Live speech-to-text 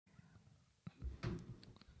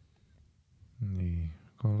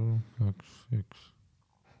Üks.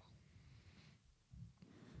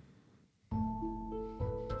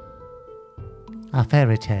 A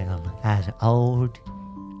fairy tale as old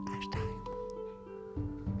as time.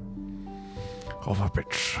 Of a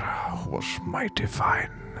bitch who was mighty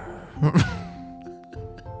fine.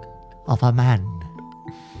 Of a man.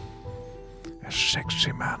 A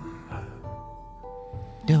sexy man.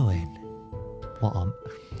 Doing what I'm...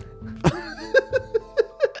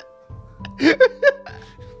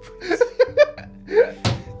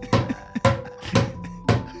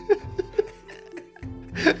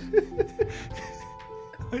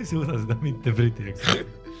 Ma ei suuda seda mitte britileks.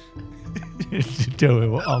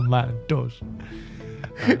 Doing what a man does.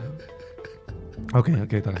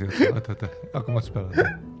 Okei, tagasi. Oota. Hakkame otsast peale.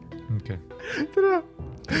 Okay. Tere.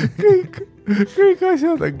 Kõik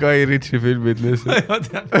asjad on Guy Ritchie filmid lihtsalt. Ma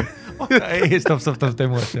tean. Ei, stopp,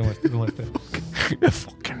 temust.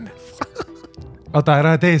 Oota,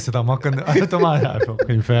 ära tee seda, ma hakkan...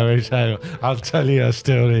 Fucking fairy tale. I'll tell you a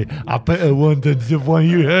story. I better one than the one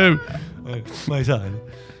you have. Ma ei saa.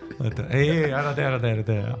 Oota, ei, ära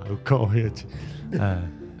tee. Go ahead.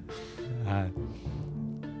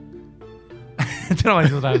 Täna ma ei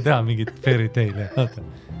suuda teha mingit fairy tale. Oota.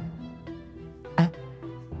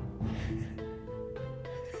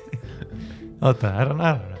 Oota, ära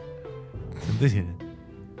naera. See on tõsine.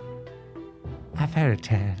 A fairy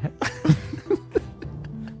tale.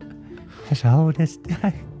 As old as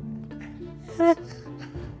time.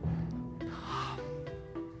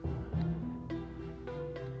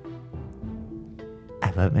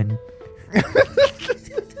 A woman.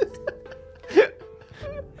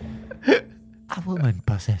 A woman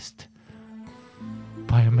possessed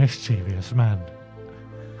by a mischievous man.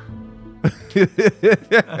 See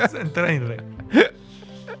on treener.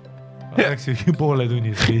 Oleks ju poole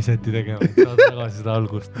tunnis reiseti tegema, et saad tagasi seda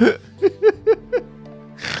algust.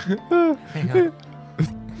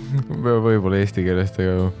 Me võib-olla eesti keelest,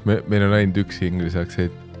 aga meil on ainult üks inglise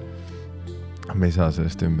aktsent. Me ei saa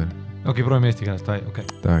sellest ümber. Okei, proovime eesti keelest.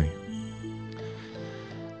 Tai.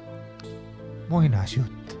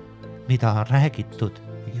 Muinasjutt, mida on räägitud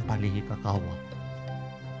juba liiga kaua.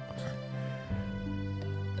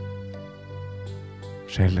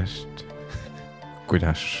 Sellest,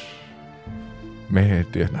 kuidas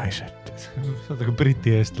mehed ja naised. Sa oled aga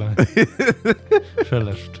briti eestlane.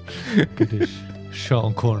 Sellest, kuidas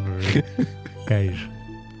Sean Connery käis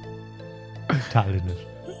Tallinnas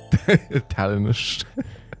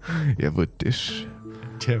ja võttis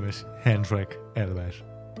James Hendrik Elves.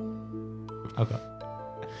 Aga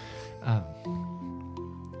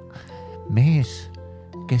mees,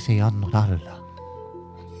 kes ei andnud alla.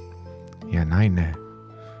 Ja naine,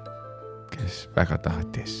 kes väga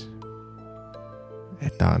tahtis,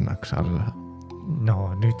 et ta annaks alla.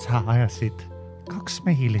 No nüüd sa ajasid 2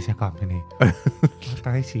 mehili segamini.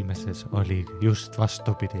 Ta esimeses oli just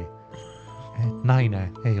vastupidi. Et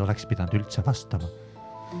naine ei oleks pidanud üldse vastama.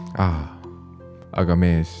 Aga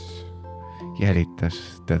mees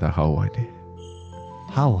jälitas teda hauani.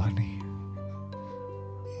 Hauani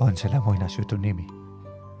on selle muinasjutu nimi.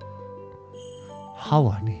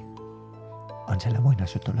 Hauani on selle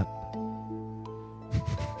muinasjutu lõpp.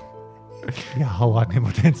 Ja hauani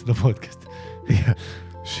ma teen seda podcast. Ja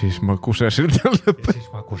siis ma kusesin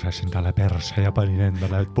talle perse ja panin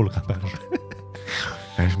endale pulga perse.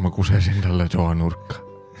 Ja siis ma kusesin talle toanurka.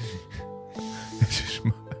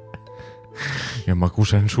 Ja ma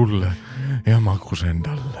kusen sulle ja ma kusen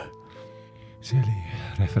talle. See oli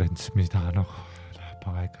referents, mida läheb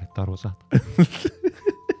aega, et aru saada.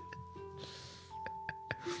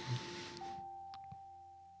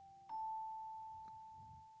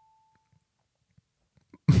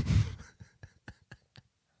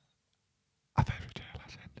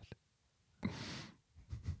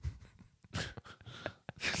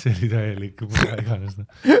 See oli täielik mulle iganes.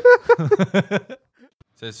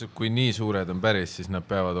 Selles, kui nii suured on päris, siis nad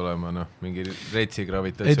peavad olema mingi retsi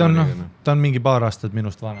gravitatsiooniga. Ei, ta on mingi paar aastat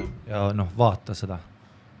minust vanem ja vaata seda.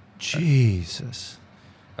 Jesus.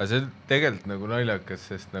 Aga see tegelikult naljakas,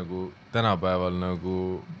 sest tänapäeval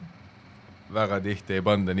väga tihti ei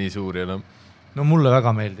panda nii suuri enam. No mulle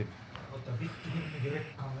väga meeldib. Oota, vittu mingi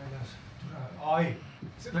rekka väljas. Ai,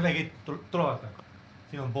 selle legid, tule vaata.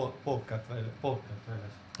 Siin on poolkät väljas.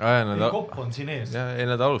 Kopp on siin ees. Ja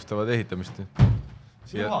nad alustavad ehitamist.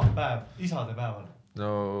 Päev, isade päeval. No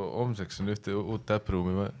homseks on ühte uut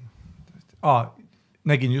täppruumi vaja.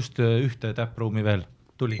 Nägin just ühte täppruumi veel.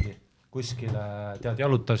 Tuligi kuskil,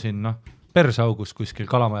 jalutasin persaugus kuskil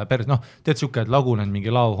Kalamaja pers. Tead siuke, et lagunen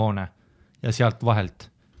mingi lauhoone ja sealt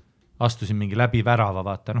vahelt astusin mingi läbi värava,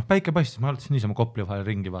 vaata. Päike paistis, ma jalutasin niisama Kopli vahel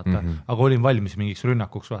ringi, vaata. Aga olin valmis mingiks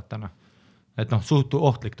rünnakuks, vaata. et noh, suht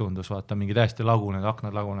ohtlik tundus, vaata, mingi täiesti lagunenud,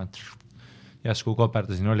 aknad lagunenud, jäsku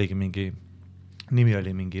koperdasin, oligi mingi, nimi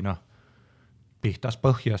oli mingi noh, Pihtas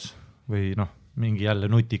põhjas või noh, mingi jälle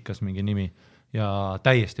nutikas mingi nimi ja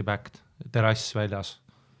täiesti backed, terrass väljas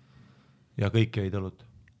ja kõik jõid õlut.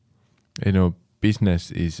 Ei no,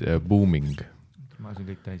 business is booming. Ma siin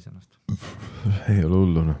kõik täis ennast. Ei ole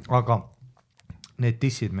hullu, noh. Aga need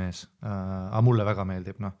dissid mees, aga mulle väga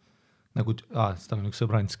meeldib, noh. Nagu, tal on üks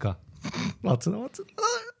sõbrants ka. Vaata seda.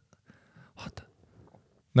 Vaata.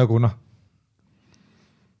 Nagu noh.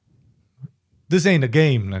 This ain't a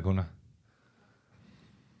game, nagu noh.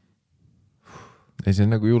 Ei, see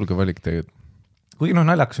on nagu julge valik tegelikult. Kuigi noh,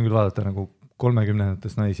 naljakas on küll vaadata nagu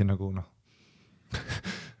 30-ndates naisi nagu noh.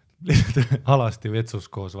 Alasti vetsus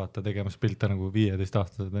koos vaata tegemas pilte nagu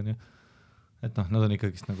 15-aastased on ju. Et noh, nad on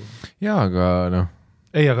ikkagist nagu... Jaa, aga noh...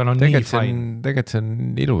 Ei, aga no nii fine. Tegelikult see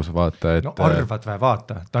on ilus vaata, et... No arvad või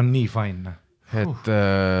vaata, ta on nii fine. Et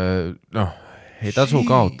noh, ei tasu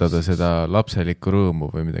kaotada seda lapselikku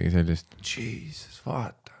rõõmu või midagi sellist. Jesus,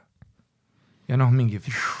 vaata. Ja noh, mingi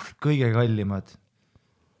kõige kallimad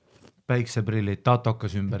päikseprillid,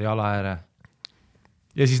 tatokas ümber jala ääre.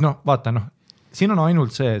 Ja siis noh, vaata noh, siin on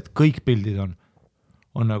ainult see, et kõik pildid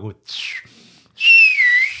on nagu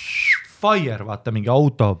fire, vaata mingi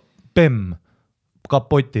auto, PEM,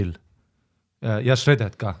 kapotil ja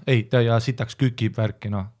shredded ka, ja sitaks kükib värki,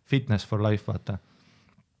 noh, fitness for life, vaata.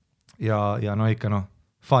 Ja no ikka noh,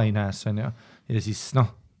 fine ass on ja siis noh,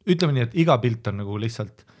 ütleme nii, et iga pilt on nagu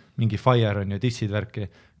lihtsalt mingi fire on ja dissid värki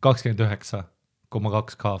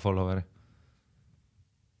 29,2K followeri.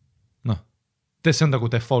 Noh, see on nagu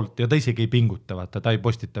default ja ta isegi ei pinguta, vaata, ta ei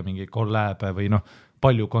postita mingi collab'e või noh,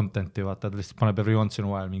 palju contenti, vaata, ta lihtsalt paneb every once in a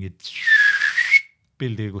while mingi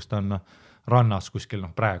pildi, kus ta on rannas kuskil, noh,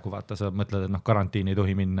 praegu, vaata, sa mõtled, et noh, karantiin ei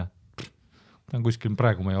tohi minna. Ta on kuskil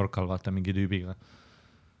praegu Mallorcal, vaata, mingi tüübiga.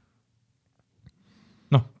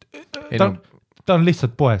 Noh, ta on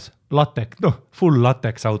lihtsalt poes, latex, noh, full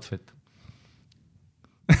latex outfit.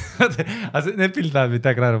 Need pild läheb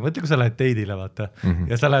midagi ära, mõtle, kui sa lähed teidile, vaata,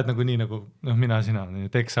 ja sa lähed nagu nii nagu, noh, sina,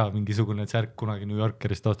 teksa mingisugune särk kunagi New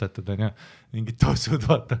Yorkerist ostetud, on ja mingid tossud,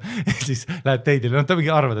 vaata, ja siis lähed teidile, noh, ta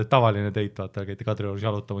mingi arvad, et tavaline teit, vaata, käite Kadriorus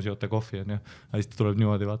jalutamas, joote kohvi, on ja siis ta tuleb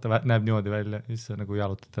niimoodi, vaata, näeb niimoodi välja, siis sa nagu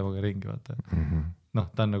jalutad temaga ringi, vaata. Noh,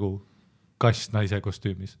 ta on nagu kast naise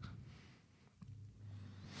kostüümis.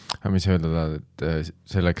 Aga mis öelda tahad, et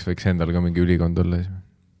selleks võiks endal ka mingi ülikond olla siis?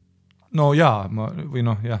 No jaa, või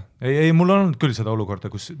noh, jah. Ei, mul on olnud küll seda olukorda,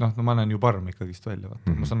 kus noh, ma näen ju parm ikkagist välja,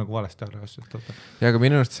 vaata. Ma saan nagu valesti aru asjast, vaata. Ja aga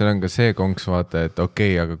minu arust seal on ka see konks, vaata, et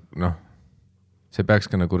okei, aga noh, see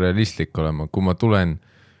peaks ka nagu realistlik olema. Kui ma tulen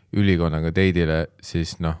ülikonnaga teidile,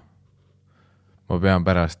 siis noh, ma pean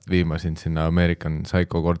pärast viima sind sinna American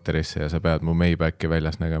Psycho korterisse ja sa pead mu Maybacki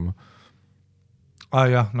väljas nägema.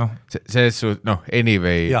 Jah, noh. Noh,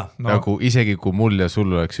 anyway, ja, no. Nagu isegi kui mul ja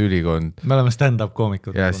sul oleks ülikond. Me oleme stand-up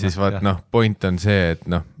koomikud. Ja siis vaat, noh, point on see, et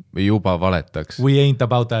noh, me juba valetaks. We ain't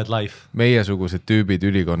about that life. Meiesugused tüübid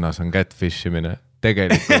ülikonnas on catfishimine.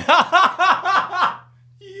 Tegelikult.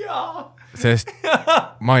 Sest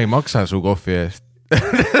ma ei maksa su kohvi eest.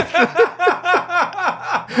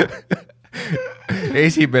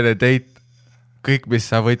 Esimene teit, kõik, mis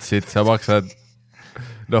sa võtsid, sa maksad.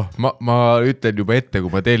 Noh, ma ütlen juba ette, kui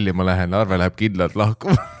ma tellima lähen, arve läheb kindlalt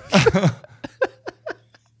lahku.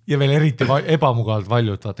 Ja veel eriti ebamugavalt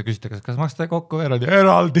valjud, vaata, küsite, kas maksate kokku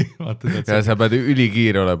eraldi? Vaata, ja sa pead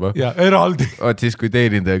ülikiire olema. Ja eraldi. Vaat siis, kui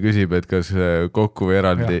teenindaja küsib, et kas kokku või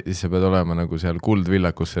eraldi, siis sa pead olema nagu seal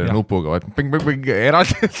kuldvillakus selle nupuga, vaat ping,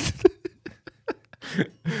 eraldi.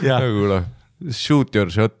 Nagu noh, shoot your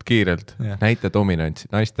shot kiirelt. Näita dominantsi.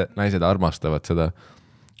 Naised armastavad seda.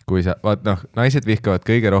 Kui sa, vaat noh, naised vihkavad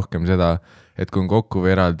kõige rohkem seda, et kui on kokku või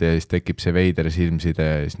eraldi ja siis tekib see veider silmside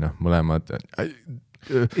ja siis noh, mõlemad... Ja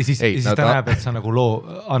siis ta näeb, et sa nagu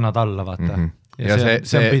annad alla, vaata. Ja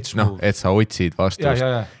see on bitch move. Et sa otsid vastust.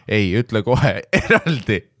 Ja. Ei, ütle kohe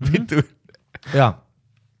eraldi. Ja,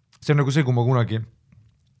 see on nagu see, kui ma kunagi...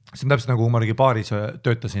 See on täpselt nagu, kui ma oligi baaris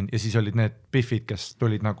töötasin ja siis olid need biffid, kes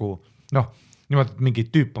tulid nagu... Noh, niimoodi, et mingi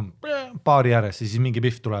tüüp on baari ääres ja siis mingi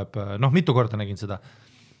biff tuleb... Noh, mitu korda nägin seda.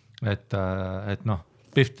 Et noh,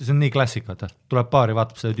 see on nii klassika, tuleb baari,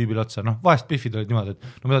 vaatab selle tüübile otsa, noh, vahest biffid olid niimoodi,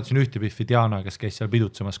 et no ma tahtsin ühte biffi Diana, kes käis seal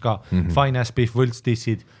pidutsemas ka, fine ass biff,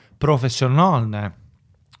 võltstissid, professionaalne,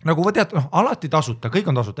 nagu ma tead, noh, alati tasuta,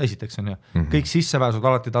 kõik on tasuta, esiteks on ju, kõik sissepääsud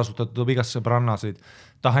alati tasuta, tuleb igasse sõbrannasid,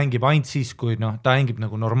 ta hängib ainult siis, kui noh, ta hängib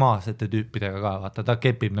nagu normaalsete tüüpidega ka, vaata, ta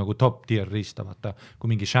kepib nagu top tier riista, vaata,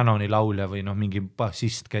 kui mingi Shannoni laulja või noh, mingi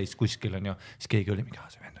bassist käis kuskil on ju, siis keegi oli mingi,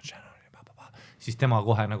 see vend on Shannon. siis tema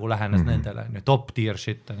kohe nagu lähenes nendele, top tier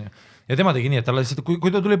shit on ju. Ja tema tegi nii, et talle lihtsalt,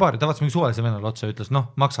 kui ta tuli baari, ta vaatas mingi suvalise vennale otsa ja ütles, noh,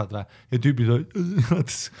 maksad või? Ja tüübid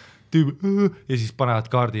ja siis panevad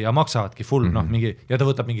kaardi ja maksavadki full, noh, mingi, ja ta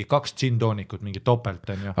võtab mingi 2 gin-toonikut, mingi topelt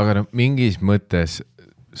on ju. Aga no, mingis mõttes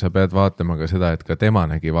sa pead vaatama ka seda, et ka tema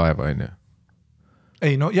nägi vaeva on ju.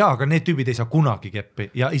 Ei, no jaa, aga need tüübid ei saa kunagi keppi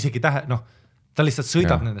ja isegi noh, ta lihtsalt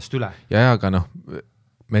sõidab nendest üle. Ja, aga noh,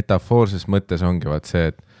 metafoorses mõttes ongi vaat see,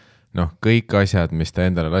 et noh, kõik asjad, mis ta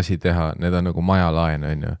endale lasi teha, need on nagu majalaen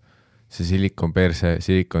on ju. See silikon perse,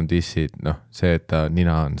 silikon dissid, noh, see, et ta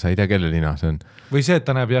nina on, sa ei tea, kelle nina see on. Või see, et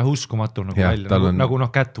ta näeb jah uskumatu nagu välja, nagu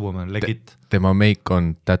Catwoman, legit. Tema meik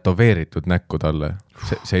on tätoveeritud näkku talle,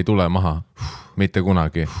 see ei tule maha, mitte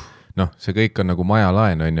kunagi. Noh, see kõik on nagu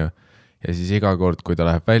majalaen on ju. Ja siis iga kord, kui ta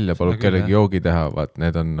läheb välja, palub kellegi joogi teha, vaat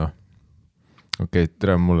need on noh,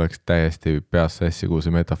 tere, mul läks täiesti peas sassi, kuhu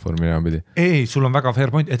see metafoor minema pidi. Ei, sul on väga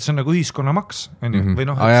fair point, et see on nagu ühiskonnamaks. Või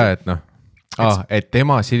noh, et noh, et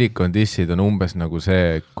tema silikon dissid on umbes nagu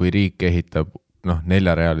see, kui riik ehitab noh,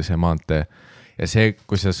 4-realise maantee ja see,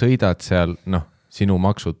 kui sa sõidad seal, noh, sinu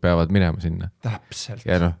maksud peavad minema sinna. Täpselt.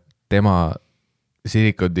 Ja noh, tema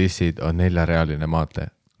silikon dissid on 4-realine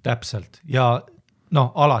maantee. Täpselt. Ja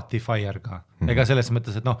noh, alati fire ka. Ega selles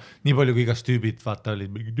mõttes, et noh, nii palju kui igast tüübid vaata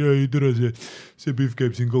olid, ei tere, see pühv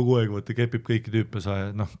käib siin kogu aeg, vaata kepib kõiki tüüpe sa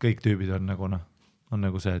ja noh, kõik tüübid on nagu noh, on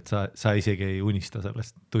nagu see, et sa isegi ei unista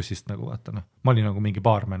sellest tussist nagu vaata noh. Ma olin nagu mingi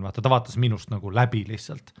baarmen, vaata, ta vaatas minust nagu läbi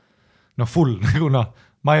lihtsalt. No full, nagu noh,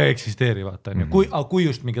 ma ei eksisteeri vaata. Kui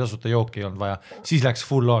just mingi tasuta jooki ei olnud vaja, siis läks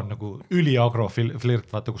full on nagu üliagro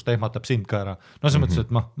flirt, vaata, kus ta ehmatab sind ka ära. No see mõttes,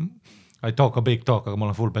 et ma I talk a big talk, aga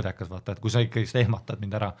mul on full pedekas, vaata, et kui sa ikkagi ehmatad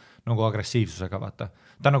mind ära nagu agressiivsusega, vaata.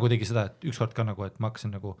 Ta nagu tegi seda, et ükskord ka nagu, et ma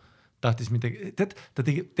hakkasin nagu, tahtis midagi, ta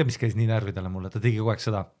tegi, mis käis nii närvidele mulle, ta tegi kogu aeg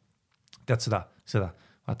seda, tead seda,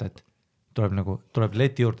 vaata, et tuleb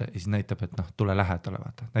leti juurde ja siis näitab, et noh, tule lähedale,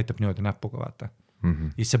 vaata, näitab niimoodi näpuga, vaata.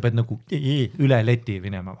 Ja siis sa pead nagu üle leti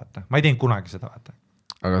vinema, vaata. Ma ei teinud kunagi seda, vaata.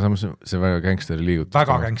 Aga samas see väga gangsteri liigutus.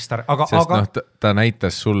 Väga gangster, sest noh, ta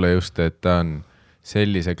näitas sulle just, et ta on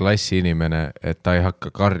sellise klassi inimene, et ta ei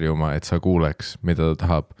hakka karjuma, et sa kuuleks, mida ta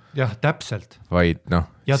tahab. Jah, täpselt. Vaid noh.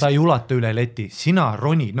 Ja ta ei ulata üle leti. Sina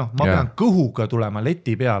roni, noh, ma pean kõhuga tulema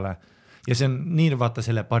leti peale. Ja see on nii vaata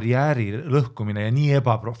selle barjääri lõhkumine ja nii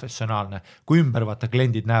ebaprofessionaalne, kui ümber vaata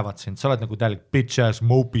kliendid näevad sind, sa oled nagu täielik bitch ass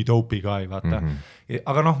mopey dopey guy, vaata.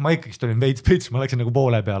 Aga noh, ma ikkagi olin veits bitch, ma läksin nagu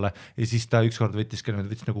poole peale ja siis ta ükskord võttis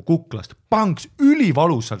nagu kuklast, panks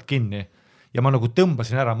ülivalusalt kinni ja ma nagu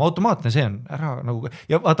tõmbasin ära, ma automaatne see on ära nagu,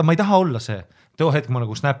 ja vaata, ma ei taha olla see, too hetk ma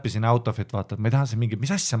nagu snappisin outfit, vaata, et ma ei taha see mingi,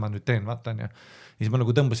 mis asja ma nüüd teen, vaata, ja siis ma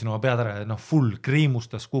nagu tõmbasin oma pead ära ja noh, full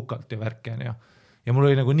kriimustas kukalt ja värki, ja mul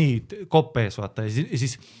oli nagu nii kopp ees, vaata, ja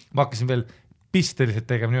siis ma hakkasin veel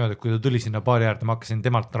pisteliselt tegema niimoodi, et kui ta tuli sinna baari äärde, ma hakkasin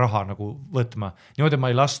temalt raha nagu võtma, niimoodi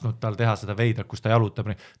ma ei lasknud tal teha seda veidrat, kus ta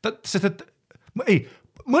jalutab, sest et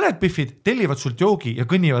mõned piffid tellivad sult joogi ja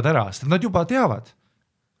kõnnivad ära, sest nad juba teavad.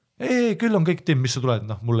 Ei, küll on kõik Tim, mis sa tuled,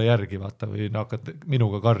 noh, mulle järgi, vaata, või hakkad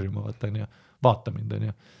minuga karjuma, vaata mind, on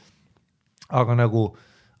ju. Aga nagu,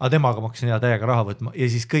 temaga ma hakkasin täiega raha võtma ja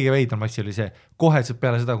siis kõige veidram asja oli see, koheselt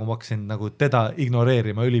peale seda, kui ma hakkasin nagu teda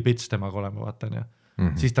ignoreerima, ülipits temaga olema, vaata, on ju.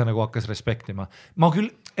 Siis ta nagu hakkas respektima. Ma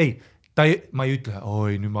küll, ma ei ütle,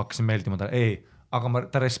 oi, nüüd ma hakkasin meeldima talle, aga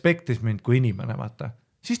ta respektis mind kui inimene, vaata.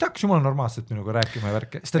 Siis ta hakkas jumala normaalselt minuga rääkima ja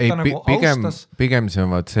värke, sest et ta nagu austas. Pigem see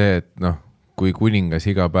on vaat see, et noh, kui kuningas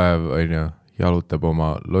iga päev on ju, jalutab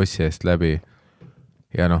oma lossi eest läbi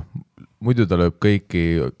ja noh, muidu ta lööb kõiki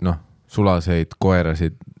noh, sulaseid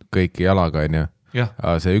koerasid kõiki jalaga on ju,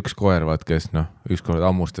 aga see üks koer vaat, kes noh, ükskord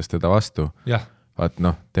ammustas teda vastu, vaat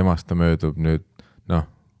noh, temast ta möödub nüüd noh,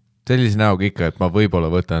 sellise näoga ikka, et ma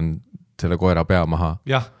võib-olla võtan selle koera pea maha.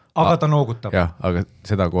 Jah, aga ta noogutab. Jah, aga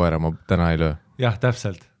seda koera ma täna ei löö. Jah,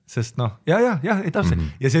 täpselt. Sest noh, ei täpselt.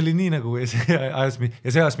 Ja see oli nii nagu, ja see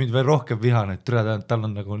ajas mind veel rohkem vihane, et tal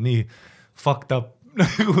on nagu nii fucked up,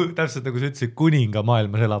 nagu täpselt nagu sa ütlesid, kuninga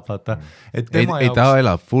maailmas elab, vaata. Ta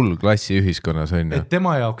elab full klassi ühiskonnas, on ju. Et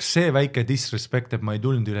tema jaoks see väike disrespect, et ma ei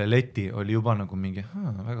tulnud üle leti, oli juba nagu mingi,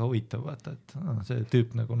 väga huvitav, vaata, et see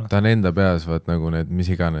tüüp nagu noh. Ta on enda peas, vaat nagu need,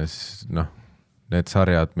 mis iganes, noh, need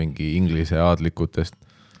sarjad mingi inglise aadlikutest,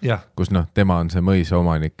 kus noh, tema on see mõisa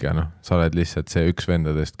omanik ja noh, sa oled lihtsalt see üks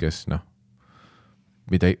vendadest, kes noh,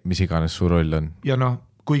 mis iganes su roll on. Ja noh,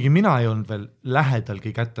 kuigi mina ei olnud veel lähedalgi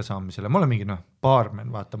kättesaamisele, ma olen mingi noh, baarmen,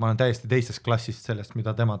 vaata, ma olen täiesti teistest klassist sellest,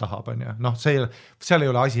 mida tema tahab, on ju. Noh, seal ei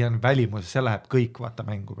ole asi on välimuses, seal läheb kõik vaata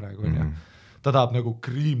mängu praegu, on ju. Ta tahab nagu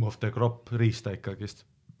cream of the crop riista ikkagist.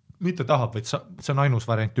 Mitte tahab, vaid see on ainus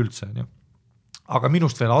variant üldse, on ju. Aga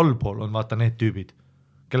minust veel allpool on vaata need tüübid,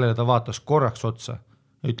 kellele ta vaatas korraks otsa,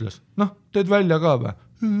 ütles, noh, teed välja ka või?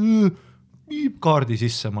 Kaardi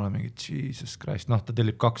sisse, ma olen mingi, Jesus Christ, noh, ta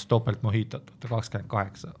tellib 2 topelt mohitot,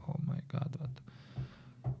 28, oh my god, vaata.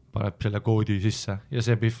 Paneb selle koodi sisse ja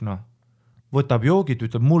see pihv, noh, võtab joogid,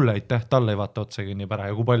 ütleb mulle, aitäh, talle ei vaata otsagi nii pära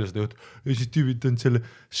ja kui palju seda juhtud. Ja siis tüübid on selle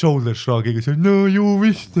shoulder shrugiga, no ju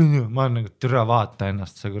vist on ju. Ma olen nagu, türa vaata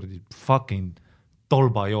ennast, see kurdi fucking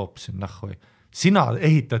tolba joop siin, nahvoi. Sina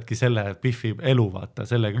ehitadki selle pihvi elu, vaata,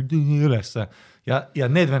 sellega ülesse ja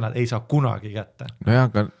need vennad ei saa kunagi kätte. No jah,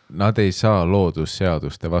 aga nad ei saa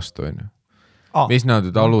loodusseaduste vastu, on ju. Mis nad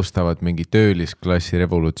nüüd alustavad mingi töölisklassi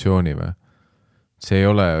revolutsiooni või? See ei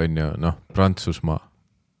ole, on ju, noh, Prantsusmaa.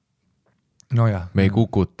 No jah. Me ei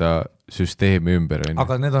kukuta süsteemi ümber, on ju.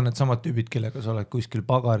 Aga need on need samad tüübid, kellega sa oled kuskil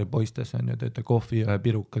pagari poistes, on ju, teete kohvi ühe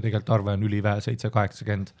piruka, tegelikult arve on üliväe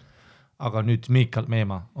 7-80. Aga nüüd Miikal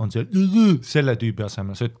Meema on selle tüübi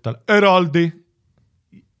asemel, sa ütled tal eraldi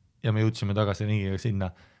ja me jõudsime tagasi niiga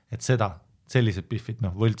sinna, et seda, sellised pihvid,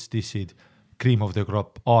 noh, võltstissid, cream of the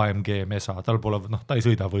crop, AMG mesa, tal pole, noh, ta ei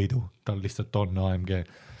sõida võidu, tal lihtsalt on AMG.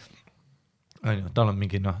 Tal on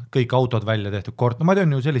mingi, noh, kõik autod välja tehtud no ma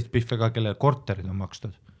tean ju sellist pihve ka, kelle korterid on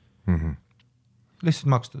makstud.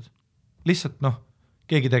 Lihtsalt makstud. Lihtsalt, noh,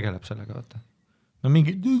 keegi tegeleb sellega, vaata. No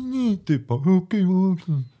mingi tüüpa, okei, ma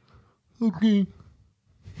maksan. Okei,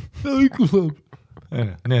 õigus saab.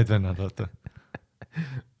 Need vennad, vaata.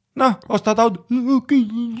 Noh, ostad auto. Okei.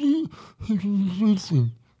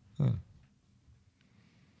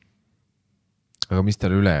 Aga mis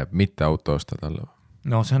tal üle jääb, mitte auto ostad alla?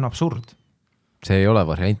 No see on absurd. See ei ole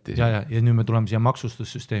varianti. Ja nüüd me tuleme siia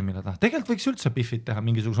maksustussüsteemile. Tegelikult võiks üldse pihvid teha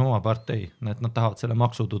mingisuguse oma partei, et nad tahavad selle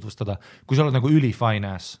maksu tutvustada. Kui sa oled nagu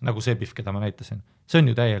fine ass, nagu see pihv, keda ma näitasin. See on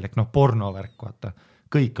ju täielik, noh, pornovärk, vaata.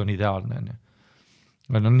 Kõik on ideaalne, on ju.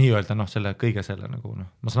 No nii öelda, noh, selle kõige selle nagu, noh.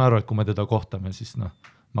 Ma saan aru, et kui me teda kohtame, siis, noh,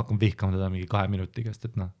 ma hakkan vihkama teda mingi 2 minutikest,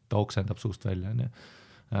 et noh, ta oksendab suust välja, on ju.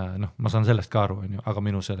 Noh, ma saan sellest ka aru, on ju, aga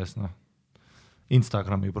minu sellest, noh,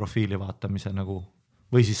 Instagrami profiili vaatamise nagu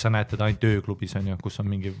või siis sa näed teda ainult ööklubis, on ju, kus on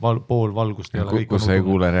mingi pool valgust. Kus sa ei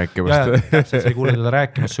kuule rääkimast. Sa ei kuule teda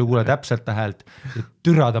rääkimast, sa ei kuule täpselt ta häält.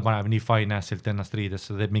 Türa ta paneb nii fine assilt ennast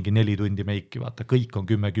riidesse, ta teeb mingi 4 tundi meiki, vaata, kõik on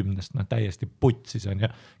 10-10, noh, täiesti putsis on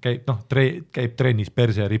ja käib, noh, käib trennis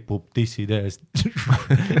perse ja ripub tissid eest.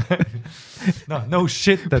 No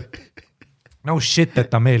shit,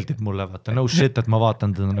 et ta meeldib mulle, vaata, no shit, et ma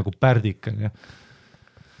vaatan teda nagu pärdikan ja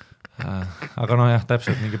aga noh jah,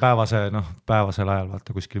 täpselt mingi päevasel ajal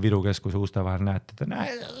vaata kuskil Viru keskuse uste vahel näed, ta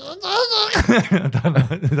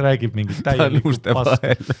räägib mingi täielikku past.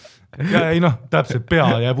 Ja ei noh, täpselt pea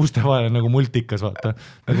jääb uste vahel nagu multikas, vaata,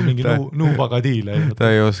 nagu mingi nuupagadiil. Ta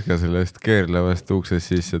ei oska sellest keerlevast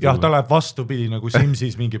uksest sisse. Jah, ta läheb vastupidi nagu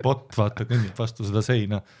Simsis mingi bot, vaata, kõnnib vastu seda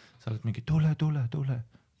seina. Sa oled mingi tule.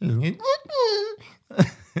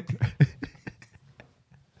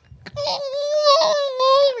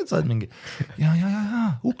 Sa oled mingi ja,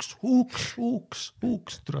 uks,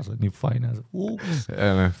 türa sa oled nii fine, uks. Ja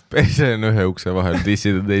noh, perse on ühe ukse vahel,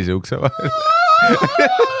 tissid on teise ukse vahel.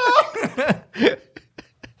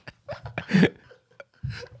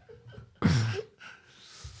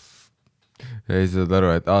 Ja siis saad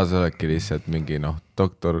aru, et sa oledki lihtsalt mingi, noh,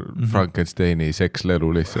 doktor Frankensteini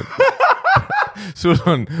sekslelu lihtsalt. Sul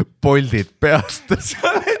on poldid peast.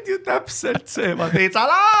 Sa oled ju täpselt see, ma it's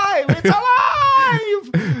alive!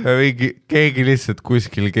 Keegi lihtsalt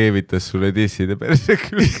kuskil keevitas sulle tissid ja perse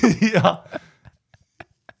küll.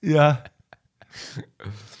 Jah.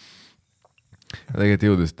 Tegelikult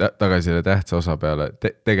jõudes tagasi selle tähtsa osa peale,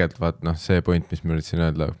 tegelikult vaat, noh, see point, mis me üritasin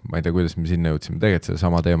öelda, ma ei tea, kuidas me sinna jõudsime, tegelikult selle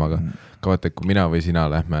sama teemaga. Ka vaata, kui mina või sina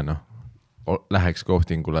lähme, noh, läheks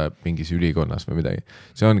kohtingule mingis ülikonnas või midagi.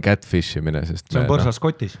 See on catfish imine, sest see on põrsas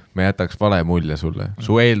kotis. Me jätaks vale mulje sulle.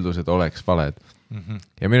 Su eeldused oleks valed.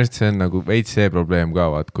 Ja minu arust see on nagu veits see probleem ka,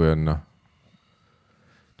 vaat, kui on, noh,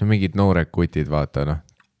 mingid noored kutid, vaata, noh,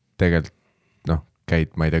 tegelikult, noh,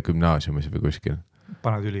 käid, ma ei tea, gümnaasiumis või kuskil.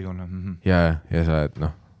 Paned ülikonna. Ja sa oled,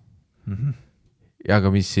 noh. Ja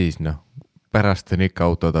aga mis siis, noh, pärast on ikka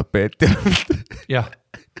autotapeet. Jah.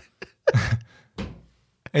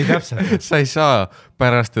 Ei täpselt. Sa ei saa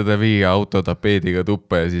pärast teda viia autotapeediga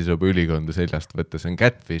tuppa ja siis juba ülikonda seljast võtta, see on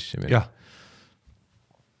catfish. Jah.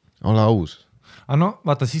 Ole aus. Aga no,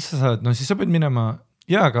 vaata, siis sa pead minema,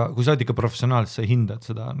 aga kui sa oled ikka professionaalselt, sa hindad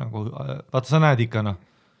seda, nagu, vaata, sa näed ikka, noh,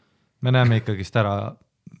 me näeme ikkagist ära,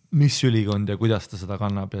 mis ülikond ja kuidas ta seda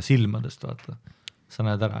kannab ja silmadest, vaata, sa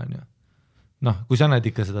näed ära, on ju. Noh, kui sa näed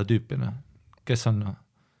ikka seda tüüpi, noh, kes on, noh,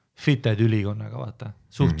 fitted ülikonnaga, vaata,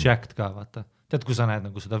 suht jacked ka, vaata. Tead, kui sa näed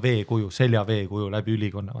nagu seda veekuju, selja veekuju läbi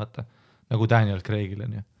ülikonna, vaata, nagu Daniel Craigil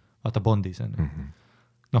on ju, vaata Bondis on ju.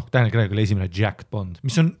 Daniel Craig oli esimene Jacked Bond,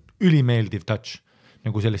 mis on ülimeeldiv touch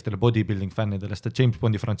nagu sellistele bodybuilding fännidele, sest James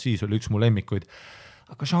Bondi frantsiis oli üks mu lemmikuid.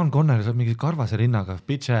 Aga Sean Connery saab mingi karvase rinnaga,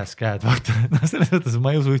 bitch ass käed, vaata, selles mõttes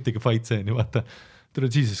ma ei usu ühtegi fight seeni, vaata.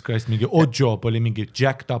 Jesus Christ, mingi Oddjob oli mingi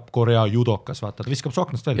jacked up Korea judokas, vaata, ta viskab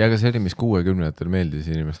soknast välja. Ja aga see oli, mis 60-ndatel meeldis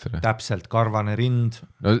inimestele. Täpselt, karvane rind.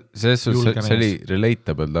 No see oli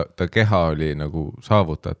relatable, ta keha oli nagu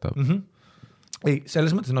saavutatav. Ei,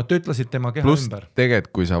 selles mõttes, nad töötlesid tema keha plus, ümber. Plus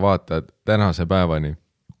tegelikult, kui sa vaatad tänase päevani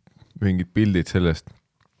mingid pildid sellest,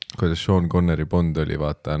 kuidas Sean Connery Bond oli,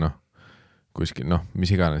 vaata, kuskil,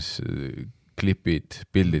 mis iganes klipid,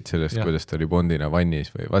 pildid sellest, kuidas ta oli Bondina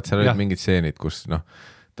vannis või vaat seal olid mingid stseenid, kus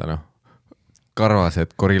ta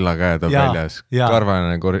karvased gorilla käed on väljas,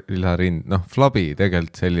 karvane gorilla rind, flabi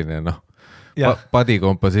tegelikult selline, body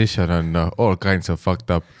composition on all kinds of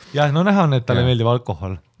fucked up. Ja, näha on, et talle meeldib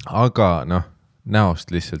alkohol. Aga,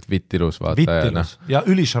 näost lihtsalt vittilus, vaata. Vittilus ja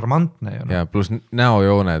ülisharmantne. Ja plus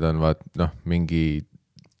näojooned on, mingi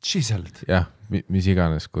chiseled. Jah, mis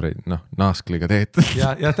iganes, naaskliga teetud.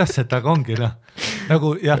 Ja täpselt, aga ongi,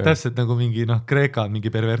 nagu, täpselt nagu mingi, Kreeka, mingi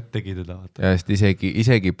pervert tegi teda. Ja sest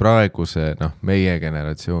isegi praeguse, meie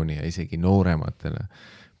generatsiooni ja isegi noorematele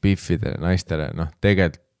biffidele, naistele,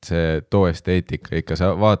 tegelikult see too esteetika ikka,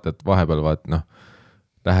 sa vaatad vahepeal,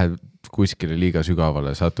 lähed kuskile liiga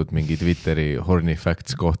sügavale, satud mingi Twitteri horny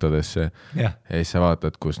facts kohtadesse ja siis sa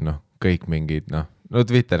vaatad, kus, kõik mingid,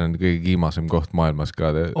 Twitter on kõige kiimasem koht maailmas ka.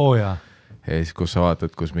 Ja siis, kus sa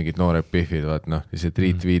vaatad, kus mingid noored biffid, lihtsalt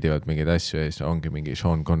retweedivad mingeid asju ja siis ongi mingi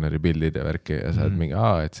Sean Connery pildid ja värki ja sa oled mingi,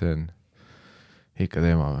 et see on ikka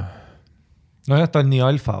teema või? Nojah, ta on nii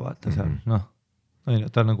alfa, vaata seal,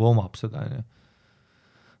 ta nagu omab seda,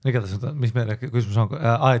 igatahes, mis me räägime, kus ma saan,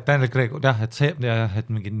 et Daniel Craig, et see, et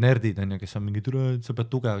mingid nerdid on kes on mingi türe, sa pead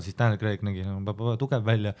tugev, siis Daniel Craig nägi, peab tugev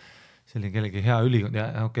välja, see oli kellegi hea ülikond ja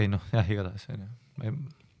okei, igatahes,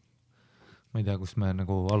 ma ei tea, kust me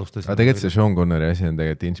nagu alustasin. Aga tegelikult see Sean Connery asi on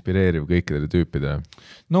tegelikult inspireeriv kõikidele tüüpidele.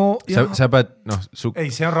 No, sa pead,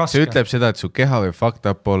 see on raske. See ütleb seda, et su keha võib fucked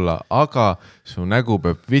up olla, aga su nägu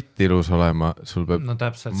peab vittilus olema, sul peab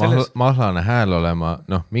mahlane hääl olema,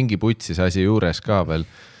 mingi putsis asi juures ka veel,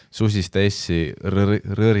 susista essi,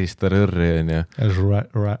 rõrista rõrri on ja.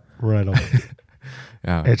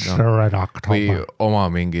 It's red October. Või oma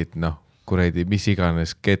mingid, kuredi, mis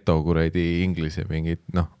iganes geto kuredi inglise mingid,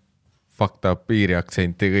 fucked up piiri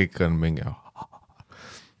aktsenti, kõik on mingi.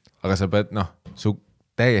 Aga sa pead, su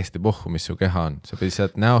täiesti pohhu, mis su keha on. Sa pead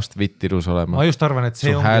sealt näost vittilus olema. Ma just arvan, et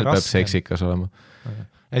see ongi raske. Su hääl peab seksikas olema.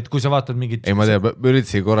 Et kui sa vaatad mingid... Ei, ma tea,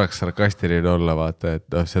 üritasin korraks sarkastiline olla, vaata,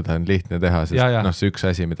 et seda on lihtne teha, sest see üks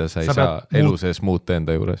asi, mida sa ei saa elu sees muuta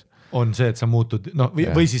enda juures. On see, et sa muutud,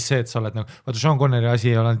 või siis see, et sa oled vaata Sean Connery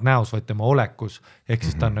asi ei ole ainult näos, vaid tema olekus, ehk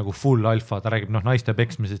siis ta on nagu full alfa, ta räägib naiste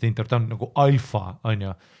peksmisest, ta on nagu alfa, on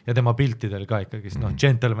ju, ja tema piltidel ka ikkagi,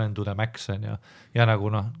 gentleman to the max, on ju, ja nagu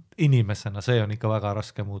inimesena see on ikka väga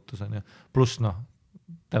raske muutus, on ju, pluss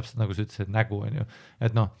täpselt nagu sa ütlesid, nägu, on ju,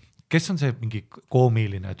 et kes on see mingi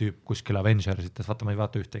koomiline tüüp kuskil Avengersites, vaata ma ei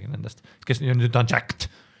vaata ühtegi nendest, kes nüüd on jacked.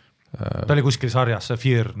 Ta oli kuskil sarjas,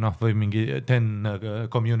 Fear, või mingi 10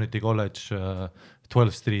 Community College,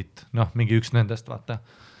 12 Street, mingi üks nendest, vaata.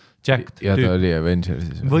 Jacked ja tüüp. Ta oli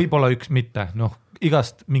Avengersis. Võib-olla üks mitte,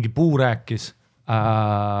 igast mingi puu rääkis.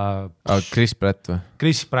 Chris Pratt või?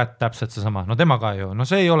 Chris Pratt, täpselt see sama, tema ka ju,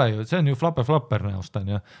 see ei ole ju, see on ju flapper näost, on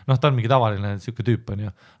ju. Ta on mingi tavaline siuke tüüp, on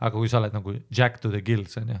ju, aga kui sa oled nagu Jack to the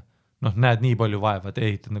Gills, on ju, näed nii palju vaeva, et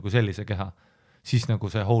ehitad nagu sellise keha, siis nagu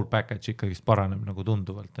see whole package ikkagist paraneb nagu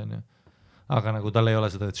tunduvalt, on ju. Aga nagu tal ei ole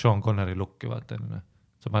seda, et Sean Connery looki, vaata, on ju.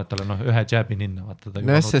 Sa paned talle ühe jab'i ninna, vaata.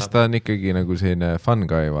 Sest ta on ikkagi nagu selline fun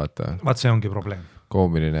guy, vaata. Vaat see ongi probleem.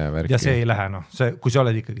 Koomiline värk. Ja see ei lähe, kui sa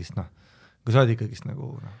oled ikkagist, nagu...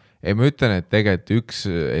 Ei, ma ütlen, et tegelikult üks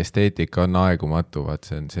esteetika on aegumatu, vaat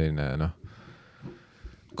see on selline,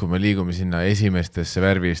 kui me liigume sinna esimestesse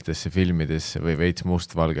värvilistesse filmidesse või veits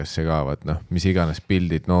mustvalgesse ka, vaat mis iganes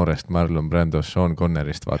pildid noorest Marlon Brando's, Sean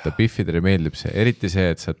Connerist, vaata, biffidele meeldib see, eriti see,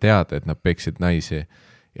 et sa tead, et nad peksid naisi,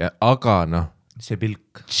 aga see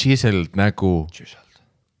pilk. Chiseled nägu,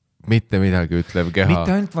 mitte midagi ütlev keha.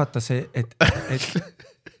 Mitte ainult vaata see, et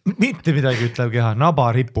mitte midagi ütlev keha, naba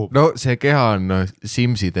ripub. No see keha on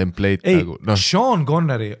Simsi template. Ei, nagu, Sean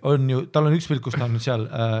Connery on ju, tal on üks pilt, kus ta on seal,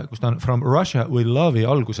 kus ta on From Russia with Love'i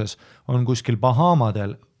alguses, on kuskil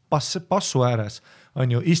Bahamadel, passu ääres,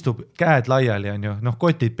 on ju, istub käed laiali, on ju,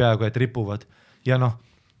 kotid peaaegu, et ripuvad ja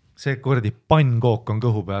see kuradi pannkook on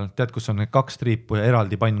kõhu peal, tead, kus on need 2 triipu ja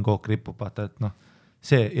eraldi pannkook ripub, vaata, et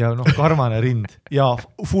see ja karvane rind ja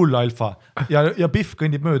full alfa ja Biff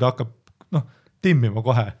kõndib mööda, hakkab timmima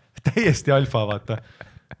kohe, täiesti alfa, vaata.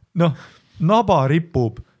 noh, naba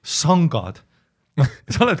ripub sangad.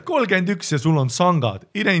 Sa oled 31 ja sul on sangad.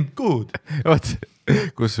 It ain't good. Oot,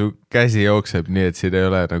 kus su käsi jookseb nii, et siin ei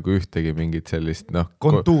ole nagu ühtegi mingit sellist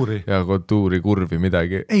kontuuri. Ja kontuuri, kurvi,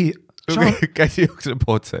 midagi. Ei, käsi jookseb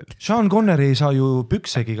otse. Sean Connery ei saa ju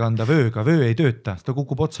püksegi kanda vööga, vöö ei tööta, ta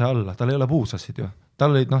kukub otse alla, tal ei ole puusasid ju.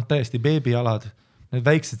 Tal olid täiesti beebialad, need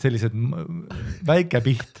väiksed sellised väike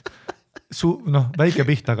piht, väike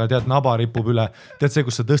piht, aga tead, naba ripub üle, tead see,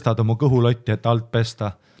 kus sa tõstad oma kõhulotti, et alt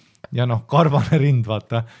pesta ja karvane rind,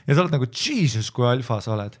 vaata, ja sa oled nagu Jesus, kui alfa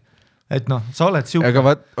sa oled, et sa oled siuke. Aga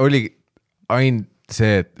vaat oli ainult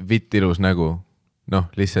see, et vitt ilus nägu.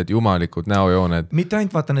 Lihtsalt jumalikud näojooned. Mitte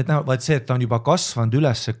ainult vaata need näo, vaid see, et ta on juba kasvanud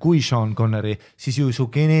ülesse kui Sean Connery, siis ju su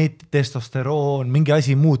geneet, testosteroon, mingi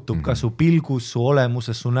asi muutub ka su pilgus, su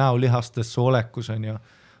olemuses, su näolihastes, su olekus on ju.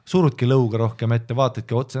 Surudki lõuga rohkem ette,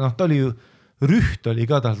 vaatadki otse, ta oli ju, rüht oli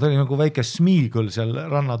ka tal, ta oli nagu väike smiigul seal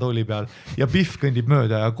rannatooli peal ja Biff kõndib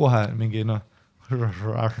mööda ja kohe mingi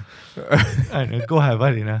kohe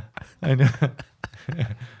valina,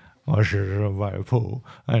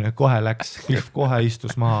 kohe läks, Biff kohe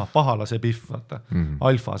istus maha, pahalase Biff, vaata,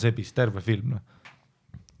 alfa sebis, terve film.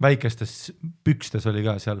 Väikestes pükstes oli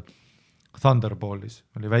ka seal Thunderballis,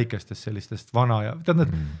 oli väikestes sellistest vana ja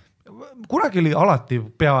kunagi oli alati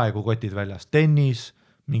peaaegu kotid väljas, tennis,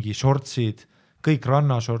 mingi shortsid, kõik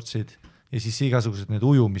rannashortsid ja siis igasugused need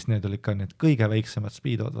ujumis, need olid ka need kõige väiksemad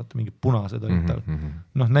speedod, vaata mingi punased olid tal.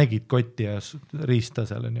 Nägid kotti ja riista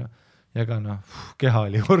seal on ju. Ja ka keha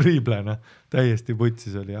oli horrible, täiesti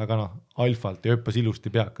putsis oli, aga alfalt ja öppas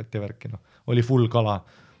ilusti peakat ja värki, oli full kala,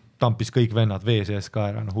 tampis kõik vennad vee sees ka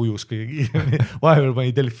ära, ujus kõige kiiremini, vahepeal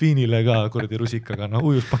pani delfiinile ka kuradi rusikaga,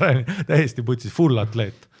 ujus paremini, täiesti putsis, full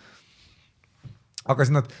atleet. Aga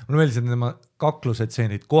siis mulle meeldis, et tema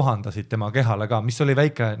kaklusetseenid kohandasid tema kehale ka, mis oli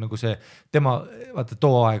väike nagu see, tema, vaata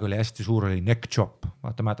too aeg oli hästi suur, oli neck chop,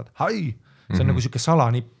 vaata mäletad, see on nagu siuke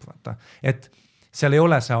salanipp, vaata, et seal ei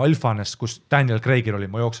ole see alfanes, kus Daniel Craigil oli,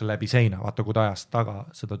 ma jooksen läbi seina, vaata kui ta ajas taga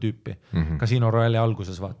seda tüüpi. Casino Royale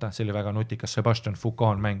alguses, vaata, see oli väga nutikas, Sebastian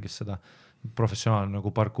Foucault mängis seda professionaalne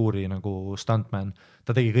nagu parkuuri nagu stuntman.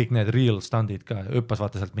 Ta tegi kõik need real stundid ka, õppas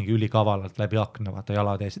vaata sealt mingi ülikavalalt läbi akna, vaata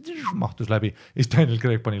jalad ees, mahtus läbi, ja siis Daniel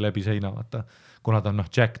Craig pani läbi seina, vaata, kuna ta on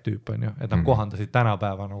Jack tüüp on ju, et nad kohandasid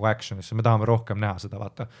tänapäeva nagu actionisse, me tahame rohkem näha seda,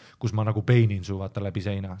 vaata, kus ma nagu peinin su vaata läbi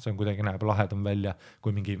seina, see on kuidagi näeb lahedam välja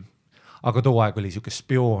kui mingi. Aga too aeg oli siuke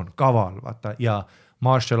spioon, kaval, vaata, ja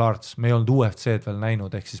martial arts, me ei olnud UFC-d veel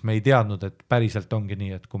näinud, ehk siis me ei teadnud, et päriselt ongi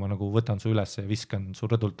nii, et kui ma nagu võtan su üles ja viskan su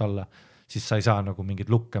rõdult alla, siis sa ei saa nagu mingid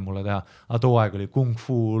lukke mulle teha. Aga too aeg oli kung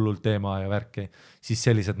fu hullult teema ja värki, siis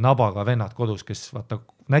sellised nabaga vennad kodus, kes vaata,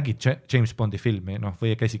 nägid James Bondi filmi,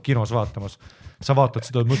 või käisid kinos vaatamas, sa vaatad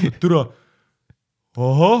seda, mõtled, türa,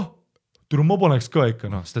 ma paneks ka ikka,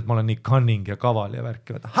 sest et ma olen nii cunning ja kaval ja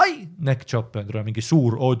värki, vaata, hai, neck chop, mingi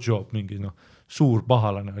suur odd-job, mingi suur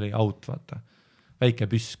pahalane oli out, vaata, väike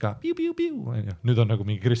püss ka, piu, nüüd on nagu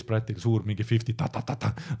mingi Chris Prattil suur, mingi 50,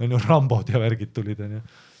 Rambod ja värgid tulid,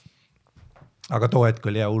 aga too hetk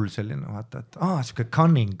oli hull selline, vaata, et siuke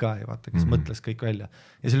cunning ka, vaata, kes mõtles kõik välja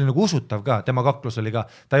ja see oli nagu usutav ka, tema kaklus oli ka,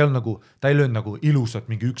 ta ei löönud nagu ilusat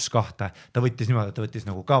mingi 1-2, ta võttis niimoodi, ta võttis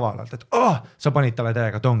nagu kavalalt, et sa panid talle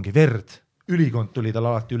täiega tongi verd, ülikond tuli tal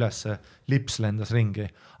alati ülesse, lips lendas ringi,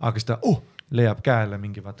 aga siis ta leiab käele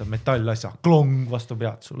mingi vaata metallasja, klong vastu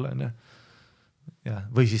pead sulle, ja,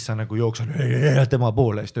 või siis sa nagu jooksed tema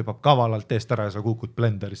poole, siis ta hüppab kavalalt eest ära ja sa kukud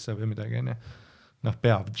blenderisse või midagi,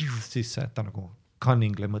 peab sisse, et ta nagu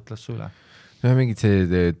cunningly mõtles su üle. Ja mingid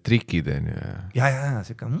see trikid on ju.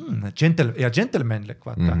 Ja, gentlemanlik,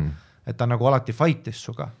 vaata, et ta nagu alati fightis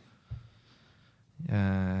suga.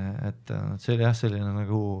 Et see oli selline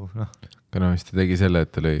nagu, Aga siis ta tegi selle,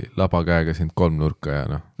 et ta lõi laba käega sind 3 nurka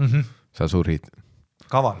ja sa surid.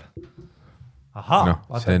 Kaval. Ahaa,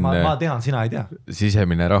 vaata, ma tean, sina ei tea.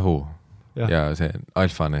 Sisemine rahu ja see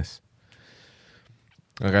alfanes.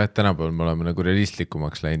 Aga tänapäeval me oleme nagu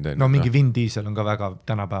realistlikumaks läinud. Mingi Vin Diesel on ka väga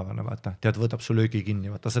tänapäevane, vaata. Tead, võtab su löögi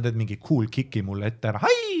kinni, vaata, sa teed mingi cool kicki mulle ette ära.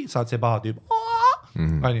 Hai, saad see paha tüüp.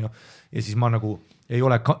 Ja siis ma nagu ei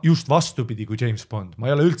ole just vastupidi kui James Bond. Ma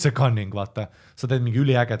ei ole üldse cunning, vaata. Sa teed mingi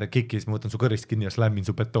üliägeda kicki, siis ma võtan su kõrist kinni ja slämmin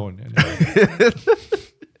su betooni.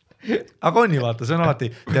 Aga on ju, vaata, see on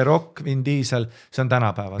alati The Rock, Vin Diesel, see on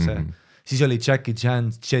tänapäeva see. Siis oli Jackie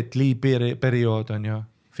Chan, Jet Li periood on ju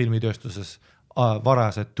filmitööstuses,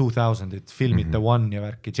 varased 2000-id, filmid The One ja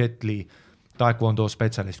värki, Jet Li, taekwondo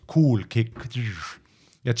spetsialist, cool kick.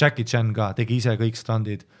 Ja Jackie Chan ka tegi ise kõik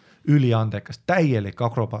standid, üliandekas, täielik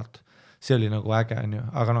akrobaat. See oli nagu äge, on ju.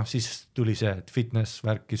 Aga siis tuli see, et fitness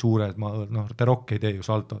värki suured, The Rock ei tee ju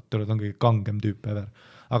saltot, on kõige kangem tüüp ever.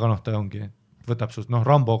 aga noh, ta ongi, võtab sust, noh,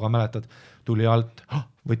 Ramboga mäletad, tuli alt,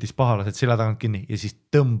 võttis pahalased selja tagant kinni ja siis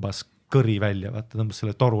tõmbas kõri välja, vaata, tõmbas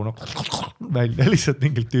selle toru välja lihtsalt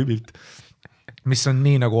mingilt tüübilt, mis on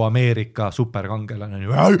nii nagu Ameerika superkangelane,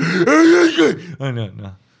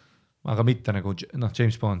 aga mitte nagu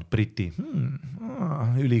James Bond, Briti,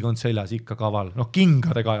 ülikond seljas, ikka kaval,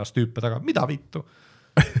 kingadega ajas tüüpe taga, mida vittu?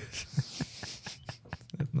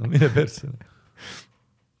 Et mine persse.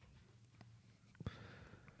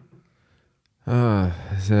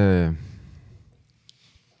 See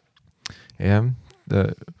jah,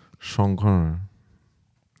 Sean Connery.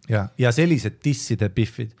 Ja sellised disside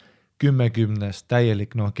biffid, 10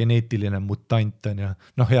 täielik geneetiline mutant on ja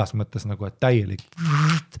heas mõttes nagu, et täielik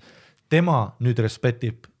tema nüüd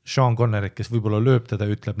respektib Sean Conneryt, kes võib-olla lööb teda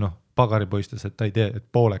ja ütleb pagaripoistes, et ta ei tee, et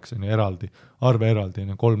pooleks on ju eraldi, arve eraldi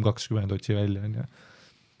on ju 3.20 otsi välja on ju.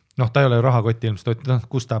 Ta ei ole rahakotti ilmselt,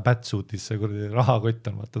 kus ta pätsuutis, see kuradi rahakott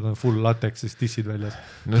on, vaata, ta on full latexis dissid väljas.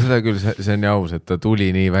 No seda küll, see on jaus, et ta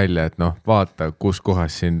tuli nii välja, et vaata, kus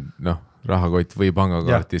kohas siin rahakott või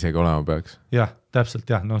pangakaart isegi olema peaks. Jah, täpselt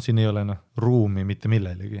jah, siin ei ole ruumi mitte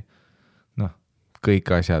millelegi.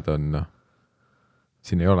 Kõik asjad on,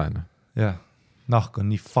 siin ei ole. Jah, nahk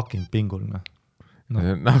on nii fucking pingul.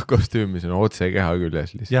 Nahkkostüümis on otse keha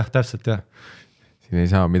küljes lihtsalt. Jah, täpselt jah. Siin ei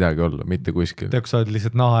saa midagi olla, mitte kuskil. Tead, kui sa oled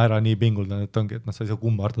lihtsalt naha ära nii pinguldan, et ongi, et sa ei saa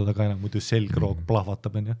kummardada ka enam, muidu selgroog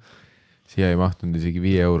plahvatab. Siia ei mahtunud isegi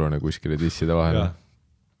 5 eurone kuskile tisside vahele.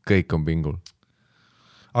 Kõik on pingul.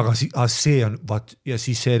 Aga see on, vaat, ja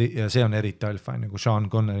see on eriti alfa, nagu Sean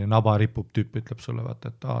Connery naba ripub, tüüp ütleb sulle,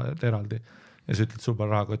 vaata, et eraldi. Ja sa ütled sul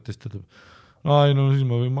rahakottist, ütleb, siis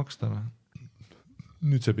ma võin maksta.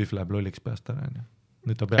 Nüüd see pihv läheb lolliks peast ära.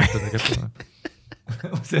 Nüüd ta peab teda keppama.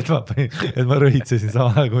 et ma rõhitsesin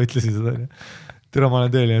sama aega, kui ütlesin seda. Tere, ma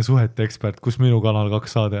olen tõeline suhete ekspert, kus minu kanal 2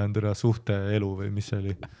 saade on tere suhte elu või mis see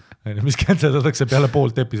oli. Mis käntsedatakse peale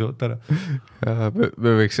poolt episood ära.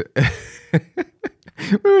 Me võiks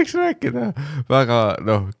rääkida väga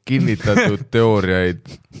kinnitatud teooriaid,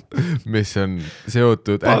 mis on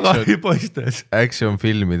seotud action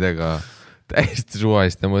filmidega, täiesti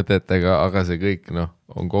suvaliste mõtetega, aga see kõik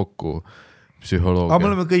on kokku psühholoogia. Aga me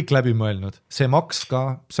oleme kõik läbi mõelnud. See maks ka,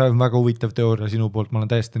 see on väga huvitav teooria sinu poolt, ma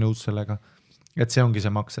olen täiesti nõus sellega, et see ongi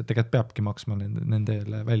see maks, et tegelikult peabki maksma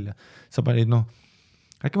nendele välja. Sa panid,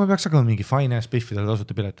 äkki ma peaks aga mingi fine ass biffidele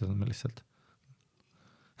tasuta piletid on meil lihtsalt.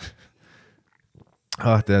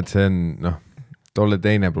 Tead, see on, tolle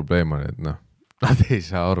teine probleem on, et nad ei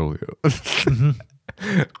saa aru ju.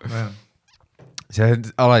 See on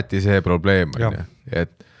alati see probleem on ju,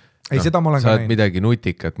 et sa oled midagi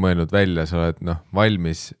nutikat mõelnud välja, sa oled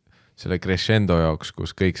valmis selle crescendo jaoks,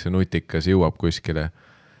 kus kõik see nutikas jõuab kuskile,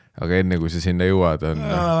 aga enne kui sa sinna jõuad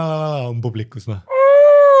on publikus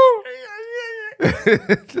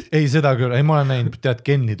ei, seda küll, ei ma olen näinud, tead,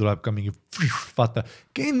 Kenni tuleb ka mingi vaata,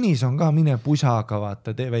 Kennis on ka mine pusaga,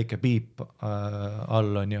 vaata, tee väike piip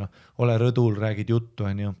all on ju, ole rõdul, räägid juttu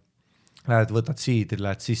on ju, lähed, võtad siidri,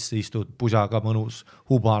 lähed sisse, istud pusaga mõnus,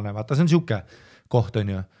 hubane, vaata, see on siuke koht on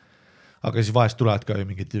ju. Aga siis vahest tulevad ka ju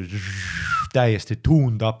mingid täiesti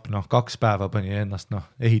tuned up, 2 päeva pani ennast,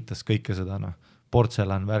 ehitas kõike seda,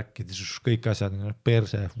 portselan värkid, kõik asjad,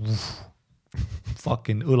 perse,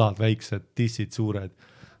 fucking õlad väiksed, tissid suured,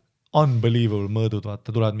 unbelievable mõõdud,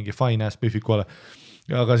 vaata, tulevad mingi fine ass biffid kohale,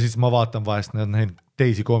 aga siis ma vaatan vahest need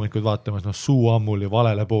teisi koomikuid vaatamas, suu ammul ja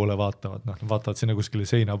valele poole vaatavad, vaatavad sinna kuskile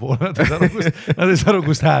seina poole, nad ei saa aru,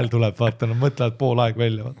 kust hääl tuleb, vaata, nad mõtlevad pool aeg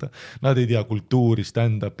välja, vaata, nad ei tea kultuuri,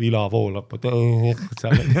 stand-up, ila voolab,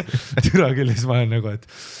 türa küll, siis ma olen nagu, et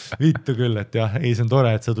vittu küll, et jah, ei, see on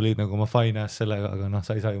tore, et sa tulid nagu oma fine ass sellega, aga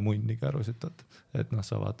sa ei saa ju munnigi aru, et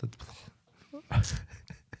sa vaatad.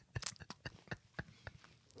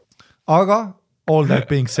 Aga all that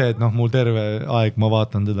being said, mul terve aeg ma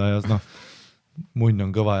vaatan teda ja munn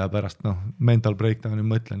on kõva ja pärast mental breakdowni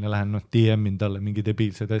mõtlen ja lähen DM-in talle mingi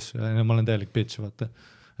debiilseid asju ja ma olen täielik bitch, vaata.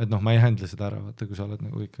 Et ma ei handle seda ära, vaata, kui sa oled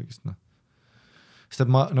nagu ikkagist, Sest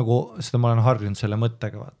et ma olen harjunud selle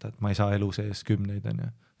mõttega, vaata, et ma ei saa elu sees 10, on ju.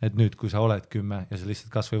 Et nüüd, kui sa oled 10 ja sa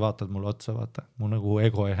lihtsalt kas või vaatad mulle otsa, vaata, mu nagu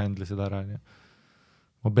ego ei handle seda ära, on ju.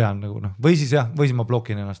 Ma pean nagu, või siis ma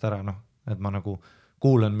blokin ennast ära, et ma nagu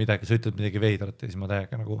kuulen midagi, sa ütled midagi veidrat ja siis ma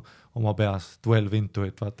täiega nagu oma peas 12 into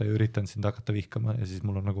it, vaata, ja üritan sind hakata vihkama ja siis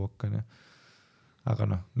mul on nagu okk, on ju. Aga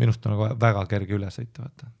minust on nagu väga kerge üle sõita,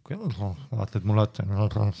 vaata. Vaatad mulle otsa.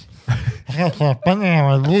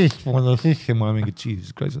 Panevad võistmulle sisse, ma olen mingi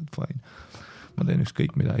Jesus Christ, fine. Ma teen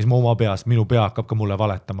ükskõik mida. Siis ma oma peas, minu pea hakkab ka mulle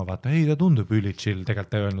valetama, vaata, ei, ta tundub üli chill,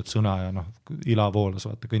 tegelikult ei öelnud sõna ja ila voolas,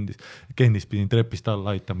 vaata, kõndis pidin trepist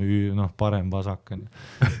alla aitama, parem vasak on.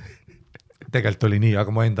 tegelikult oli nii,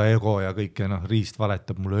 aga mu enda ego ja kõik ja riist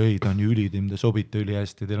valetab mulle, ei, ta on ju ülitim, te sobite üli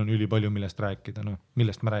hästi, teil on üli palju millest rääkida,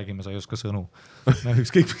 millest me räägime, sa ei oska sõnu.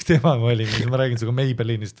 Ükskõik mis teema me olime, ma räägin sinuga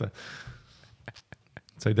Maybellinist või.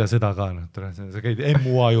 Sa ei tea seda ka, sa käid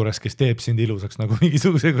MUA juures, kes teeb sind ilusaks nagu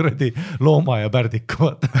mingisuguse kuradi looma ja pärdiku,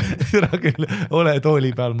 vaata. Küll, ole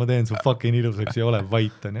tooli peal, ma teen su fucking ilusaks ja ole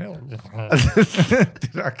vait.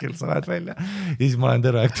 Küll, sa lähed välja. Ja siis ma olen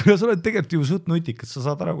terve, sa oled tegelikult ju suht nutikas, sa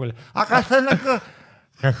saad ära küll. Aga see on nagu,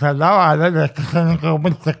 kas sa nagu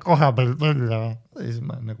mõtled koha peal välja. Ja siis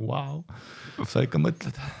ma olen nagu, vau, sa ikka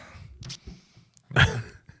mõtled.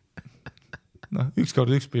 Ükskord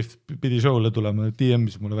üks pidi show'le tulema,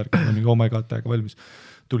 DM-is mulle värkida, mingi oh my god, täiega valmis.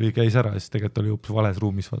 Tuli, käis ära ja siis tegelikult oli hoopis vales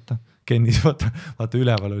ruumis, vaata. Kennis, vaata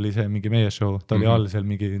üleval oli see mingi meie show, ta oli all seal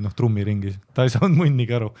mingi trummiringis. Ta ei saanud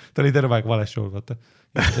munnigi aru, ta oli terve aeg vales show, vaata.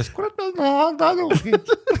 Ja siis, kurat, ma tadugi.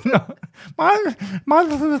 Ma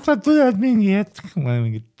arvan, et sa tuled mingi hetk. Ma olen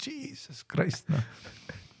mingi, Jesus Christ,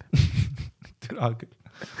 Türa küll.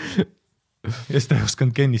 Ja siis ta ei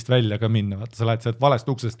osanud Kennist välja ka minna, vaata, sa lähed sealt valest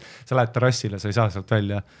uksest, sa lähed terrassile, sa ei saa sealt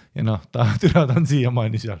välja ja ta on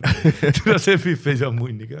siiamaani seal. Türa see Pihv ei saa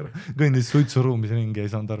munnigi ära, kõndis suitsuruumis ringi, ei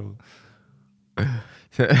saanud aru.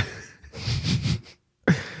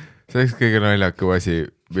 See oleks kõige naljakam asi,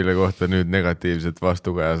 mille kohta nüüd negatiivset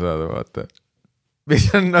vastukaja saada, vaata. Mis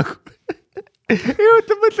on nagu,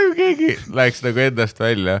 mõtle, kui keegi läheks nagu endast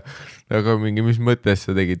välja, aga mingi, mis mõttes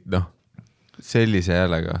sa tegid, sellise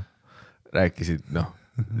häälega rääkisid,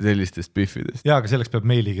 sellistest Pihvidest. Jaa, aga selleks peab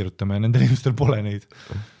meili kirjutama ja nendel inimestel pole neid.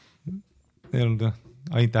 Neil on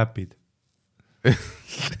ainult äpid.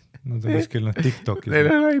 Nad on kuskil TikTokis. Neil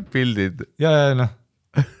on ainult pildid. Ja.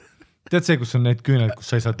 Tead see, kus on neid küüned,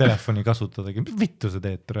 kus sa ei saa telefoni kasutadagi. Vittu sa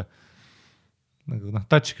teed, tere. Nagu,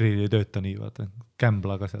 touchscreen ei tööta nii, vaata.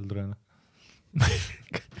 Kämbla ka seal tule.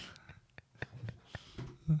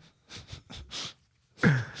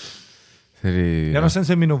 Ja see on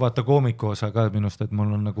see minu vaata koomiku osa ka minust, et mul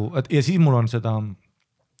on nagu, ja siis mul on seda,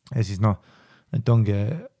 ja siis et ongi,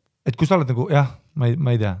 et kui sa oled nagu, jah, ma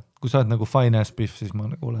ei tea, kui sa oled nagu fine ass Pihv, siis ma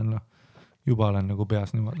nagu olen, juba olen nagu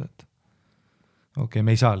peas niimoodi, et okei,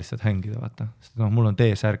 me ei saa lihtsalt hängida, vaata, sest mul on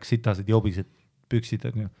T-särk, sitased jobised püksid,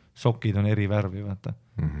 sokid on eri värvi, vaata.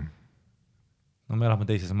 Me elame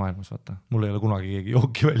teises maailmas, vaata, mul ei ole kunagi keegi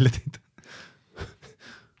jooki välja teinud.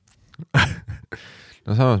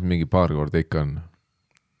 No samas mingi paar korda ikka on.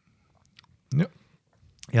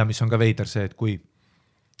 Ja mis on ka veider see, et kui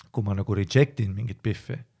ma nagu rejectin mingit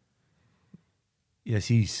Pihvi ja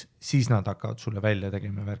siis nad hakkavad sulle välja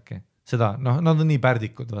tegema värki. Seda, nad on nii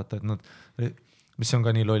pärdikud, vaata, et nad, mis on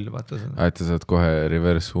ka nii loll, vaata. Et sa saad kohe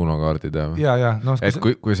reverse Uno kaardi teha. Ja. Et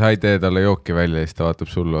kui sa ei tee talle jooki välja, siis ta vaatab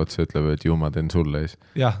sulle otsa, ütleb, et ju ma teen sulle.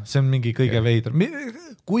 Jah, see on mingi kõige veider.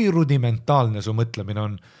 Kui rudimentaalne su mõtlemine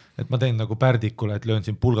on, et ma teen nagu pärdikule, et löön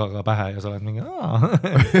siin pulgaga pähe ja sa oled mingi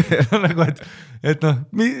nagu, et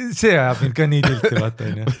see ajab mind ka nii tilti, vaata,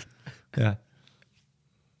 ja.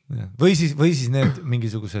 Või siis need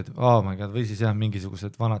mingisugused, oh my god, või siis jah,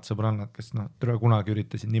 mingisugused vanad sõbrannad, kes kunagi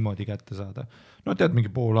üritasid niimoodi kätte saada. Tead,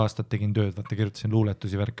 mingi pool aastat tegin tööd, vaata, kirjutasin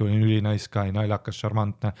luuletusi värki, olin üli nice guy, naljakas,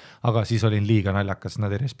 šarmantne, aga siis olin liiga naljakas,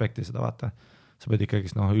 nad ei respekti seda, vaata. Sa pead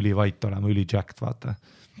ikkagi üli vait olema, üli jacked, vaata.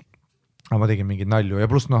 Aga ma tegin mingid nalju ja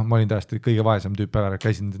pluss, ma olin täiesti kõige vaesem tüüp ära,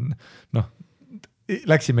 käisin,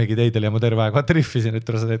 läksimegi teidele ja ma terve aeg, vaata, riffisin, et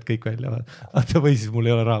sa teed kõik välja, vaata, või siis mul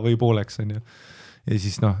ei ole raha või pooleks, on ju. Ja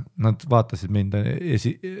siis nad vaatasid mind, et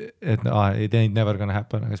ei teinud never gonna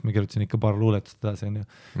happen, aga siis ma kirjutasin ikka paar luuletust edasi, on ju.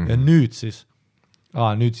 Ja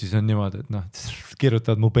nüüd siis on niimoodi, et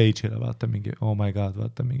kirjutavad mu page'ile, vaata mingi, oh my god,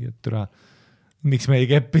 vaata mingi, et türa, miks me ei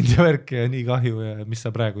keppinud ja värki ja nii kahju ja mis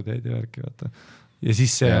sa praegu teed ja värki, vaata. Ja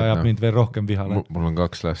siis see ajab mind veel rohkem vihale. Mul on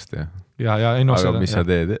 2 last, jah. Ja, aga mis sa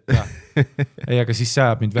teed? Ei, aga siis see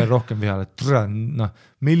ajab mind veel rohkem vihale.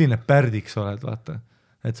 Milline pärdik sa oled, vaata.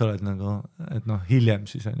 Et sa oled nagu, et hiljem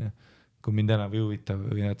siis on ju, kui mind enam ei huvita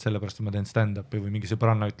või et sellepärast ma teen stand-upi või mingi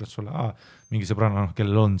sõbranna ütles sulle, mingi sõbranna,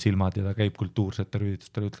 kellel on silmad ja ta käib kultuursete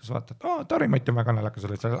rüüditustel, ütles, vaata, et Tari Mati on väga naljakas,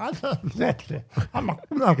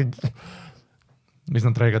 mis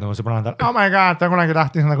nad räägivad oma sõbrannadel, oh my god, ta kunagi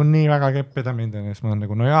tahtis nagu nii väga keppida mind ja siis ma olen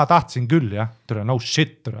nagu, no jaa, tahtsin küll, jah, no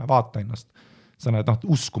shit, vaata ennast. Sa näed,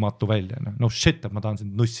 uskumatu välja, no shit, et ma tahan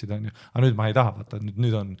sind nussida, aga nüüd ma ei taha, vaata,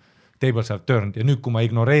 nüüd on tables have turned ja nüüd, kui ma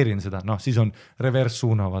ignoreerin seda, siis on reverse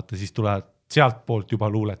suuna, vaata, siis tulevad sealt poolt juba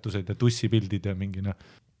luuletused ja tussipildid ja mingi,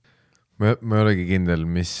 Ma ei olegi kindel,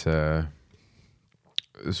 mis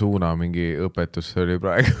suuna mingi õpetus oli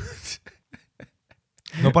praegu.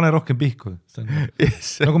 No pane rohkem pihku.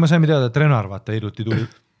 Yes. Nagu me saime teada, et Renar, vaata, hiljuti tuli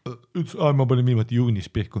ma panin viimati juunis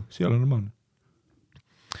pihku, see on normaalne.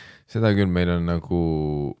 Seda küll, meil on nagu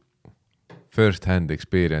first hand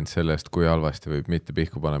experience sellest, kui halvasti võib mitte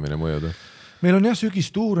pihku panemine mõjuda. Meil on jah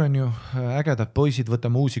sügistuur on ju, ägedad poisid,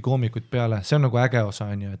 võtame uusi koomikuid peale, see on nagu äge osa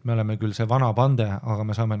on ju, et me oleme küll see vana pande, aga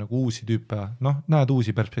me saame nagu uusi tüüpe, näed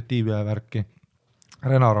uusi perspektiivi ja värki.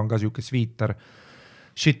 Renar on ka siuke sviiter,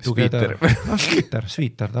 shit together.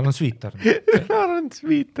 Sviiter, tal on sviiter. Renar on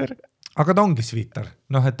sviiter. Aga ta ongi sviiter,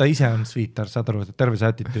 et ta ise on sviiter, saad aru, terve see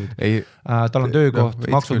attitude. Tal on töökoht,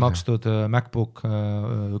 maksud makstud, MacBook,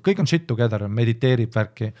 kõik on shit together, mediteerib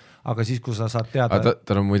värki, aga siis, kui sa saad teada...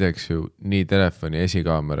 Tal on muideks ju nii telefoni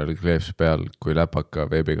esikaameral kleeps peal, kui läpaka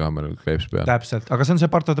veebikaameral kleeps peal. Täpselt, aga see on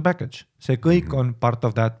see part of the package. See kõik on part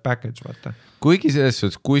of that package, vaata. Kuigi selles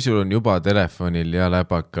suhtes, kui sul on juba telefonil ja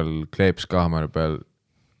läpakal kleeps kaamera peal,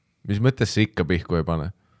 mis mõttes see ikka pihku ei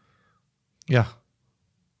pane? Jah.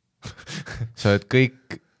 Sa oled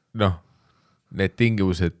kõik, need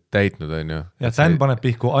tingimused täitnud, on ju. Ja Dan paneb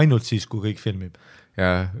pihku ainult siis, kui kõik filmib.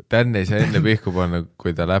 Ja Dan ei saa enne pihku panna,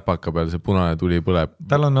 kui ta läpaka peal see punane tuli põleb.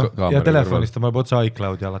 Tal on, ja telefonist ta paneb otsa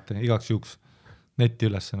iCloudi alati, igaks juhuks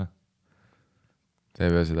netti ülesena. Ta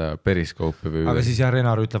ei pea seda periskoopi või... Aga siis jah,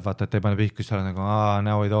 Renar ütleb, vaata, et ei pane pihku, siis nagu,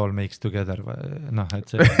 now it all makes together.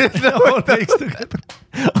 Et see all makes together.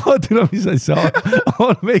 Tere, mis asja,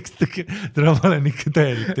 all makes together. Tere, ma olen ikka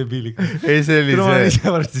täielik debiilik. Ei, see oli see... Ma olen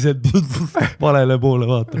ise varsti see valele poole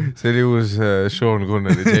vaata. See oli uus Sean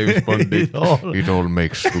Connery, James Bondi. It all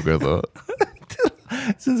makes together.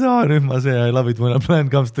 See on see A-rühma see I love it when a plan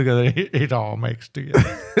comes together. It all makes together.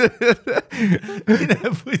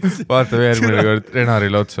 Vaata järgmine kord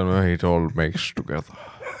Renaril otsa on it all makes together.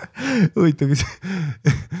 Huvitav,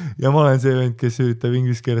 ja ma olen see vend, kes üritab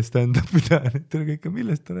inglise keeles stand-up teha. Tere kõik,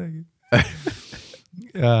 millest ta räägib?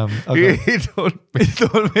 It all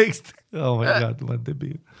makes together. Oh my god, ma olen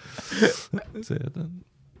debiil. See on.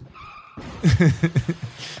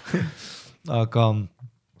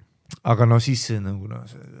 Aga siis nagu,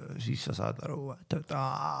 siis sa saad aru, et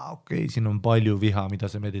okei, siin on palju viha, mida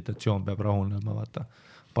see meditatsioon peab rahunema, vaata.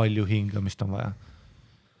 Palju hingamist on vaja.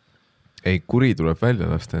 Ei, kuri tuleb välja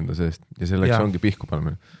lasta enda seest ja selleks ongi pihku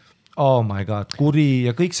panemine. Oh my god, kuri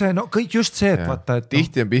ja kõik see, kõik just see, et vaata. Et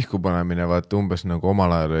tihti on pihku panemine, vaata umbes nagu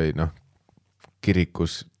omal ajal oli,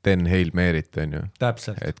 kirikus ten Hail Mary't, on ju.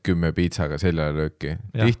 Täpselt. Et 10 piitsaga seljale lööki.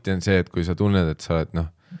 Tihti on see, et kui sa tunned, et sa oled,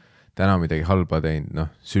 täna midagi halba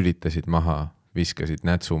teinud, sülitasid maha, viskasid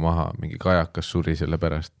nätsu maha, mingi kajakas suri selle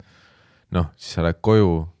pärast. Siis sa lähed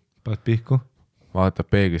koju. Paned pihku. Vaatab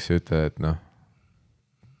peeglisse ja ütled, et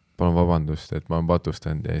palun vabandust, et ma olen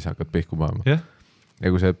patustanud ja siis hakkad pihku panema. Yeah. Ja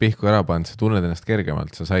kui sa pihku ära paned, sa tunned ennast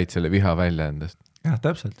kergemalt, sa said selle viha välja endast. Jah,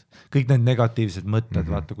 täpselt. Kõik need negatiivsed mõtted,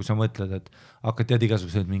 vaata, kui sa mõtled, et hakkad tead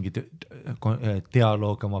igasugused mingid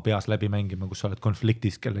dialoog oma peas läbi mängima, kus sa oled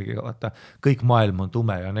konfliktis kellegiga, vaata. Kõik maailm on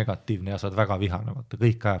tume ja negatiivne ja sa oled väga vihane, vaata.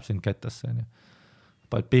 Kõik ajab sind kettasse.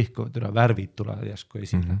 Paned pihku, värvid tulevad järsku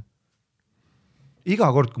esile.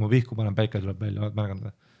 Iga kord, kui ma pihku panen, päike tuleb välja, oled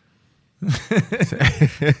märganud.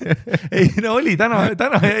 Ei, oli täna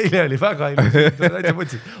ja eile oli väga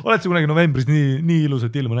ilus. Oled sa kunagi novembris nii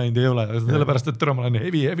ilusat ilma näinud ei ole, sellepärast, et ma olen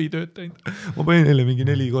heavy tööd teinud. Ma panin neile mingi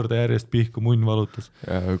 4 korda järjest pihku, munn valutas.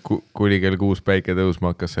 Ja kuni kell 6 päike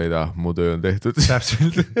tõusma hakkas, said, mu töö on tehtud.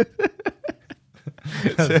 Täpselt.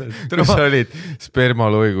 Kus sa olid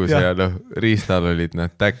spermaloigus ja riistal olid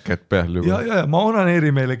täkked peal juba. Ja ma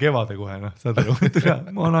onaneerin meile kevade kohe, saad aru.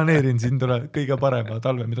 Ma onaneerin siin kõige parema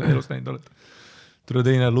talve, mida elus näinud oled. Tule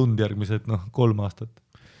teine lund järgmised 3 aastat.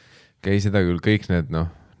 Käi seda küll, kõik need no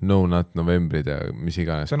not novembrid ja mis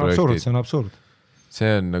iganes see on projektid. See on absurd.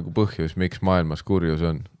 See on nagu põhjus, miks maailmas kurjus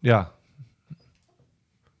on. Jaa.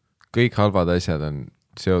 Kõik halvad asjad on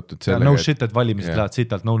seotud sellega. No shit, et valimised lähevad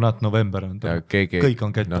sitalt, no not November on. Kõik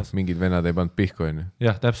on kettas. Mingid venad ei pannud pihku, on ju.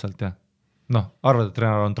 Jah, täpselt, jah. Arvad, et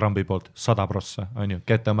Renar on Trumpi poolt 100%, on ju.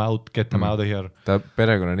 Get them out of here. Ta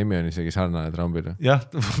perekonna nimi on isegi sarnane Trumpile. Jah,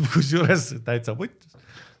 kus juures täitsa võttis.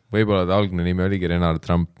 Võib-olla ta algne nimi oligi Renar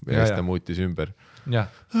Trump ja siis ta muutis ümber.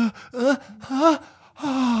 Jah.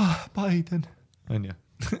 Biden, on ju.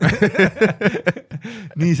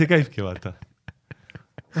 Nii see käibki, vaata.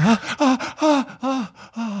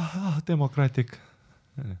 Demokraatik.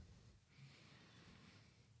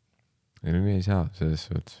 Nii ei saa selles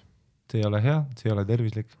suhtes. See ei ole hea, see ei ole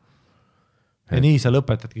tervislik. Ja nii sa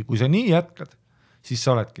lõpetadki. Kui sa nii jätkad, siis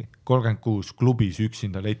sa oledki 36 klubis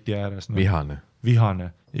üksinda leti ääres. Vihane.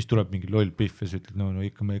 Ja siis tuleb mingi loll pihv ja sa ütled,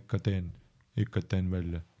 ikka ma ikka teen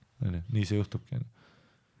välja. Nii see juhtubki.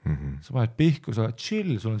 sa paned pihku, sa oled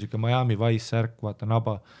chill, sul on siuke Miami Vice särk, vaata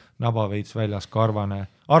naba veits väljas, karvane.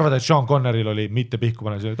 Arvad, et Sean Conneril oli mitte pihku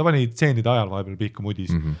pane, ta pani tseenide ajal vahepeal pihku mudis.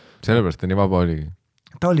 Sellepärast ta nii vaba oligi.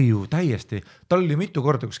 Ta oli ju täiesti, tal oli mitu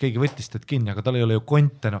korda, kus keegi võttis teda kinni, aga tal ei ole ju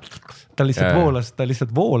konte, ta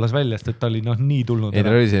lihtsalt voolas väljast, et ta oli nii tulnud. Ei,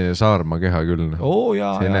 ta oli selline saarma keha küll.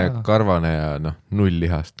 Selline karvane ja null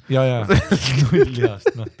lihast. Ja, null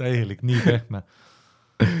lihast, täielik, nii pehme.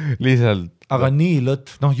 Lihtsalt. Aga nii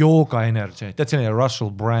lõtt, jooga energy, tead selline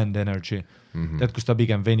Russell Brand energy, tead, kus ta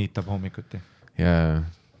pigem venitab hommikuti. Ja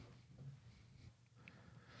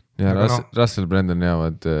Russell Brand on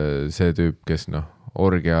jäävad see tüüp, kes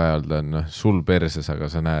orgia ajal ta on sul perses, aga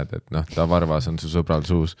sa näed, et ta varvas on su sõbral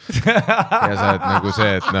suus. Ja sa oled nagu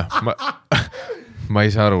see, et ma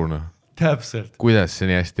ei saa aru, Täpselt. Kuidas see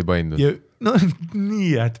nii hästi paindud?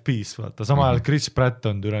 Nii at peace, vaata. Sama ajal Chris Pratt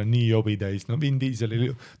on türa nii jobi täis. Vin Diesel,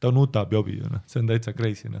 ta nutab jobi. See on täitsa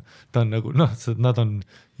crazy. Ta on nagu, nad on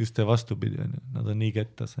just see vastupidi. Nad on nii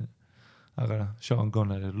kettas. Aga Sean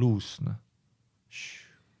Connery luus.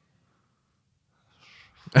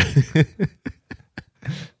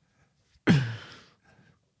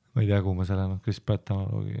 Ma ei tea, kuhu ma selle Chris Pratt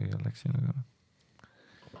analoogi läksin, aga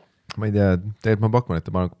ma ei tea, tegelikult ma pakun, et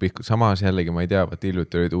ta paneb pihku. Samas jällegi ma ei tea, vaat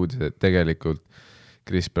hiljuti olid uudised, et tegelikult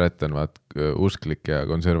Chris Pratt on usklik ja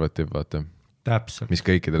konservatiiv, vaata. Täpselt. Mis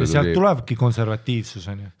kõikidele ja sealt tulebki konservatiivsus,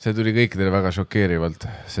 on ju. See tuli kõikidele väga šokeerivalt,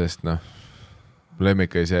 sest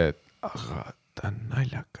lemmik oli see, et aga ta on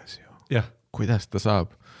naljakas ju. Ja. Kuidas ta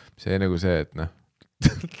saab? See nagu see, et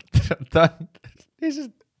ta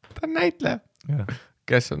on näitleja. Ja.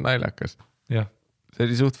 Kes on naljakas? Ja. See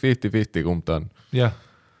oli suht 50-50, kumb ta on. Ja.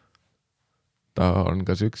 Ta on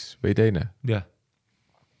kas üks või teine. Jah.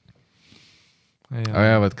 Aga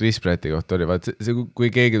jäävad Chris Pratti kohta oli, vaat see, kui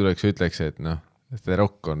keegi tuleks ja ütleks, et The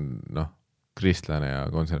Rock on kristlane ja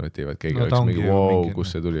konservatiiv, et keegi oleks mingi wow,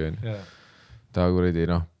 kus see tuli. Ta kuridi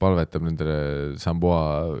palvetab nendele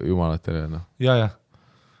Samboa jumalatele. Ja.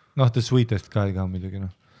 The Sweetest Guy ka muidugi.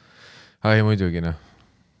 Ai, muidugi,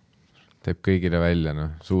 teeb kõigile välja,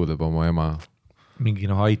 suudab oma ema. Mingi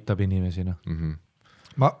aitab inimesi,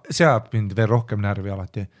 ma seab mind veel rohkem närvi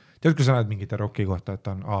alati. Tead, kui sa näed mingi The Rocki kohta, et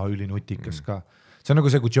ta on ülinutikas ka. See on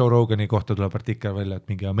nagu see, kui Joe Rogani kohta tuleb artikkel välja,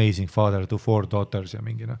 et mingi amazing father to 4 daughters ja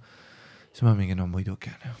mingi siis ma mingi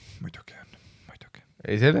muidugi on.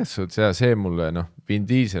 Ei, selles suhtes see mulle, Vin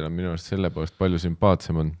Diesel on minu arust selle poolest palju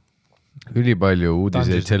sümpaatsem on. Üli palju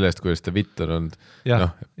uudiseid sellest, kuidas ta vitt on olnud.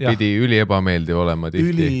 Pidi üli ebameeldiv olema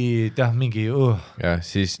tihti. Mingi Ja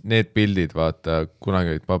siis need pildid, vaata, kunagi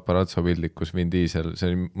olid paparazzo pildid, kus Vin Diesel,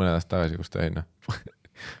 see oli mõne aasta tagasi, kus ta oli,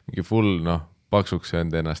 mingi full, paksuks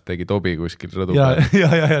söönud ennast, tegi tobi kuskil rõdu peal.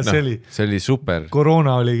 Ja, see oli super.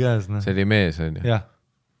 Koroona oli käes. See oli mees, on ju. Ja.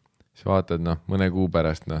 Siis vaatad, mõne kuu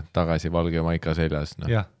pärast, tagasi valge maika seljas,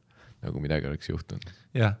 nagu midagi oleks juhtunud.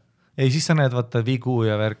 Ja. Ei, siis sa näed vaata vigu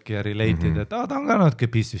ja värki ja related, et ta on ka natuke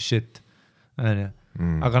piece of shit.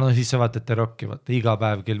 Aga siis sa vaatad The Rocki, vaata iga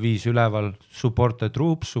päev kell 5 üleval, support the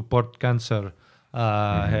troops, support cancer,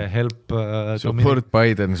 help support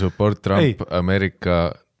Biden, support Trump,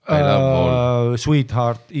 America, I love all.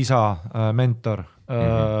 Sweetheart, isa, mentor,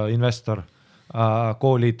 investor,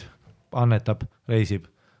 koolid, annetab, reisib,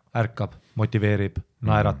 ärkab, motiveerib,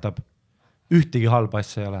 naeratab. Ühtegi halba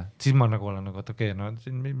asja ei ole. Siis ma olen et okei,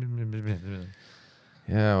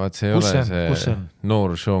 Ja vaat see ei ole see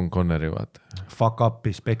noor Sean Connery, vaata. Fuck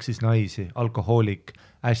up'i, speksis naisi, alkohoolik,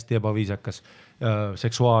 hästi ebaviisakas,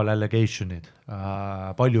 seksuaalallegationid,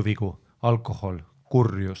 palju vigu, alkohol,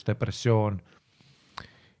 kurjus, depressioon,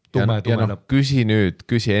 tume lõpp.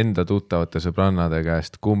 Küsi enda tuttavate sõbrannade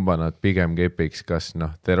käest, kumba nad pigem kepiks, kas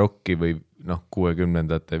The Rocki või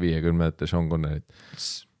 60-ndate, 50-ndate Sean Conneryt.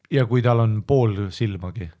 Ja kui tal on pool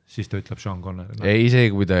silmagi, siis ta ütleb Sean Connery. Ei, isegi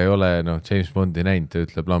kui ta ei ole James Bondi näinud, ta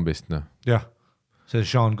ütleb lambist. Jah, see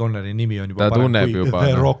Sean Connery nimi on juba ta tunneb juba,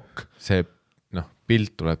 The Rock. See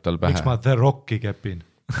pilt tuleb tal pähe. Miks ma The Rocki kepin?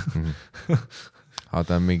 Aga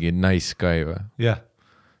ta on mingi nice guy või? Jah.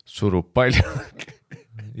 Surub palju.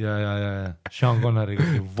 Ja. Sean Connery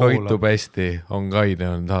voolab. Toitub hästi, on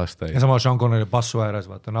kaine olnud aastaid. Ja sama Sean Connery passu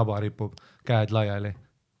ääres, vaata, naba ripub, käed laiali.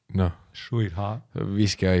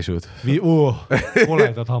 Viskiaisud.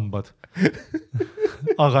 Koledad hambad.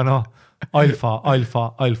 Aga alfa.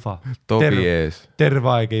 Tobi ees. Terve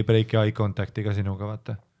aeg ei breaki eye contactiga sinuga,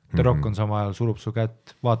 vaata. The Rock on sama ajal, surub su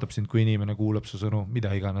kätt, vaatab sind, kui inimene kuulab su sõnu,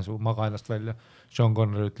 mida iganes, maga ennast välja. Sean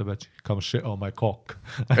Connery ütleb, et come shit on my cock.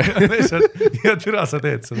 Ja türa sa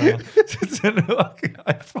teed seda. See on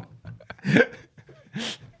alfa.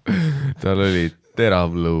 Tal oli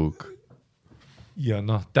terav luug. Ja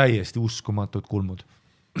täiesti uskumatud kulmud.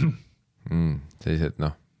 sellised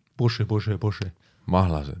noh. Bushi.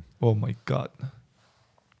 Mahlased. Oh my god.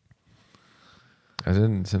 Ja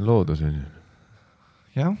see on loodus.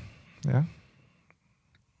 Jah.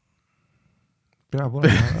 Peab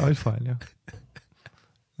olema alfa on ju.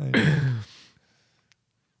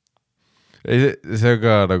 See on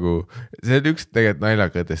ka nagu, see on üks tegelikult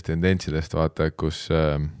naljakatest tendentsidest, vaata, kus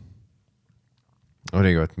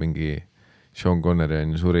oligi mingi Sean Connery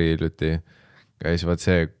on suri hiljuti, käis vaat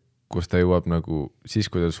see, kus ta jõuab nagu, siis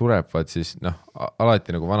kui ta sureb, vaat siis noh,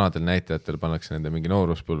 alati nagu vanadel näitajatel pannakse nende mingi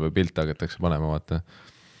nooruspõlve pilt hakatakse panema, vaata.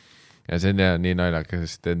 Ja see on nii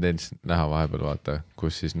naljakas tendents näha vahepeal, vaata,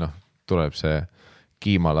 kus siis noh, tuleb see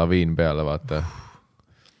kiimalaviin peale, vaata.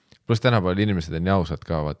 Plus tänapäeval inimesed on nii ausad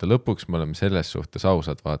ka, vaata, lõpuks me oleme selles suhtes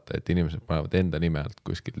ausad, vaata, et inimesed panevad enda nime alt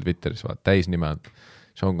kuskil Twitteris, vaata, täis nime alt.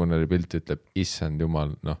 Sean Connery pilt ütleb, issand jumal,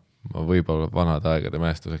 noh, ma võib-olla vanade aegade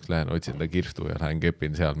mäestuseks lähen, otsin ta kirstu ja lähen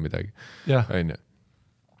kepin seal midagi. Jah,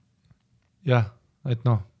 et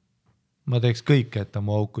noh, ma teeks kõike, et ta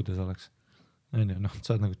mu aukudes oleks. Noh,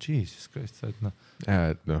 sa oled nagu Jesus Christ, sa oled noh,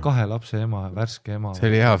 2 lapse ema, värske ema. See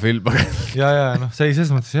oli hea film. Ja, noh, see ei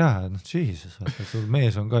selles mõttes hea, noh, Jesus, sul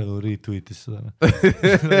mees on ka ju retweetis seda.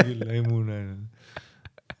 Küll ei muu näinud.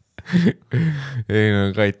 Ei no,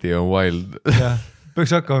 Kati on wild. Jah.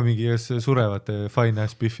 Peaks hakkama mingi surevate fine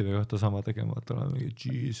ass biffide kohta sama tegema, et olema mingi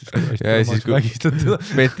Jesus Christ. Ja siis kui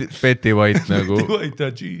Betty White nagu Betty White ja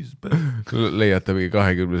Jesus leiata mingi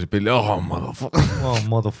 20 pilli. Oh, motherfucker. Oh,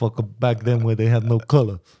 motherfucker, back then where they had no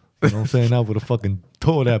color. You know what I'm saying? Now would have fucking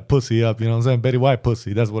tore that pussy up. You know what I'm saying? Betty White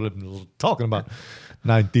pussy. That's what I'm talking about.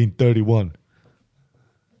 1931.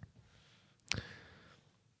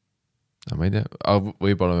 Ma ei tea.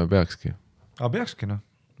 Võib-olla me peakski. Peakski, noh.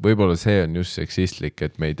 Võib-olla see on just seksistlik,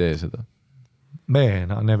 et me ei tee seda. Man,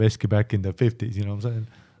 I never eski back in the 50s, you know what I'm saying?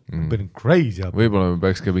 Been crazy. Võib-olla me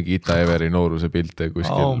peaks ka mingi Ita Everi nooruse pilte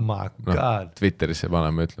kuskil. Oh my God. Twitterisse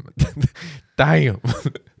paneme ütlema, damn.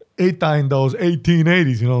 Ita in those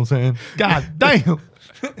 1880s, you know what I'm saying? God damn.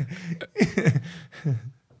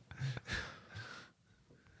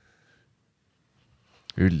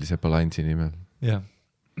 Üldise balansi nimel. Jah.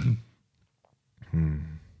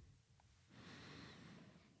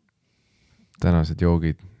 Tänased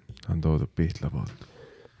joogid on toodud Pihtla poolt.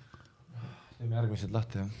 Teeme järgmised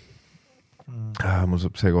lahti, jah? Mul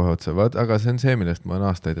saab see kohe otsa. Aga see on see, millest ma olen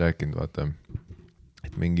aastaid rääkinud, vaata.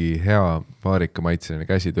 Et mingi hea vaarika maitseline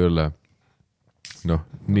käsitöölle, noh,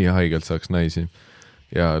 nii haigelt saaks naisi.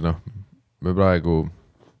 Ja noh, me praegu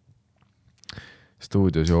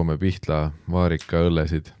stuudios joome Pihtla vaarika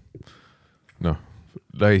õllesid. Noh,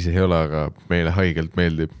 naisi ei ole, aga meile haigelt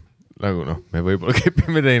meeldib. Nagu noh, me võib-olla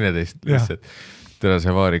kepime teineteist lihtsalt. Teda see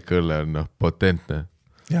vaarika õlle on noh, potentne.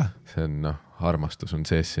 See on noh, armastus on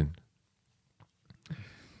sees siin.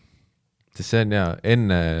 Sest see on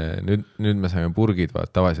enne, nüüd me saime purgid, vaat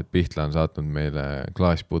tavaliselt Pihtla on saatnud meile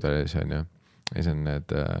klaaspudelis on ja see on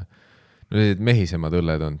need mehisemad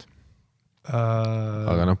õlled olnud.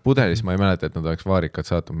 Aga noh, pudelis ma ei mäleta, et nad oleks vaarikat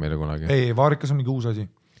saatnud meile kunagi. Ei, vaarikas on mingi uus asi.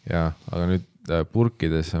 Ja, aga nüüd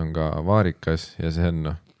purkides on ka vaarikas ja see on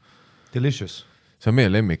noh, delicious. See on meie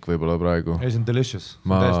lemmik võib-olla praegu. Ei, see on delicious. See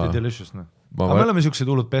on täiesti delicious. Aga me oleme siuksed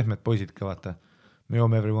hullud pehmed poisid ka, vaata. Me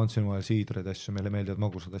joome every once in a while siidreid asju, meile meeldivad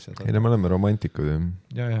magusad asjad. Ei, me oleme romantikud.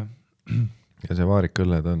 Ja. Ja see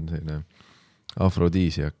vaarikõlled on selline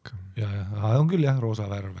afrodiisiak. Ja, on küll jah,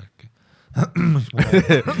 roosa värv äkki.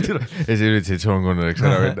 Ja see üritasid Sean Conneryks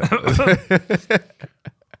ära võtta.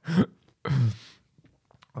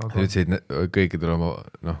 Üritasid kõikidel oma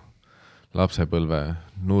noh, lapsepõlve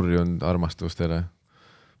nurjunud armastustele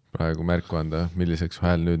praegu märku anda, milliseks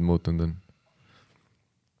hääl nüüd muutunud on.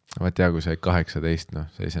 Vaat tea, kui sai 18, noh,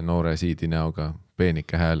 sellise noore siidi näoga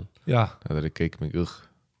peenike hääl. Nad olid kõik mingi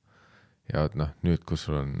Ja noh, nüüd, kus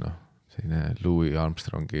sul on noh, selline Louis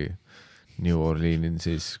Armstrongi New Orleans,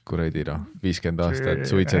 siis kuredi noh, 50 aastat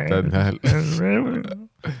suitsetanud hääl.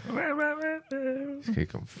 Siis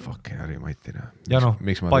kõik on fucking harimatina.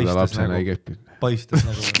 Miks ma teda lapsena ei keppinud? Paistas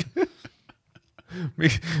nagu.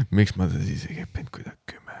 Miks ma ta siis ei keppinud, kui ta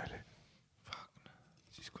 10 oli?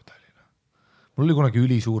 Siis kui ta oli. Mul oli kunagi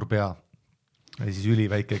ülisuur pea ja siis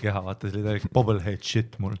üliväike keha, vaata, see oli täielikult bobblehead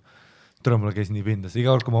shit mul. Tule mulle käis nii pindas.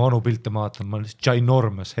 Iga kord, kui ma vanu pilte maatan, ma olen lihtsalt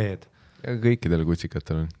ginormous head. Ja kõikidel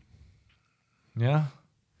kutsikatel on. Jah.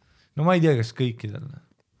 No ma ei tea, kas kõikidel.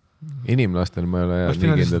 Inimlastel ma ei ole oleks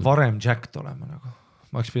pidanud lihtsalt varem jacked olema nagu.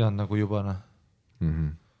 Ma oleks pidanud nagu juba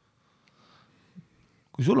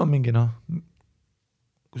Kui sul on mingi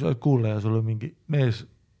kui sa oled kuulaja, sul on mingi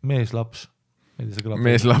mees laps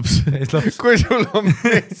meeslaps. Kui sul on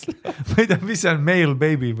meeslaps. Ma ei tea, mis see on male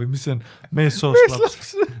baby või mis see on meessoost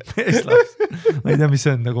meeslaps. Ma ei tea, mis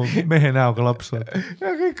see on nagu mehe näoga laps.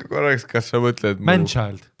 Ja kõik korraks, kas sa mõtled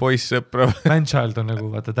Manchild. Poissõpra. Manchild on nagu,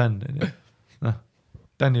 vaata Dan. No,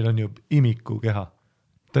 Danil on ju imiku keha.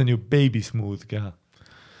 Ta on ju baby smooth keha.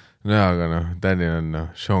 No aga Danil on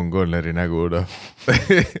Sean Connery nägu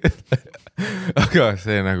aga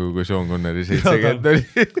see nagu kui Sean Connery 70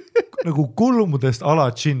 oli nagu kulmudest ala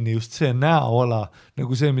džinni just see näoala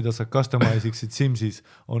nagu see mida sa customise'iksid Simsis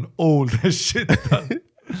on old as shit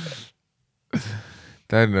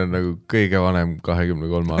Dan on nagu kõige vanem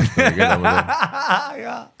 23 aastane keda ma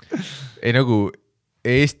tean ei nagu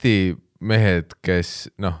Eesti mehed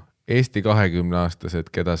kes Eesti 20-aastased,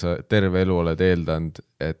 keda sa terve elu oled eeldanud,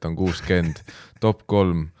 et on 60, top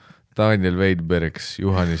 3, Daniel Weinbergs,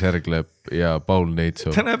 Juhani Särglep ja Paul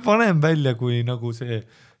Neitsov. Ta näeb vanem välja kui nagu see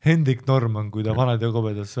Hendrik Norman, kui ta vanad ja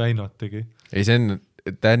kobedas Väinot tegi. Ei, see on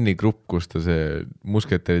Danni grupp, kus ta see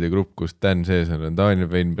musketäride grupp, kus Dan sees on Daniel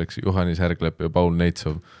Weinbergs, Juhani Särglep ja Paul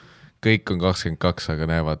Neitsov. Kõik on 22, aga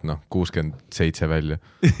näevad 67 välja.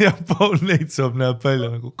 Ja Paul Neitsov näeb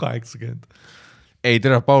välja nagu 80. Ei,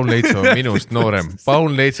 tere, Paul Neitsov on minust noorem.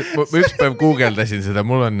 Paul Neitsov, ma üks päev guugeldasin seda,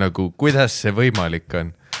 mul on nagu, kuidas see võimalik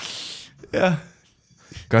on? Jah.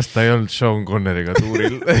 Kas ta ei olnud Sean Conneryga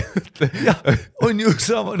tuuril? Jah, on ju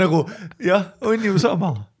sama, nagu, jah, on ju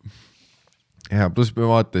sama. Ja, pluss me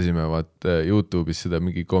vaatasime YouTube'is seda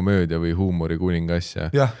mingi komöödia või huumori kuninga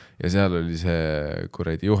asja. Ja seal oli see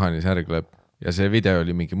kuradi Juhani Särglep. Ja see video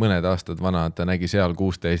oli mingi mõned aastad vana, ta nägi seal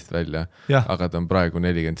 16 välja, aga ta on praegu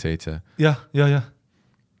 47. Jah.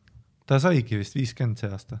 Ta saigi vist 50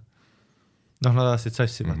 see aasta. Nad aastasid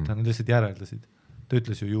sassi võtta, nad lihtsalt järeldasid. Ta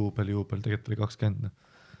ütles ju juubel, tegelikult oli 20.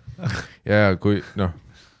 Ja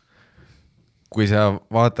kui sa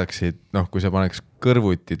vaataksid, kui sa paneks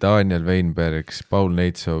kõrvuti Daniel Weinbergs, Paul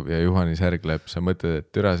Neitsov ja Juhani Särglep, sa mõtled,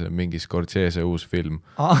 et türa see on mingi Scorsese uus film.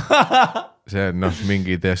 See on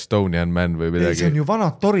mingi The Estonian Man või midagi. See on ju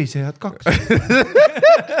vanad torisejad 2.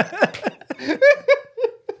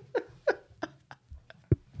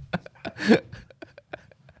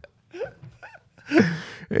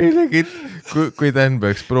 Ei legit, kui Dan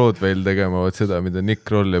peaks Broadway'l tegema seda, mida Nick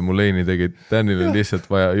Kroll ja Mulaney tegid, Danil on lihtsalt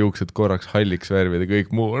vaja juuksed korraks halliks värvida, kõik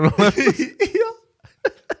muu on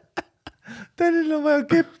Danil on vaja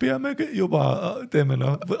keppi ja me juba teeme,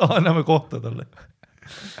 anname kohta talle.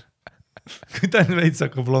 Kui Dan veits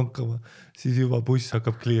hakkab lonkama, siis juba buss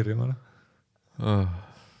hakkab kliirima.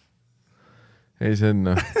 Ei, see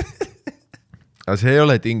on aga see ei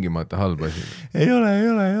ole tingimata halb asi. Ei ole.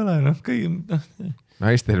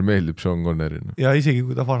 Naistel meeldib Sean Connery. Ja isegi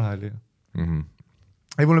kui ta vana oli.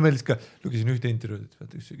 Ei, mulle meeldis ka, lugesin ühte intervjuud,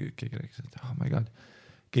 et keegi rääkis, et oh my god,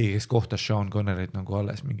 keegi, kes kohtas Sean Conneryt nagu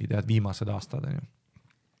alles mingi viimased aastad.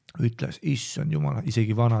 Ütles, issand jumala,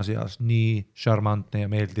 isegi vanas eas nii šarmantne ja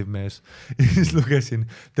meeldiv mees. Ja siis lugesin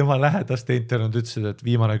tema lähedaste intervjuud ütlesid, et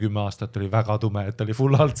viimane 10 aastat oli väga tume, et oli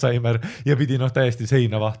full Alzheimer ja pidi täiesti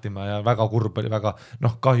seina vahtima ja väga kurb oli, väga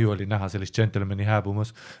kahju oli näha sellist gentlemani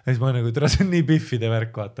hääbumas. Ja siis ma nagu, see on nii Biffide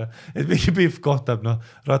värk, vaata. Et mingi Biff kohtab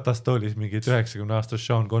ratastoolis mingi 90 aastas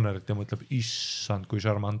Sean Connerit ja mõtleb, issand kui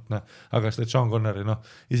šarmantne. Aga seda Sean Connery,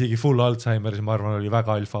 isegi full Alzheimer, siis ma arvan, oli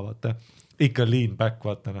väga alfa, vaata. Ikka lean back,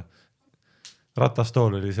 vaatana.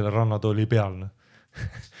 Ratastool oli selle rannatooli peal.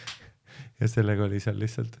 Ja sellega oli seal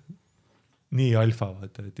lihtsalt nii alfa,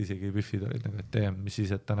 vaata, et isegi Biffid olid nagu, et teem, mis siis,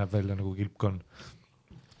 et ta näeb välja nagu kilpkon.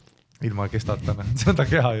 Ilma kestatana. See on ta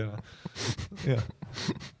keha ju. Ja.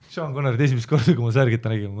 Sean Connerit esimest korda, kui ma särgita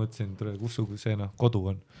nägin, ma mõtlesin, kus see kodu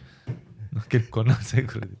on. Kilpkon on see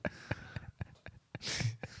kuradi.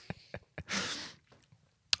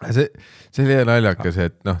 See oli naljakas,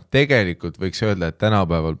 et tegelikult võiks öelda, et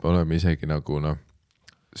tänapäeval oleme isegi nagu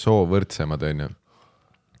soo võrdsemad, on ju.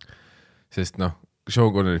 Sest Sean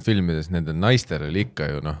Connery filmides nende naistel oli ikka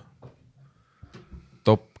ju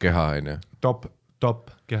top keha, on ju. Top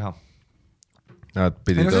keha. Nad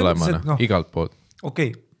pidid olema igalt poolt. Okei,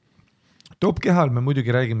 top kehal me muidugi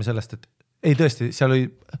räägime sellest, et ei tõesti, seal oli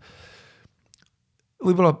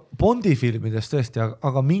võib-olla Bondi filmidest tõesti,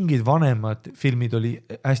 aga mingid vanemad filmid oli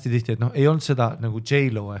hästi tihti, et ei olnud seda nagu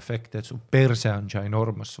J-Lo efekti, et su perse on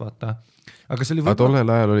ginormous, vaata. Aga tollel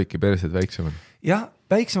ajal olidki persed väiksemad. Jah,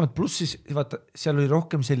 väiksemad pluss siis, vaata, seal oli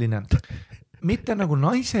rohkem selline, mitte nagu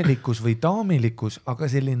naiselikkus või daamilikus, aga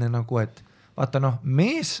selline nagu, et vaata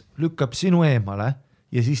mees lükkab sinu eemale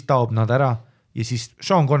ja siis taob nad ära ja siis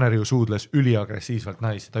Sean Connery ju suudles üliagressiivselt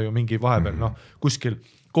naisi, ta ju mingi vahepeal, kuskil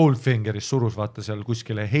Goldfingeris surus vaata seal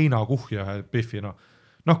kuskile heinakuhja ühe Biffi,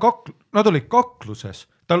 nad olid kakluses,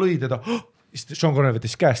 ta lõi teda, siis Sean Connery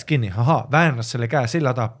võttis käest kinni, väännas selle käe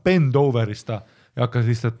selja taha, bend over'is ta ja hakkas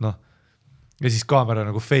lihtsalt ja siis kaamera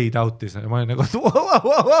nagu fade out'is ja ma olin nagu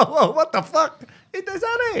what the fuck, ei ta ei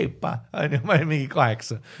saa reipa, ma olin mingi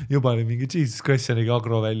 8, juba oli mingi Jesus Christ ja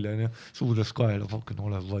agro välja, suudas kaela, fucking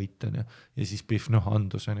ole vait ja siis Biff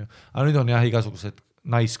andus, aga nüüd on jah igasugused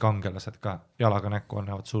naiskangelased ka, jalaga näkku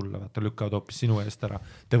annavad sulle, vaata lükkavad hoopis sinu eest ära,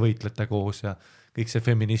 te võitlete koos ja kõik see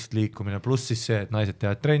feminist liikumine, pluss siis see, et naised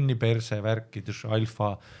teavad trenni, perse, värki,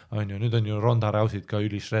 alfa, nüüd on ju Ronda Rousey'd ka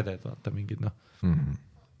ülisreded, vaata mingid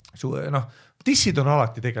tissid on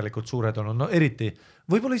alati tegelikult suured olnud, eriti,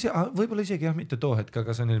 võib-olla isegi jah, mitte too hetk,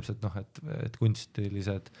 aga see on ilmselt et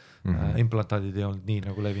kunstilised implantaadid ei olnud nii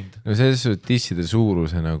nagu levinud. No selles tisside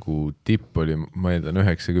suuruse nagu tipp oli, ma eeldan,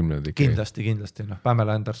 90. Kindlasti,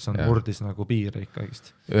 Pamela Anderson murdis nagu piire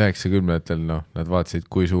ikkagist. 90-tel, nad vaatasid,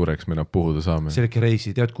 kui suureks me nad puhuda saame. See oli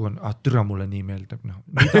reisi, tead, kui on, türa mulle nii meeldib,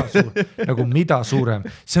 mida suurem.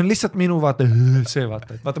 See on lihtsalt minu vaata,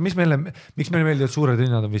 miks meile meeldivad suured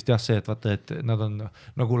rinnad on vist jah see, et vaata, et nad on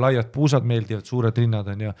nagu laiad puusad meeldivad, suured rinnad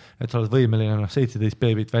on ja et sa oled võimeline 17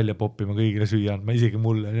 beebit välja poppima kõigile süüa andma, isegi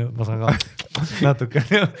mulle, ma saan ka natuke,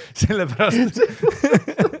 sellepärast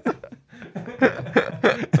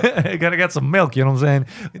gotta get some milk, you know what I'm saying?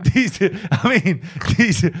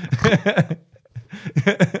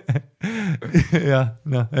 jah,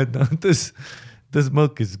 this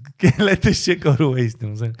milk is, let this shit go to waste, you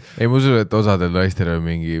know what I'm saying? Ei, ma usun, et osadel naistel on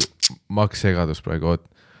mingi segadus praegu,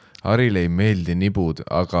 Harile ei meeldi nibud,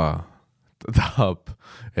 aga ta tahab,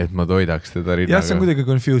 et ma toidaks teda rinnaga. Jah, see on kuidagi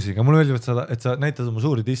confusing, aga mulle meeldib, et sa näitad oma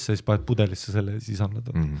suuri tisse, siis paned pudelisse selle, siis annad.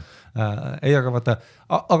 Ei, aga vaata,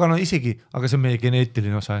 aga isegi, aga see on meie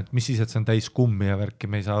geneetiline osa, et mis siis, et see on täis kummi ja värki,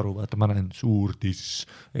 me ei saa aru, vaata, ma näen suur tiss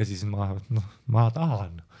ja siis ma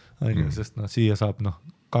tahan, sest siia saab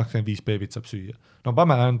 25 beebit saab süüa.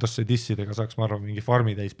 Pamela Andersi tissidega saaks, ma arvan, mingi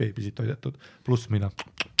farmi täis beebisid toidetud, pluss mina.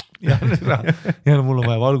 ja mul on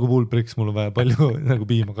vaja valgupulbriks, mul on vaja palju nagu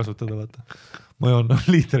piima kasutada, vaata. Ma joon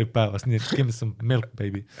liitrit päevast, nii et kindlasti on milk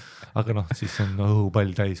baby. Aga siis on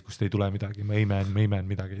õhupall täis, kust ei tule midagi, ma imen,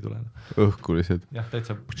 midagi ei tule. Õhkulised. Jah,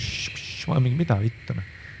 täitsa, ma olen mingi mida vittame.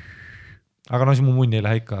 Aga siis mu munni ei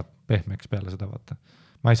lähe ikka pehmeks peale seda, vaata.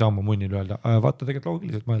 Ma ei saa oma munnile öelda, vaata tegelikult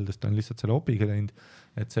loogiliselt mõeldes, ta on lihtsalt selle opiga teinud,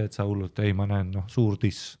 et see, et sa hullult, ei, ma näen, suur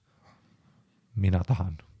tiss, mina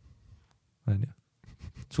tahan.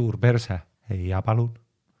 Suur perse, ja palun.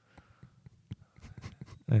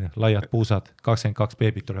 Laiad puusad, 22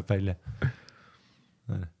 beebit tuleb välja.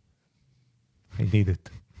 I need it.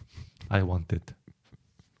 I want it.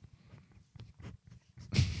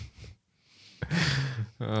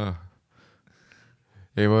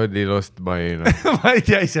 Ei, ma olen nii lost, ma ei ma ei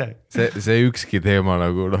tea ise. See ükski teema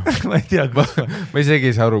nagu ma ei tea, ma isegi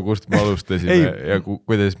ei saa aru, kust me alustasime ja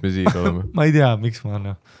kuidas me siin oleme. Ma ei tea, miks ma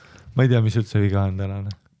ei tea, mis üldse viga on täna.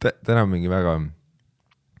 Täna mingi väga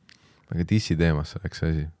dissi teemasse läks see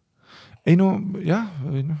asi. Ei jah,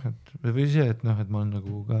 või see, et ma olen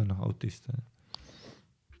nagu ka autist.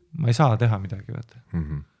 Ma ei saa teha midagi, vaata.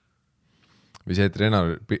 Või see, et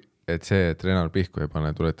Renar Pihku ei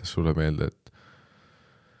pane, tuletas sulle meelde, et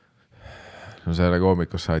sa ei ole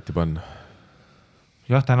hommikust saati panna.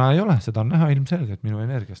 Jah, täna ei ole, seda on näha ilmselgelt minu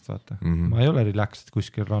energiast, vaata. Ma ei ole relaxed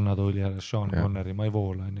kuskil rannatooli ja Sean Connery, ma ei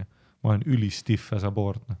voola, ma olen ülistiff as a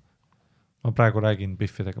board. Ma praegu räägin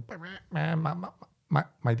Biffidega.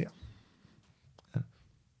 Ma ei tea.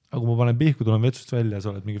 Aga kui ma panen Pihku, tulen vetsust välja ja sa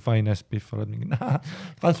oled mingi fine ass Biff, oled mingi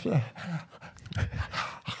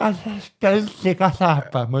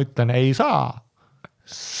ma ütlen, ei saa.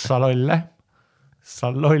 Sa loll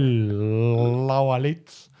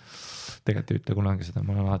laualits. Tegelikult ei ütle kunagi seda, ma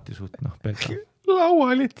olen alati suht peeta.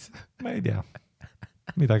 Laualits. Ma ei tea.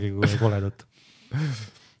 Midagi koledat.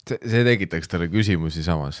 See tekitaks talle küsimusi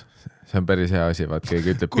samas. See on päris hea asi, vaat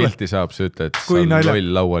keegi ütleb pilti saab, sa ütled, et sa on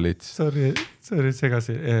loll laualits. Sorry,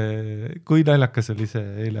 segasi. Kui naljakas oli see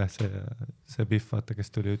eile, see Biff, vaata,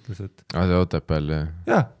 kes tuli, ütles, et... see ootab peal, jah?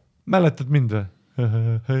 Jah, mäletad mind või?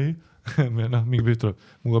 Hei. Mingi Biff tuleb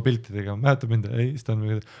muga piltidega, mäletad mind? Ei, siis ta on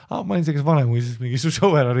mingi, ma olin see, kes vanem, või siis mingi su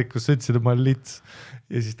show ära rikkus, sa ütlesid, et ma olen lits.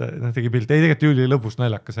 Ja siis ta tegi pilt. Ei, tegelikult Jüli lõbus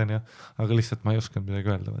naljakas on, aga lihtsalt ma ei osanud midagi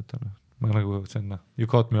öelda, vaata. Ma nagu, see on, you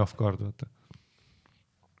caught me off guard, vaata.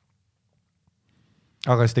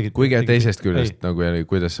 Aga siis tegid... Kuigi teisest küljest, nagu,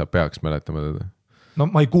 kuidas sa peaks mäletama teda? No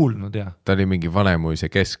ma ei kuulnud, jah. Ta oli mingi vanemuise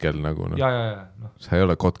keskel, nagu, Ja. Sa ei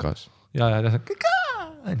ole kotkas. Ja,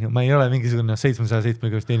 ma ei ole mingisugune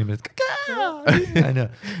 770 inimesed.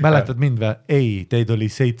 Mäletad mind või? Ei, teid oli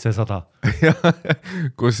 700.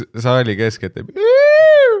 Kus saali keskelt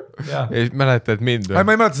Ja siis mäletad mind või?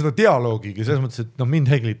 Ma ei mäleta seda dialoogigi, selles mõttes, et mind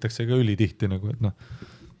heglitakse ka ülitihti nagu, et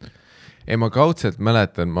Ei, ma kaudselt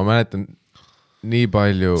mäletan nii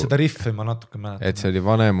palju seda riffi ma natuke mäletan. Et see oli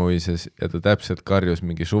Vanemuises ja ta täpselt karjus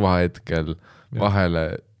mingi suvahetkel vahele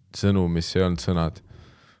sõnu, mis ei olnud sõnad.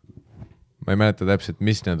 Ma ei mäleta täpselt,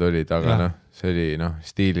 mis need olid, aga see oli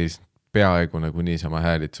stiilis peaaegu nagu niisama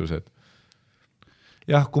häälitsused.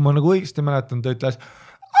 Jah, kui ma nagu õigesti mäletan, ta ütles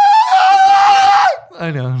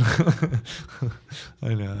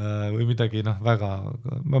või midagi väga,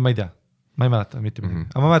 ma ei tea. Ma ei mäleta mitte midagi,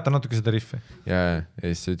 aga ma mäletan natuke seda riffi. Ja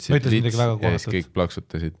siis ütlesid lits ja siis kõik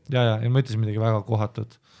plaksutasid. Ja ma ütlesin midagi väga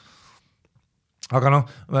kohatud. Aga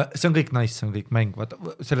see on kõik nice, see on kõik mäng,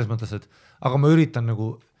 selles mõttes, et aga ma üritan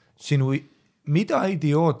nagu mida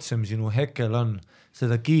idiootsem sinu hekel on,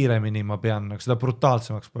 seda kiiremini ma pean, seda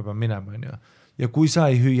brutaalsemaks ma pean minema. Ja kui sa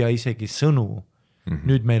ei hüüa isegi sõnu,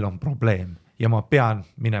 nüüd meil on probleem ja ma pean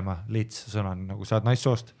minema lits sõnani, nagu sa oled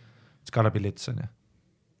naissoost, siis ka läbi lits on ja.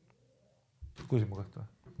 Kuusi mu kõht või?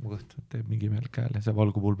 Mu kõht teeb mingi meel käel ja see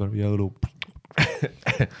valgupulber ja õlu.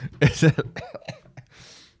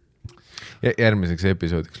 Järgmiseks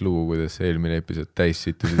episoodiks lugu, kuidas eelmine episood täis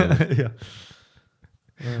situsid.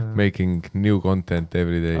 Making new content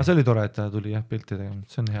every day. See oli tore, et ta tuli pilti tegema,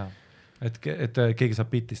 see on hea. Et keegi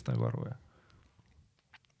saab bitist nagu aru.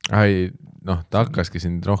 Ta hakkaski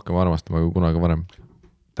sind rohkem armastama kui kunagi varem.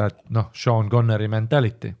 Sean Connery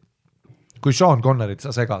mentality. Kui Sean Connerit sa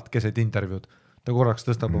segad keset intervjuud, ta korraks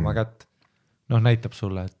tõstab oma kätt, näitab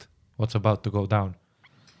sulle, et what's about to go down.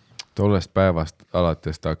 Tollest päevast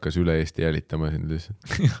alates ta hakkas üle Eesti jälitama sind lihtsalt.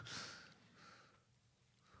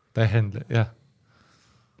 jah.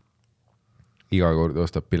 Iga kord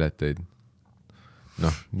ostab pileteid.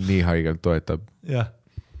 Nii haigelt toetab. Ja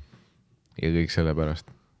kõik selle pärast,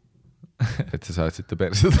 et sa saad sitta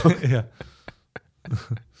perse tuua.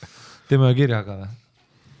 Teeme kirjaga või?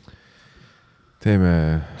 Teeme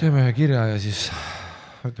ühe kirja ja siis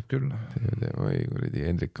ütleb küll. Teeme kuradi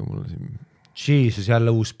Hendrik on mulle siin. Jesus, jälle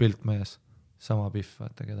uus pilt mees. Sama Pihv,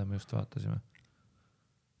 vaata, keda me just vaatasime.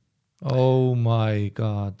 Oh my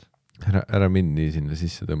god. Ära mind nii sinna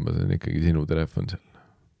sisse tõmba, see on ikkagi sinu telefon seal.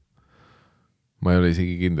 Ma ei ole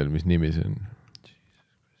isegi kindel, mis nimi see on.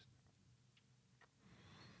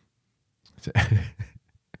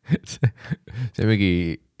 See mingi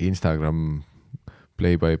Instagram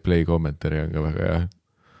play-by-play kommentaari on ka väga hea.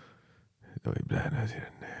 Oi, pläne, siin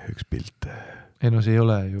on üks pilt. Ei see ei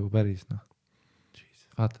ole ju päris,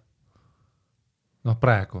 Vaata.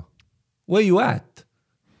 Praegu. Where you at?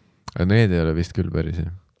 Aga need ei ole vist küll päris.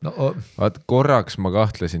 Vaat korraks ma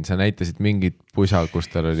kahtlesin, sa näitasid mingit pusa, kus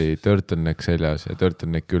tal oli turtleneck seljas ja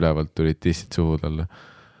turtleneck ülevalt tulid tissid suhu talle.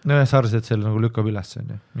 Sarsid selle nagu lükkab üles,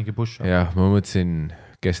 mingi push. Jah, ma mõtlesin,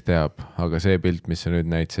 kes teab, aga see pilt, mis sa nüüd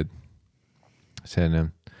näitasid, see on.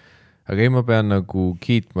 Aga ei, ma pean nagu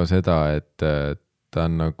kiitma seda, et ta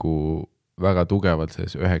on nagu väga tugevalt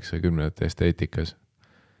selles 90-ndate esteetikas.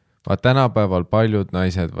 Vaat tänapäeval paljud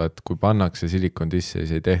naised, kui pannakse silikondisse,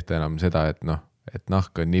 siis ei tehta enam seda, et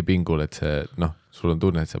nahk on nii pingul, et see, sul on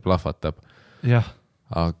tunne, et see plahvatab. Jah.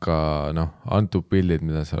 Aga antud pildid,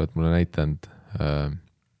 mida sa oled mulle näitanud,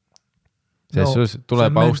 sest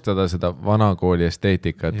tuleb austada seda vanakooli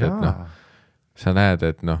esteetikat, et sa näed,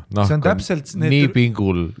 et nahk on nii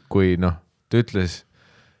pingul, kui ta ütles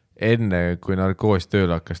enne, kui narkoos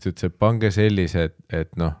tööl hakkas, ta ütles, et pange sellised,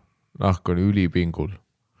 et nahk on ülipingul.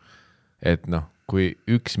 Et kui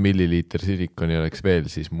 1 milliliiter silikoni oleks veel,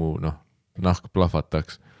 siis mu nahk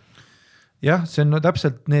plahvataks. Jah, see on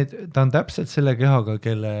täpselt ta on täpselt selle kehaga,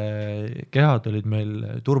 kelle kehad olid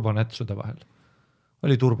meil turbonätsude vahel.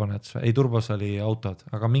 Oli turbonäts, ei turbos oli autod,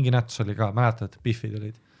 aga mingi näts oli ka, mäletad, Pihvid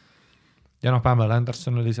olid. Ja Pamela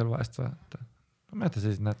Anderson oli seal vahest vaata. Mäeta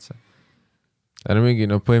sellised nätse. Mingi,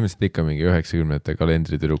 põhimõtteliselt ikka mingi 90-ndate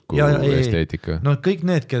kalendritüruku esteetika. Kõik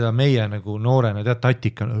need, keda meie nagu noorena,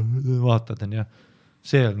 Tatika vaatad on ja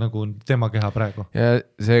see on nagu tema keha praegu. Ja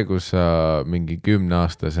see, kus sa mingi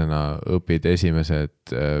 10-aastasena õpid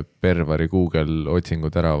esimesed pervari Google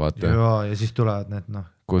otsingud ära vaata. Ja siis tulevad need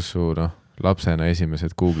kus su lapsena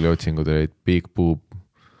esimesed Google'i otsingud olid big boob.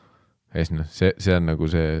 See on nagu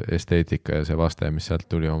see esteetika ja see vaste, mis sealt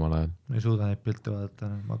tuli omal ajal. Ma ei suuda neid pilte vaadata,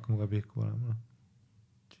 ma hakkan ka pihku olema.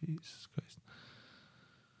 Jesus Christ.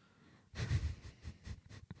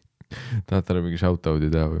 Tahad talle mingi shoutout'i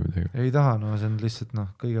teha või midagi? Ei taha, see on lihtsalt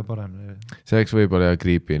kõige parem. See oleks võib-olla hea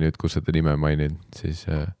creepy nüüd, kus sa ta nime mainid, siis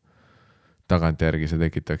tagant järgi see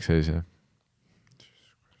tekitaks sellise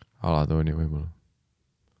alatooni võib-olla.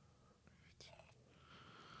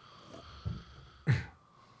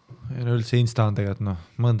 Ja üldse Insta on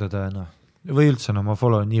tegelikult mõnda tõena või üldse ma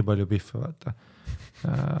follow nii palju pihve, vaata.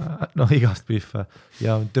 Noh, igast pihve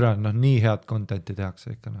ja türa, nii head content'i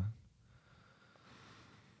tehakse ikka,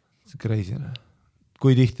 See crazy,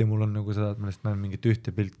 Kui tihti mul on nagu seda, et ma näen mingit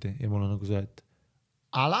ühte pilti ja mul on nagu see, et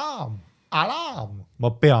alarm, ma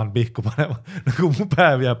pean pihku panema, nagu mu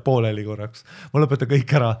päev jääb pooleli korraks. Ma lõpetan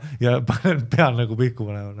kõik ära ja pean nagu pihku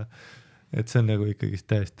panema. Et see on nagu ikkagi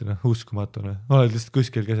täiesti uskumatu. Oled lihtsalt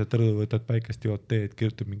kuskil keset rõdu, võtad päikest, jood teed,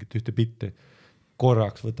 kirjutad mingit ühte bitti,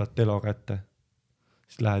 korraks võtad telo kätte,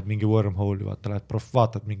 siis lähed mingi wormhole'i,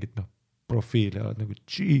 vaatad mingit profiili ja oled nagu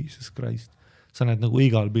Jesus Christ. Sa näed nagu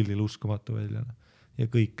igal pildil uskumatu välja ja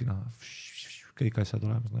kõik, kõik asjad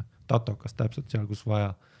olemas. Tatokas täpselt seal, kus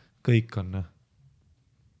vaja. Kõik on.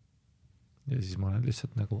 Ja siis ma olen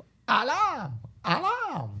lihtsalt nagu alarm.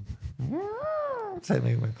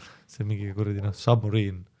 See mingi kuradi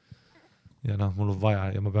submariin. Ja mul on vaja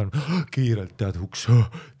ja ma pean kiirelt tead uks,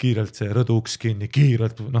 kiirelt see rõdu uks kinni,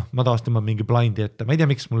 kiirelt, ma taas tõmban mingi blindi ette. Ma ei tea,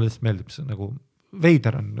 miks mulle lihtsalt meeldib see nagu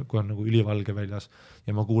veider on, kui on nagu ülivalge väljas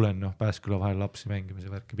ja ma kuulen Pääsküla vahel lapsi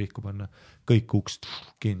mängimise värki pihku panna. Kõik uks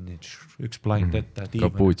kinni, üks blind ette.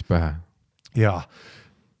 Kapuuts pähe. Jaa.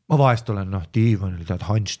 Ma vahest olen diivanil, tead,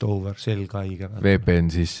 hunched over, selga haige. VPN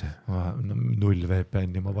sisse. 0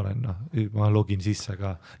 VPN ja ma login sisse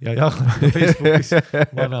ka ja jagan Facebookis.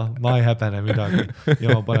 Ma ei häbene midagi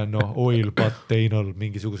ja ma panen oil butt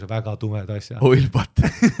mingisuguse väga tumeda asja. Oil butt.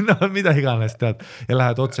 Mida iganes tead ja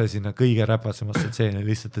lähed otse sinna kõige räpasemasse tseeni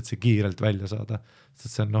lihtsalt, et see kiirelt välja saada.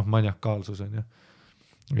 Sest see on maniakaalsus on ju.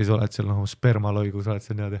 Ja sa oled seal spermaloigus, oled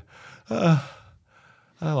seal niimoodi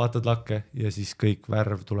vaatad lakke ja siis kõik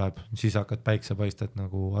värv tuleb, siis hakkad päiksepaistet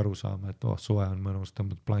nagu aru saama, et soe on mõnus,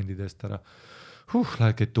 tõmbad blindid eest ära.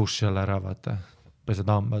 Lähed käid duši jälle ära, vaata, pesed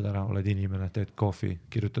hambad ära, oled inimene, teed kohvi,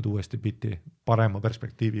 kirjutad uuesti biti parema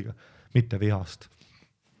perspektiiviga, mitte vihast.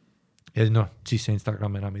 Ja siis see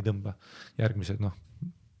Instagram enam ei tõmba. Järgmised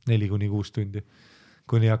 4-6 tundi.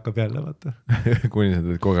 Kuni hakkab jälle, vaata. Kuni sa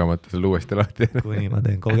teed kogemata selle uuesti lahti. Kuni ma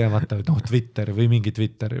teen kogemata, Twitteri või mingi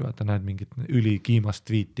Twitteri, vaata, näed mingit ülikiimast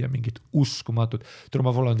tweeti ja mingit uskumatut.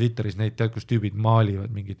 Ma follow Twitteris neid tead, kus tüübid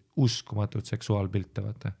maalivad mingit uskumatut seksuaalpilte,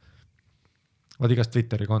 vaata. Vaat igast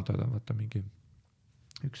Twitteri kontod on, vaata, mingi,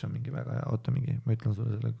 üks on mingi väga hea, oota mingi, ma ütlen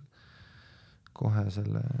sulle selle, kohe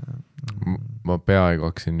selle. Ma peaaegu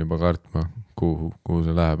hakkasin juba kartma, kuhu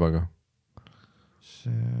see läheb, aga.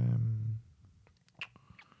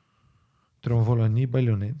 Ma follow on nii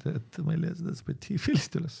palju neid, et ma ei leia seda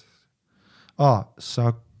spetsiifilist üles.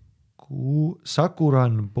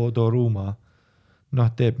 Sakuran Bodoruma.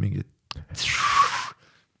 Teeb mingit.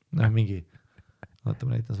 Mingi. Vaata,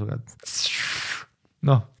 ma näitan sulle.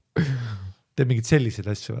 Teeb mingit selliseid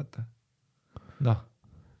asju, vaata.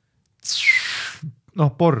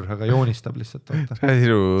 Porr, aga joonistab lihtsalt.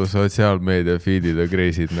 Sinu sotsiaalmeedia feedid on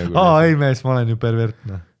kreisid nagu. Ei mees, ma olen ju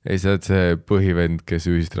pervertne. Ei, sa oled see põhivend, kes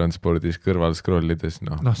ühistranspordis kõrval scrollides,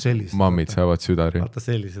 sellised, mammid saavad südari. Vaata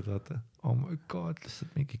sellised, vaata. Oh my god, lihtsalt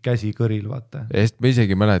mingi käsi kõril, vaata. Ma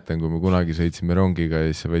isegi mäletan, kui me kunagi sõitsime rongiga ja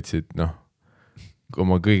siis sa võtsid,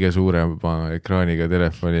 oma kõige suurema ekraaniga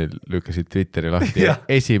telefoni lükkasid Twitteri lahti ja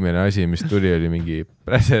esimene asi, mis tuli, oli mingi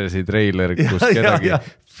Präsersi treiler, kus kedagi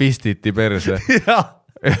fistiti perse. Ja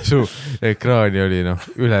su ekraani oli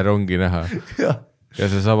üle rongi näha. Ja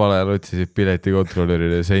sa samal ajal otsisid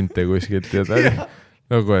piletikontrolörile sente kuskilt ja ta oli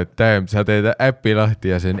nagu, et sa teed äppi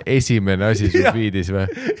lahti ja see on esimene asi su feedis või?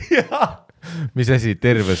 Mis asi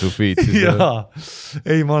terve su feed siis?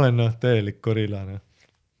 Ei, ma olen täielik gorilane.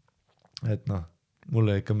 Et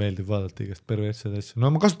mulle ikka meeldib vaadata igast perverssed asju.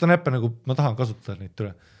 Ma kasutan äppe nagu, ma tahan kasutada neid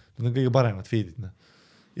tule. Need on kõige paremad feedid.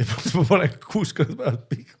 Ja ma panen 6 korda päevalt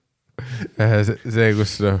pihku. See,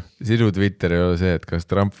 kus sinu Twitter ei ole see, et kas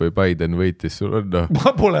Trump või Biden võitis, sul on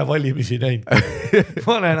Ma pole valimisi näinud.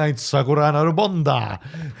 Ma olen ainult Sagurana Rubonda.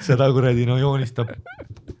 Seda kuradi joonistab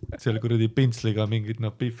seal kuradi pintsliga mingit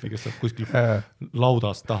piffi, kes saab kuskil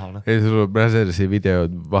laudast taha. Ei, sul on Präsersi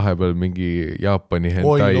videod vahepeal mingi Jaapani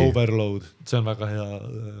hentai. Oil overload. See on väga hea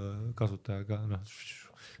kasutaja ka.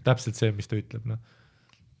 Täpselt see, mis ta ütleb.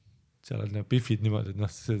 Seal on piffid niimoodi, et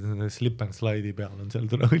see slip and slide'i peal on seal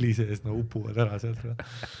tule õli sees, upuvad ära sealt.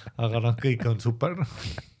 Aga kõik on super.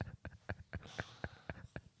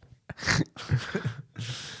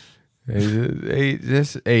 Ei,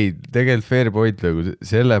 tegelikult fair point,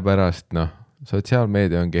 sellepärast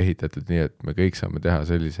sotsiaalmeedia ongi ehitatud nii, et me kõik saame teha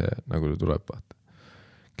sellise, nagu tuleb vaata.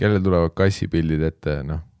 Kellel tulevad kassipildid ette,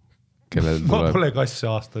 Ma pole kasse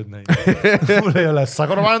aastaid näinud. Mul ei ole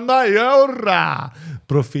Sakurvanda ja urra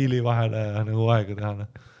profiili vahele nagu aega teha.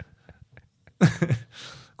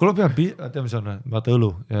 Kui ma pean, tead mis on, vaata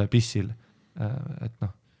õlu pissil, et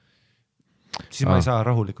siis ma ei saa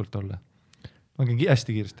rahulikult olla. Ma käin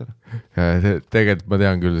hästi kiiresti ära. Tegelikult ma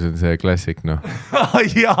tean küll, see on see klassik, noh.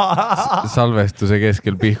 Salvestuse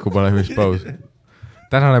keskel pihku panemispaus.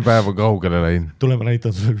 Tänane päev on kaugele läinud. Tule ma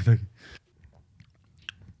näitan sulle midagi.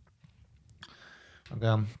 Aga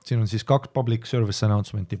jah, siin on siis 2 public service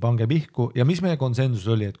announcementi. Pange pihku. Ja mis meie konsensus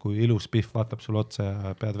oli, et kui ilus pihv vaatab sul otsa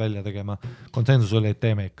ja pead välja tegema, konsensus oli, et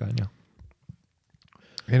teeme ikka, on ju?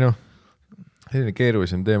 Ei noh, selline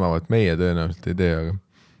keerulisem teema, vaat meie tõenäoliselt ei tee, aga...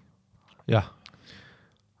 Jah.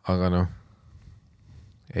 Aga noh,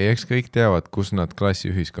 ei eks kõik teavad, kus nad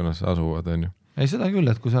klassiühiskonnas asuvad, on ju. Ei seda küll,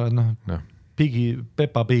 et kui sa oled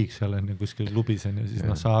Peppa Pig seal on ja kuskil klubis on ja siis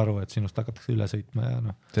saa aru, et sinust hakatakse üle sõitma ja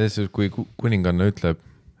noh. Selles, kui kuninganna ütleb,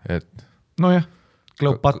 et... Nojah,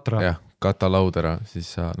 Kleopatra. Jah, kata laud ära,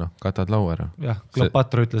 siis sa katad lau ära. Jah,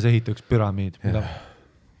 Kleopatra ütles ehita üks püramiid.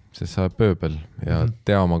 Sest sa oled pööbel ja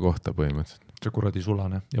tea oma kohta põhimõtteliselt. See kuradi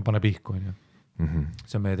sulane ja pane pihku on ju.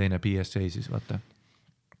 See on meie teine PSA siis, vaata.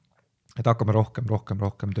 Et hakkame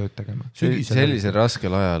rohkem tööd tegema. Sellisel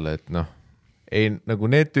raskel ajal, et noh, ei, nagu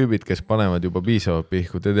need tüübid, kes panevad juba piisavalt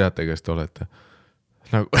pihku, te teate, kes te olete.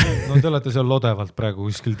 Nagu... No te olete seal lodevalt praegu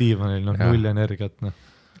kuskil diivanil, null energiat.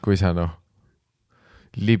 Kui sa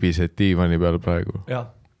libised diivani peal praegu. Ja.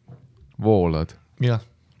 Voolad. Jah.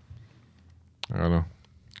 Aga noh,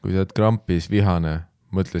 kui sa oled krampis vihane,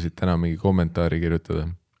 mõtlesid täna mingi kommentaari kirjutada.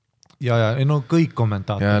 Ja, kõik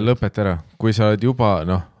kommentaatorid. Ja lõpeta ära. Kui sa oled juba,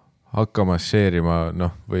 hakkamas share'ima,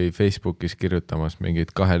 või Facebookis kirjutamas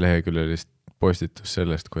mingit 2 leheküljelist postitus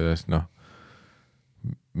sellest, kuidas,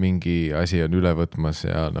 mingi asi on üle võtmas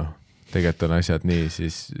ja, tegelikult on asjad nii,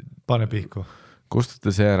 siis... Pane pihku.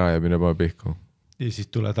 Kustuta see ära ja mine pane pihku. Ja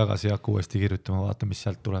siis tule tagasi ja hakka uuesti kirjutama, vaata, mis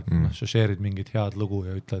sealt tuleb. Sa share'id mingit head lugu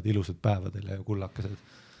ja ütled ilusad päevadele ja kullakesed.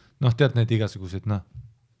 Tead need igasugused,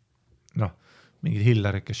 mingid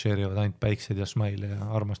Hillarid, kes share'ivad ainult päiksed ja smile ja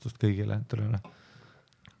armastust kõigile.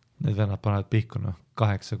 Need vennad panevad pihku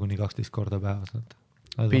 8-12 korda päevas.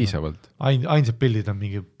 Piisavalt. Ainsad pildid on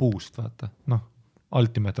mingi puust, vaata.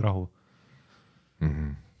 Ultimate rahu.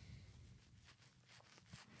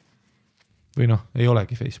 Või ei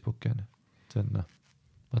olegi Facebooki. See on,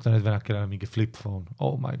 vaata need vennad, kellel on mingi flip phone.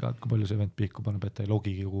 Oh my god, kui palju see vend pihku paneb, et ta ei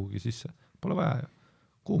logigi kuhugi sisse. Pole vaja ju.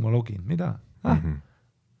 Kuhu ma login? Mida?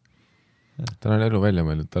 Tal on elu välja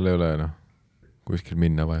mõeldud, tal ei ole kuskil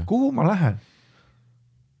minna vaja. Kuhu ma lähen?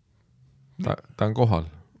 Ta on kohal.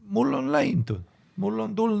 Mul on läinud. Mul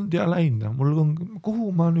on tulnud ja läinud.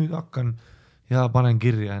 Kuhu ma nüüd hakkan ja panen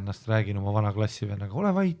kirja ennast, räägin oma vana klassivennaga.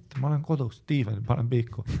 Ole vait, ma olen kodus, Steven, panen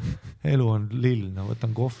pihku. Elu on lill,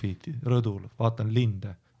 võtan kohvi rõdul, vaatan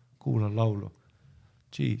linde, kuulan laulu.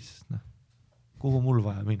 Jesus, kuhu mul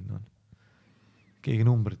vaja minna on? Keegi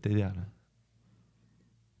numbrit ei tea.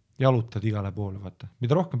 Jalutad igale poole, vaata.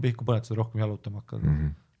 Mida rohkem pihku paned, seda rohkem jalutama hakkad.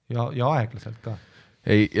 Ja aeglaselt ka.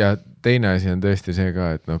 Ei, ja teine asi on tõesti see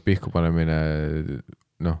ka, et pihku panemine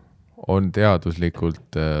on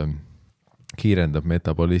teaduslikult kiirendab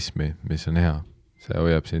metabolismi, mis on hea. See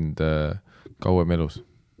hoiab sind kauem elus.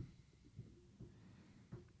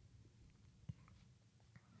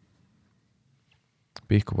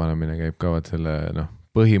 Pihku panemine käib ka selle,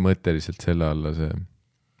 põhimõtteliselt selle alla see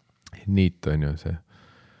NEAT on ju see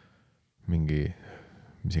mingi,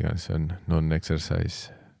 mis iganes see on,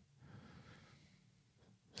 non-exercise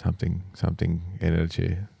something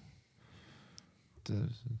energy.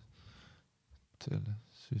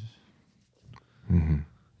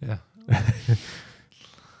 Jah.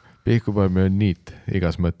 Pihku panemine on NEAT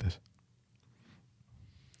igas mõttes.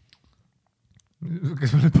 Kas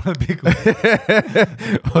ma nüüd panen pihku?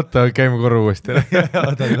 Oota, käime korra uuesti.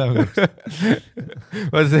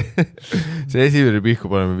 See esimene pihku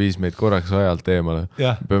paneme viis meid korraks ajalt eemale.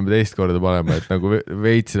 Peame teist korda panema, et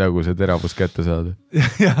veits see teravus kätte saada.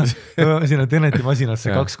 Sinna Teneti masinasse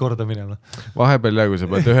 2 korda minema. Vahepeal kui sa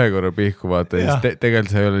paned 1 korra pihku vaata, siis tegelikult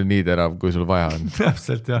sa ei ole nii terav, kui sul vaja on.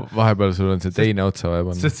 Täpselt, jah. Vahepeal sul on see teine otsa vaja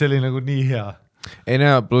panna. Sest see oli nii hea. Ei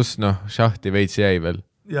näe, pluss šahti veits jäi veel.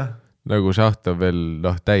 Jah. Nagu šaht on veel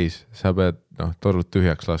täis, sa pead torud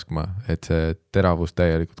tühjaks laskma, et see teravus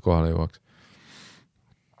täielikult kohale jõuaks.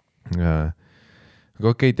 Aga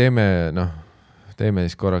okei, teeme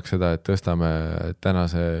siis korraks seda, et tõstame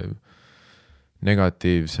tänase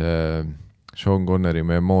negatiivse Sean Connery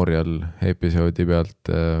Memorial episoodi pealt,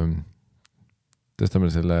 tõstame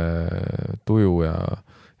selle tuju ja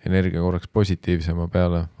energia korraks positiivsema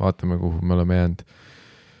peale, vaatame, kuhu me oleme jäänud.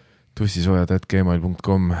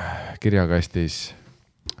 Tussisööjad@gmail.com kirjakastis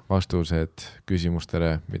vastused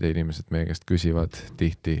küsimustele, mida inimesed meie käest küsivad.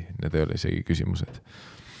 Tihti need ei ole isegi küsimused.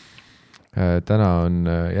 täna on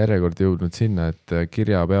järjekord jõudnud sinna, et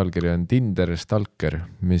kirja pealkiri on Tinder Stalker,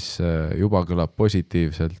 mis juba kõlab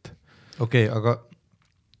positiivselt. Okei, aga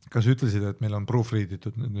kas ütlesid, et meil on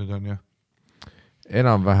proofreaditud nüüd on ju?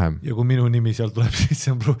 Enam-vähem. Ja kui minu nimi seal tuleb, siis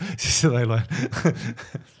seda ei loe.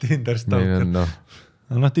 Tinder Stalker.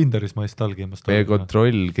 Tinderis ma ei stalgi. Meie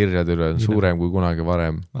kontroll kirjade üle on suurem kui kunagi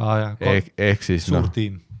varem. Ehk siis suur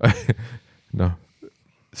tiim.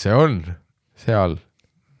 See on seal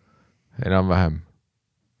enam-vähem.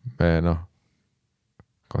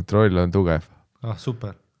 Kontroll on tugev.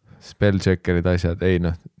 Super. Spellcheckerid asjad, ei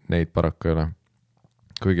neid paraku ei ole.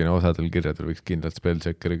 Kuigi osadel kirjadel võiks kindlalt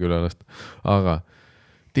spellcheckeri külalast. Aga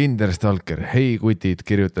Tinder Stalker, hei kutid,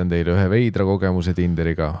 kirjutan teile ühe veidra kogemuse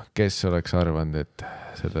Tinderiga. Kes oleks arvanud, et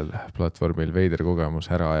sellel platvormil veider kogemus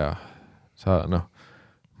ära ja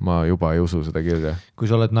ma juba ei usu seda kirja. Kui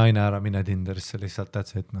sa oled naine ära, mine Tinderisse lihtsalt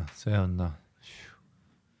tätsa, et see on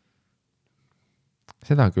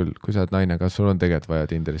Seda küll, kui sa oled naine, kas sul on tegelikult vaja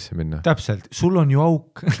Tinderisse minna? Täpselt, sul on ju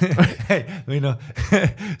auk. Või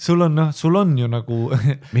sul on ju nagu...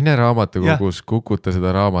 Mine raamatukogus, kukuta seda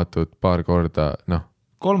raamatut paar korda,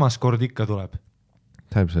 3. kord ikka tuleb.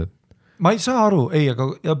 Täpselt. Ma ei saa aru,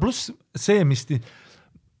 ja pluss see, mis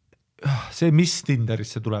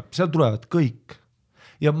Tinderisse tuleb, seal tulevad kõik.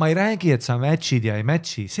 Ja ma ei räägi, et sa matchid ja ei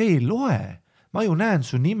matchi, see ei loe. Ma ju näen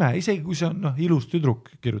su nime, isegi kui see on ilus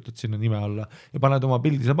tüdruk, kirjutad sinna nime alla ja paned oma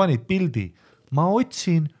pildi, sa panid pildi. Ma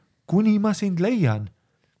otsin, kuni ma sind leian.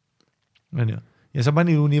 Ja sa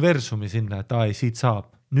pani universumi sinna, et siit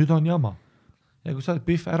saab. Nüüd on jama. Ja kui sa oled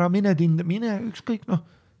pihv, ära mine ükskõik,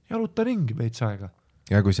 jaluta ringi veits aega.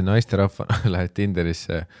 Ja kui sa naisterahvana lähed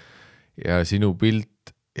Tinderisse ja sinu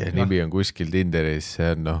pilt ja nimi on kuskil Tinderis,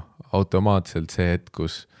 see on automaatselt see hetk,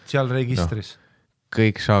 kus seal registris.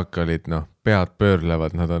 Kõik šaakalid, pead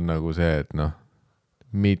pöörlevad, nad on nagu see, et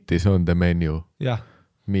meat is on the menu. Jah.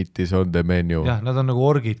 Meat is on the menu. Jah, nad on nagu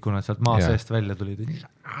orgid, kui nad sealt maa seest välja tulid.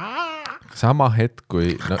 Sama hetk,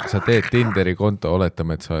 kui sa teed Tinderi konto,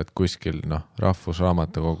 oletame, et sa oled kuskil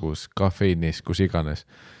rahvusraamatukogus, kafeinis, kus iganes.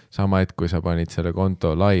 Sama hetk, kui sa panid selle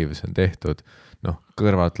konto live, see on tehtud,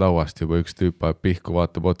 kõrvalt lauast juba üks tüüp pihku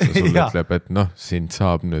vaatab otsa, sul ütleb, et sind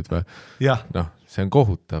saab nüüd või. Jah. See on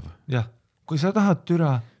kohutav. Jah. Kui sa tahad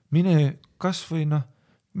türa, mine kas või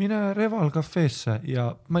mine Reval kafeesse ja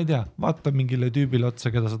ma ei tea, vaata mingile tüübile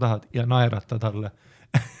otsa, keda sa tahad ja naerata talle.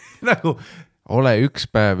 Nagu... Ole üks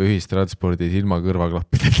päev ühistranspordis ilma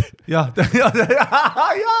kõrvaklappidega.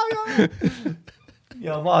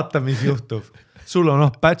 Ja vaata, mis juhtub. Sul on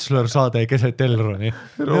bachelor saade keset Elroni.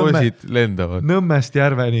 Roosid lendavad. Nõmmest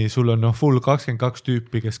Järveni, sul on full 22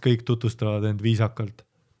 tüüpi, kes kõik tutvustavad end viisakalt.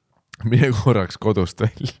 Mine korraks kodust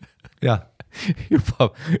välja. Jah.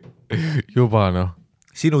 Juba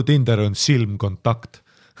Sinu Tinder on silmkontakt.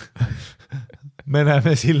 Me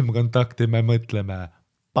näeme silmkontakti, me mõtleme,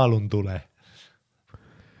 palun tule.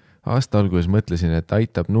 Aasta alguses mõtlesin, et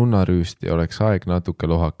aitab nunnarüüst ja oleks aeg natuke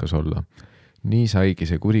lohakas olla. Nii saigi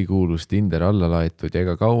see kurikuulus Tinder alla laetud ja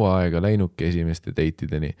ega kaua aega läinudki esimeste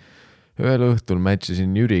deitideni. Ühel õhtul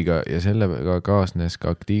matchisin Jüriga ja sellega kaasnes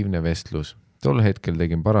ka aktiivne vestlus. Tol hetkel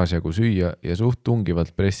tegin parasjagu süüa ja suht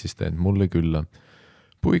tungivalt pressista end mulle külla.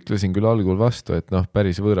 Puiklesin küll algul vastu, et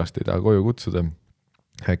päris võõrast ei taha koju kutsuda.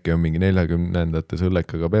 Äkki on mingi 40-ndates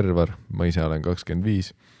õllekaga pervar, ma ise olen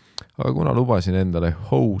 25. Aga kuna lubasin endale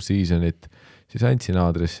whole seasonit, siis andsin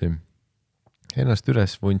aadressi. Ennast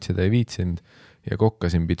üles vuntsida ei viitsinud ja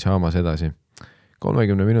kokkasin pidžaamas edasi.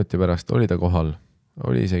 30 minuti pärast oli ta kohal.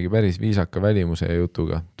 Oli isegi päris viisaka välimuse ja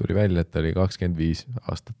jutuga. Tuli välja, et ta oli 25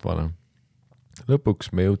 aastat vana.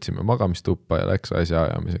 Lõpuks me jõudsime magamistuppa ja läks asja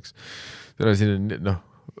ajamiseks. Tule siin,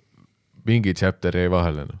 mingi chapter jäi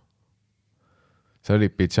vahele. Sa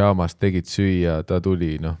olid pidžaamas, tegid süüa, ta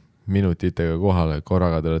tuli, minutitega kohale,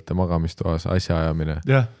 korraga te olete magamistoas, asja ajamine.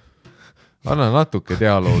 Jah. Anna natuke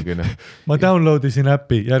dialoogine. Ma downloadisin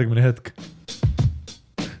äppi, järgmine hetk.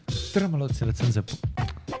 Tere, ma loodsin, et see on see.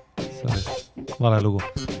 Vale lugu.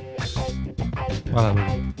 Ma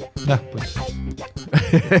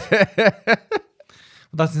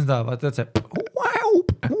tahtsin seda, vaata see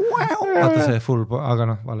full,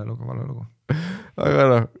 aga vale lugu.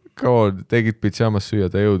 Aga kaua tegid pidžaamas süüa,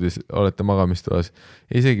 ta jõudis, olete magamistoas.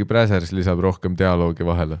 Isegi Präsers lisab rohkem dialoogi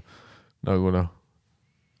vahele. Nagu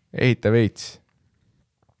ehita veits.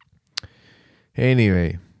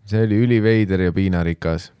 Anyway, see oli üliveider ja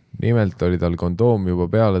piinarikas. Nimelt oli tal kondoom juba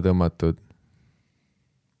peale tõmmatud.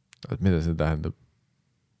 Mida see tähendab?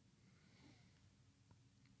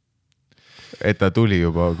 Et ta tuli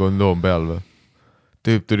juba kondoom peal või?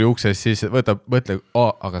 Tüüp tuli uksest sisse, mõtle,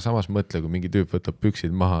 aga samas mõtle, kui mingi tüüp võtab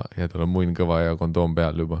püksid maha ja tal on munn kõva ja kondoom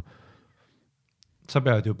peal juba. sa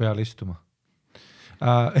pead ju peal istuma.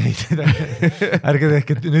 Ei, ärge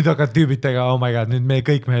tehke, nüüd hakkad tüübid tega, oh my god, nüüd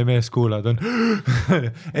kõik meie mees kuulavad on.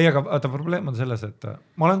 Ei, aga vaata, probleem on selles, et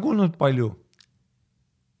ma olen kuulnud palju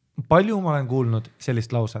ma olen kuulnud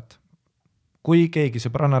sellist lauset. Kui keegi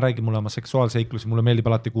sõbranna räägib mulle oma seksuaalseiklusi, mulle meeldib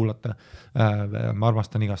alati kuulata, ma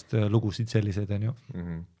armastan igast lugusid selliseid, on ju.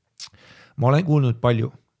 Ma olen kuulnud palju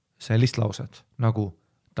sellist lauset, nagu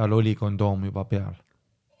tal oli kondoom juba peal.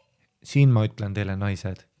 Siin ma ütlen teile,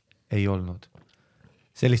 naised, ei olnud.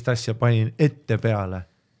 Sellist asja panin ette peale,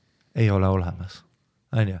 ei ole olemas.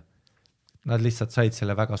 Anja? Nad lihtsalt said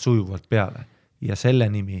selle väga sujuvalt peale ja selle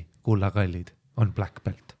nimi, kulla kallid, on black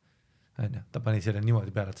belt. Anja? Ta pani selle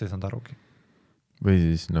niimoodi peale, et see ei saanud arugi. Või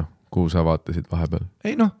siis, kuhu sa vaatasid vahepeal?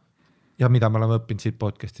 Ei ja mida me oleme õppinud siit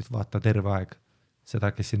podcastist, vaata terve aeg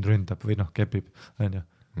seda, kes siin ründab või kepib, Anja?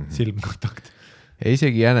 Silmkontakt. Ja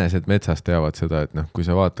isegi jänesed metsas teavad seda, et kui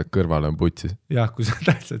sa vaatad kõrvale on putsis. Jah, kui sa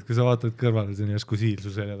vaatad kõrvale, see on järsku siil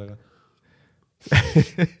su selja taga.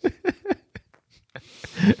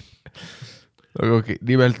 Aga okei,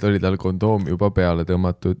 nimelt oli tal kondoom juba peale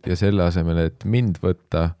tõmmatud ja selle asemel, et mind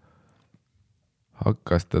võtta,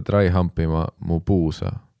 hakkas ta try hampima mu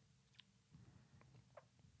puusa.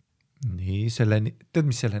 Nii, tead,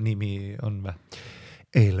 mis selle nimi on või?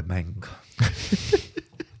 Eelmäng.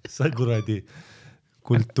 Sa kuradi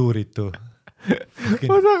kultuuritu.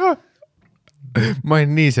 Ma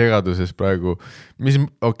olen nii segaduses praegu.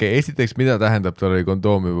 Esiteks, mida tähendab, tal oli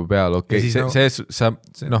kondoom juba peal?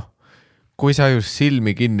 Kui sa just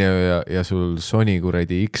silmi kinni ja sul Sony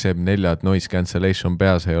kuradi XM4 noise cancellation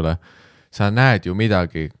peas ei ole, sa näed ju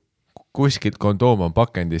midagi. Kuskilt kondoom on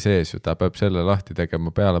pakendi sees, ta peab selle lahti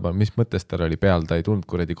tegema peale. Mis mõttes tal oli peal? Ta ei tulnud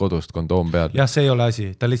kuradi kodust kondoom peal. Jah, see ei ole asi.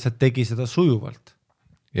 Ta lihtsalt tegi seda sujuvalt.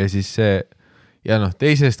 Ja siis see, ja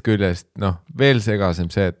teisest küljest, veel segasem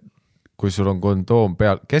see, et kui sul on kondoom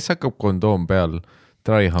peal, kes hakkab kondoom peal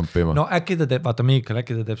try hampima? No äkki ta teeb, vaata Miikal,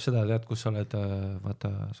 äkki ta teeb seda, tead, kus sa oled,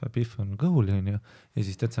 vaata, sa pihv on kõhulin ja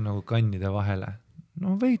siis teed sa nagu kannide vahele.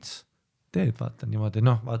 Veits teed, vaata niimoodi,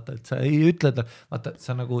 vaata, et sa ei ütle, vaata,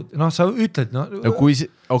 sa nagu, sa ütled,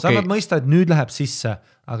 sa annad mõista, et nüüd läheb sisse,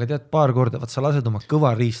 aga tead paar korda, vaat sa lased oma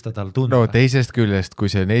kõva riista tal tunda. Teisest küljest, kui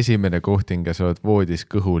see on esimene kohting ja sa oled voodis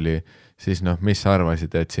kõhuli, siis mis sa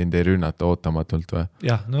arvasid, et sind ei rünnata ootamatult või?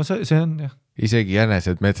 Jah, see on jah. Isegi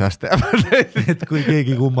jänesed metsast teavad. Et kui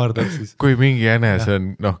keegi kummardab siis. Kui mingi jänes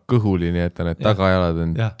on kõhuli, nii et need tagajalad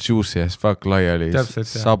on juicy as fuck laiali,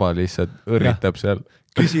 saba lihtsalt õrritab seal.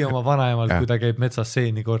 Küsi oma vanaemalt, kui ta käib metsas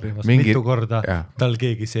seeni korrimas. Mitu korda tal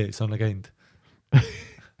keegi sees on käinud.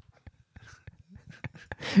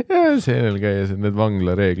 Seenel käies on need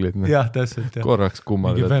vangla reeglid. Jah, täpselt. Korraks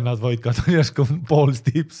kummardad. Mingi vennad voidkad on järsku pool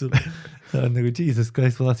stiipsul. See on nagu Jesus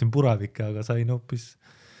Christ, ma tahtsin puravikke, aga sain hoopis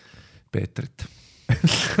Peetrit.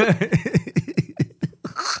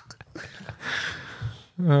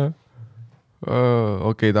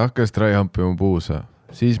 Okei, ta hakkas try hampima puusa.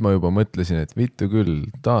 Siis ma juba mõtlesin, et vittu küll,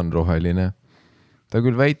 ta on roheline. Ta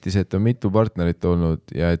küll väitis, et on mitu partnerit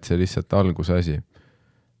olnud ja et see lihtsalt alguse asi.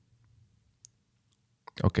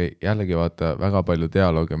 Okei, jällegi vaata, väga palju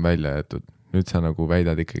dialoogi on välja jäetud. Nüüd sa nagu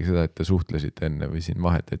väidad ikkagi seda, et te suhtlesite enne või siin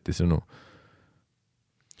vahetati sõnu.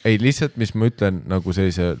 Ei, lihtsalt, mis ma ütlen nagu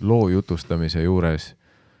sellise loo jutustamise juures.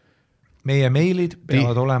 Meie meilid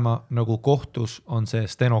peavad olema nagu kohtus on see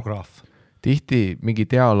stenograaf. Tihti mingi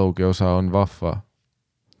dialoogi osa on vahva.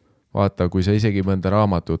 Vaata, kui sa isegi mõnda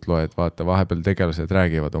raamatut loed, vaata, vahepeal tegelased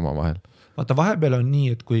räägivad oma vahel. Vaata, vahepeal on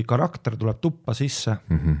nii, et kui karakter tuleb tuppa sisse,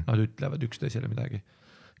 nad ütlevad üksteisele midagi.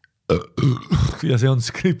 Ja see on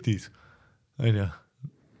skriptis.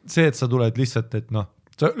 See, et sa tuled lihtsalt, et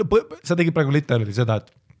sa tegid praegu literally seda,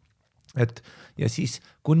 et ja siis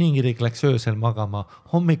kuningirik läks öösel magama,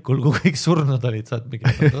 hommikul, kui kõik surnud olid, saad mingi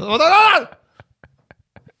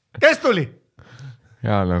kes tuli?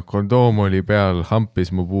 Ja kondoom oli peal, hampis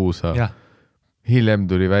mu puusa. Ja. Hiljem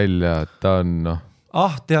tuli välja, ta on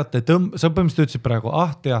teate, sa põhimõtteliselt ütlesid praegu,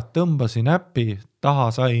 tõmbasin äppi, taha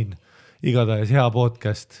sain, igatahes hea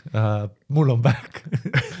podcast, mul on back.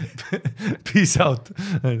 Peace out.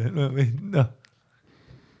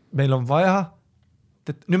 Meil on vaja,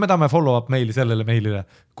 nüüd me tahame follow-up meili sellele meilile,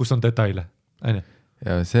 kus on detaile.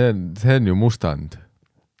 Ja see on ju mustand.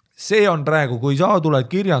 See on praegu, kui sa tuled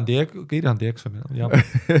kirjandi eksami,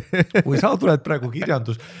 kui sa tuled praegu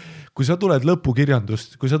kirjandus, kui sa tuled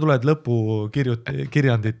lõpukirjandust, kui sa tuled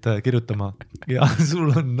lõpukirjandit kirjutama ja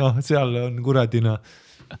sul on, seal on kuradina,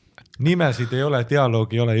 nimesid ei ole,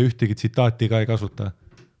 dialoogi ei ole ja ühtegi tsitaati ka ei kasuta,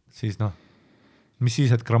 siis mis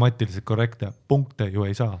siis, et grammatiliselt korrekte, punkte ju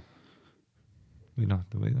ei saa. Või ma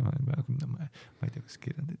ei tea, kas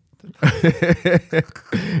kirjandit.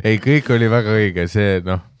 ei, kõik oli väga õige, see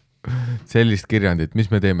sellist kirjandit, mis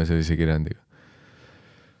me teeme sellise kirjandiga?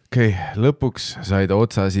 Okei, lõpuks sai ta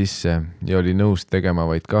otsa sisse ja oli nõus tegema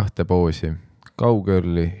vaid 2 poosi,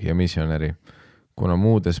 cowgirli ja missionäri, kuna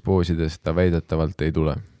muudes poosides ta väidetavalt ei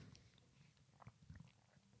tule.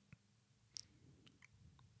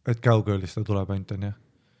 Et cowgirlist ta tuleb ainult on, jah?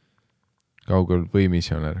 Cowgirl või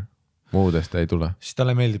missionär, muudest ta ei tule. Siis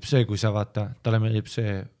talle meeldib see, kui sa vaata, talle meeldib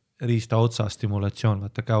see riista otsa stimulatsioon,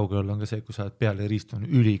 vaata cowgirl on ka see, kui sa oled peale riist on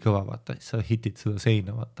ülikõva, vaata, siis sa hitid seda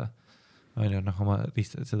seina, vaata. On ju, oma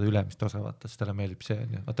riista, seda ülemist osa, vaata, siis talle meeldib see,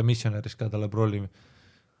 on ju. Vaata missionäris ka talle prolli.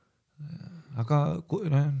 Aga,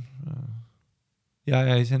 ja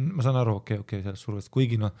ma saan aru, okei, sellest survest,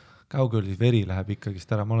 kuigi cowgirlis veri läheb ikkagist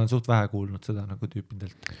ära, ma olen suht vähe kuulnud seda nagu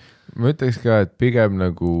tüüpidelt. Ma ütleks ka, et pigem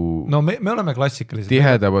nagu no me oleme klassikalised.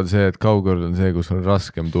 Tihedam on see, et cowgirl on see, kus on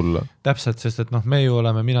raskem tulla. Täpselt, sest et me ju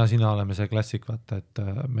oleme, sina oleme see klassik, vaata, et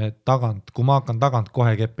me tagant, kui ma hakkan tagant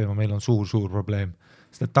kohe keppima, meil on suur probleem,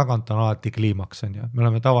 sest et tagant on alati kliimaks, on ju. Me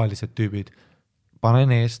oleme tavalised tüübid,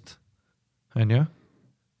 panen eest, on ju,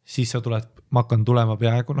 siis sa tuled, ma hakkan tulema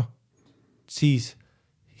peaaegu, siis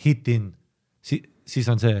hitin, siis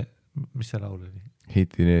on see, mis see laul oli?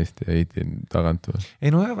 Hitin eest ja hitin tagant või?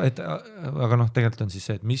 Ei aga tegelikult on siis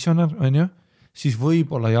see, et missionär on ju, siis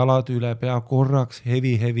võib-olla jalad üle pea korraks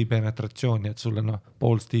heavy penetratsiooni, et sulle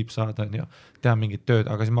balls deep saada on ju, teha mingit tööd,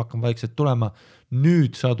 aga siis ma hakkan vaikselt tulema.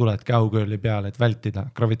 Nüüd sa tuled cowgirli peale, et vältida.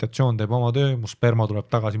 Gravitatsioon teeb oma töö, mu sperma tuleb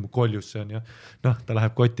tagasi mu koljusse on ju. Ta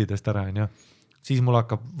läheb kottidest ära on ju. Siis mul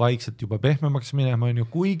hakkab vaikselt juba pehmemaks minema on ju,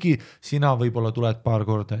 kuigi sina võib-olla tuled paar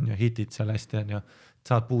korda on ju, hitid seal hästi on ju,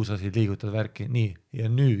 saad puusasid, liigutad värki, nii, ja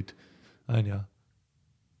nüüd on ju,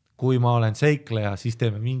 kui ma olen seikleja, siis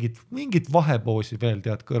teeme mingit vahepoosi veel,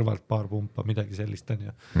 tead kõrvalt paar pumpa, midagi sellist on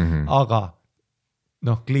ju. Aga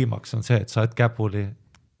kliimaks on see, et sa oled käpuli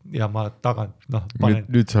ja ma tagant panen.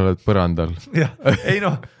 Nüüd sa oled põrandal. Ja,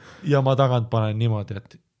 ja ma tagant panen niimoodi,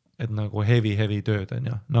 et nagu heavy tööd on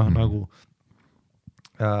ju, nagu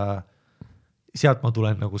sealt ma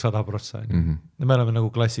tulen nagu 100%. Me oleme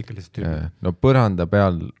nagu klassikalised tüübid. No põranda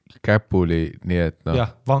peal käpuli, nii et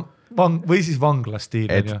jah, või siis vangla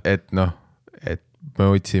stiil. Et me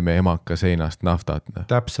otsime emaka seinast naftat.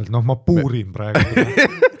 Täpselt, ma puurin praegu.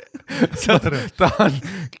 Tahan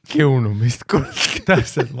kiunumist kuulda.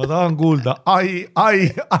 Täpselt, ma tahan kuulda ai.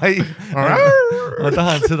 Ma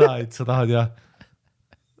tahan seda, et sa tahad jah.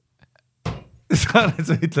 Sa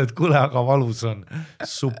ütled, kuule, aga valus on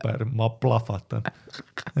super, ma plahvatan.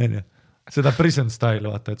 Seda prison style,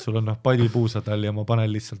 vaata, et sul on padipuusad all ja ma panen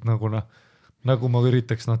lihtsalt nagu ma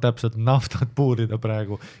üritaks täpselt naftat puurida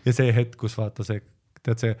praegu ja see hetk, kus vaata see,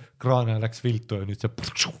 tead see kraane läks viltu ja nüüd see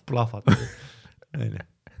plahvatab.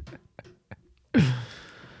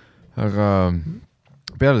 Aga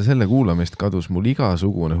peale selle kuulamist kadus mul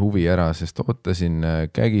igasugune huvi ära, sest ootasin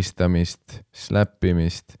kägistamist,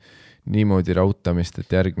 släppimist, niimoodi rautamist, et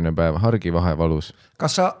järgmine päev hargi vahe valus.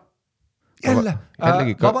 Kas sa jälle?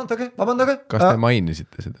 Vabandage. Kas te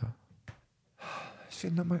mainisite seda?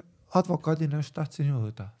 Sinna ma advokaadina just tahtsin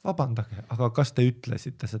jõuda. Vabandage, aga kas te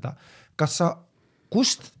ütlesite seda?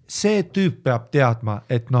 Kust see tüüp peab teadma,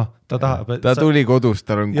 et ta tahab... Ta tuli kodust,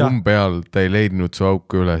 tal on kumm peal, ta ei leidnud su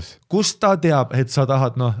auku üles. Kust ta teab, et sa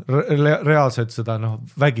tahad reaalselt seda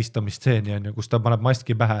vägistamisstseeni on ju, kus ta paneb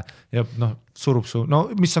maski pähe ja surub su...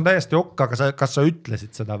 mis on täiesti okk, aga kas sa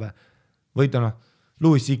ütlesid seda või ta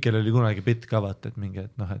Louis C.K. oli kunagi bitt ka vaata, et mingi,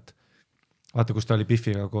 et vaata, kus ta oli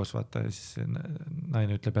Biffiga koos, vaata, ja siis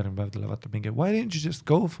naine ütleb järgmine päev talle, vaata mingi, why didn't you just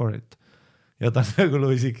go for it? Ja ta nagu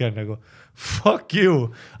Louis C.K. nagu, fuck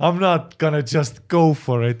you, I'm not gonna just go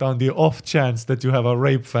for it on the off chance that you have a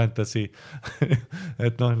rape fantasy.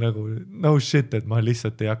 Et nagu, no shit, et ma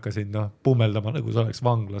lihtsalt ei hakka siin pumeldama, nagu sa oleks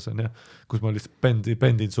vanglas on ja, kus ma lihtsalt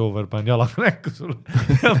bendin soover, panen jalaga näkku sulle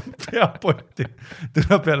ja peapotti.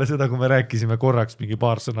 Tule peale seda, kui me rääkisime korraks mingi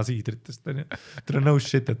paar sõna siidritest on ja. Tule no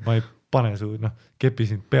shit, et ma ei pane su,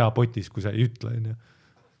 kepisin peapotis, kui sa ei ütle on ja.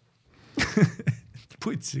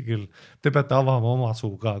 Putsi küll, te peate avama oma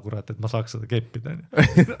suu ka, kurat, et ma saaks seda keppida.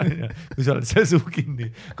 Kui sa oled see suu kinni,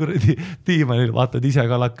 kuradi tiimanil, vaatad ise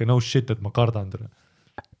ka lakke, no shit, et ma kardan.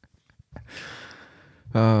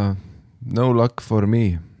 No luck for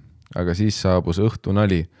me, aga siis saabus õhtu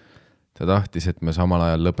nali. Ta tahtis, et me samal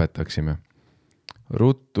ajal lõpetaksime.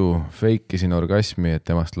 Ruttu feikisin orgasmi, et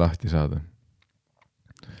temast lahti saada.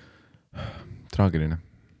 Traagiline.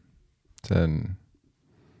 See on...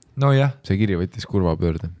 No jah. See kiri võttis kurva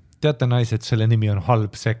pöörde. Teate naised, selle nimi on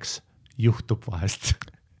halb seks, juhtub vahest.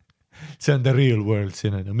 See on the real world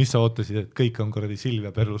siin. Mis sa ootasid, et kõik on kuradi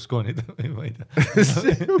Silvia Berlusconid või ma ei tea.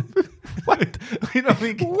 või noh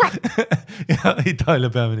mingi ja Itaalia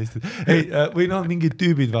peaminister ei, või noh mingid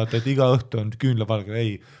tüübid vaata, et iga õhtu on küünlavalga,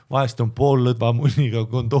 ei, vahest on pool lõdva munniga,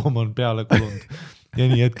 kondoom on peale kulunud ja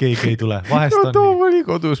nii, et keegi ei tule, vahest on kondoom oli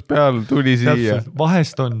kodus peal, tuli siia.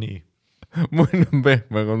 Vahest on nii. Mul on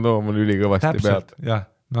pehme kondoom on ülikõvasti peal. Jah,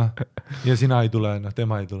 noh, ja sina ei tule, noh,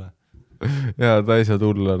 tema ei tule. Ja ta ei saa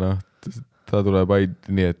tulla, noh, ta tuleb ainult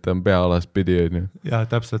nii, et ta on peaalas pidi, on ju. Ja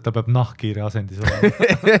täpselt, ta peab nahkiire asendis olema.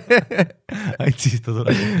 Ainult siis ta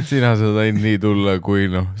tuleb. Sina saad ainult nii tulla, kui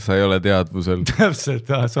noh, sa ei ole teadvusel. Täpselt,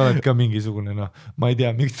 sa oled ka mingisugune, noh, ma ei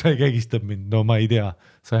tea, miks ta kägistab mind, no ma ei tea,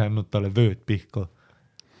 sa ei andnud talle vööd pihku.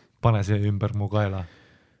 Pane see ümber mu kaela.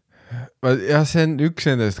 Jah, see on üks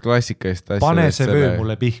nendest klassikaist asjadest. Pane see vöö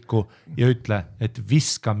mulle pihku ja ütle, et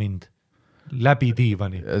viska mind läbi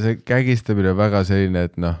diivani. Ja see kägistamine on väga selline,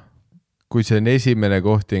 et noh, kui see on esimene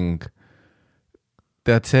kohting,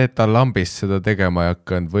 tead see, et ta lambist seda tegema ei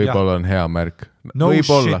hakanud, võib-olla on hea märk. No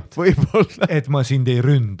võib-olla. Et ma sind ei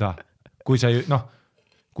ründa. Kui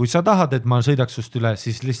sa tahad, et ma sõidaks sust üle,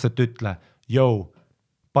 siis lihtsalt ütle,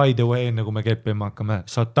 by the way, enne kui me keppima hakkame,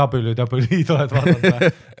 sa WWE oled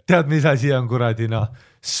vaadanud. Tead, mis asi on kuradi,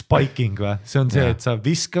 spiking või? See on see, et sa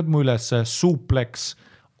viskad mu üles suplex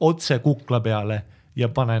otse kukla peale ja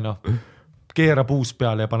pane keera puus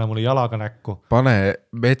peale ja pane mulle jalaga näkku. Pane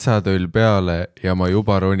metsatöll peale ja ma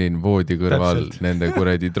juba ronin voodi kõrval täpselt. Nende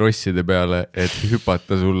kuradi trosside peale, et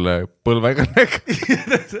hüpata sulle põlvega näkku.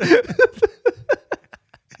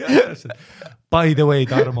 By the way,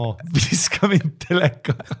 Tarmo, viska mind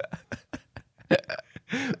teleka.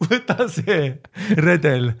 Võta see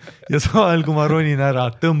redel ja saal, kui ma ronin ära,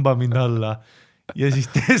 tõmba mind alla. Ja siis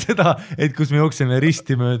tee seda, et kus me jooksime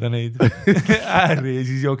risti mööda neid ääri ja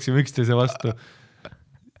siis jooksime üksteise vastu.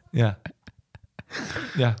 Ja,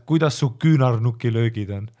 kuidas su küünarnuki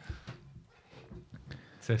löögid on?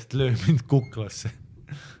 Sest löö mind kuklasse.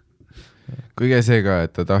 Kõige see ka,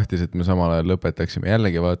 et ta tahtis, et me samal ajal lõpetaksime.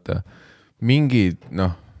 Jällegi vaata, mingi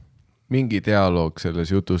dialoog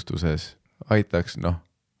selles jutustuses aitaks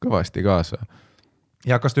kõvasti kaasa.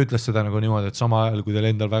 Ja kas ta ütles seda niimoodi, et sama ajal, kui teil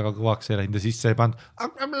endal väga kõvaks ei läinud ja siis ei pannud,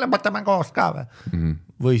 lõpetame koos ka või? Mm-hmm.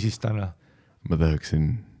 Või siis ta Ma tahaksin,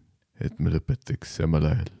 et me lõpetaks samal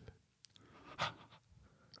ajal.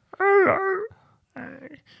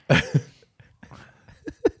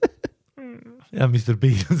 Ja Mr.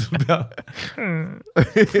 Bean on sul peal.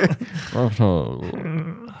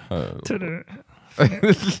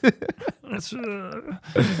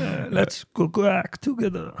 Let's go back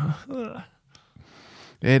together.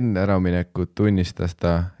 Enne äraminekut tunnistas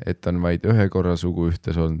ta, et on vaid ühe korra sugu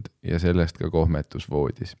ühtes olnud ja sellest ka kohmetus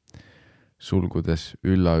voodis. Sulgudes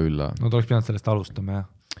ülla. No ta oleks pidanud sellest alustama, jah.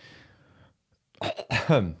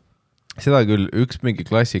 Seda küll üks mingi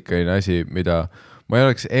klassikaline asi, mida ma ei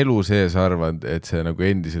oleks elu sees arvanud, et see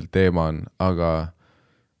endiselt teema on, aga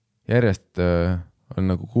järjest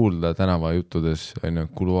on kuulda tänava juttudes,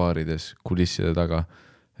 kuluaarides, kulisside taga,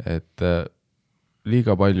 et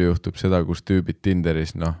liiga palju juhtub seda, kus tüübid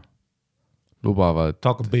Tinderis, lubavad.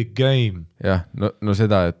 Talk a big game. Jah, no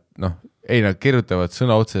seda, et nad kirjutavad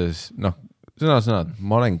sõna otses, sõnad,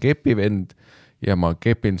 ma olen kepivend ja ma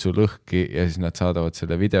kepin su lõhki ja siis nad saadavad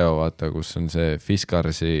selle video, vaata, kus on see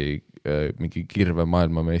Fiskarsi mingi kirve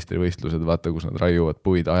maailmameistri võistlused, vaata, kus nad raiuvad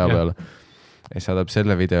puid aja peale. Ja saadab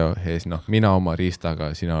selle video ja siis mina oma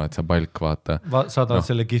riistaga, sina oled sa palk, vaata. Saadavad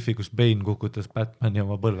selle gifi, kus Bane kukutas Batmani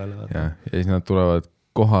oma põlvele. Vaata. Ja siis nad tulevad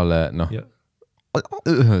kohale,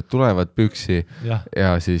 tulevad püksi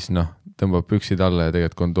ja siis tõmbab püksid alla ja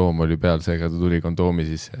tegelikult kondoom oli peal, seega ta tuli kondoomi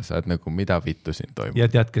sisse ja sa oled mida vittu siin toimub. Ja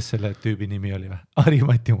tead, kes selle tüübi nimi oli või?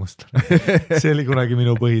 Ari-Mati Mustar. See oli kunagi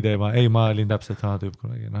minu põhiteema. Ei, ma olin täpselt sama tüüp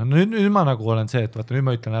kunagi. Nüüd ma olen see, et vaata, nüüd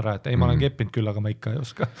ma ütlen ära, et ei, ma olen keppinud küll, aga ma ikka ei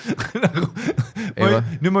oska.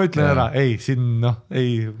 Nüüd ma ütlen ära, ei, siin,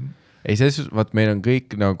 ei. Ei, vaat meil on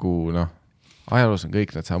kõik ajaloos on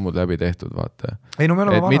kõik need sammud läbi tehtud, vaata. Ei, no me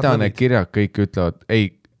oleme vanad mida need kirjad kõik ütlevad,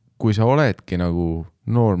 ei, kui sa oledki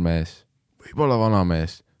noormees, võib-olla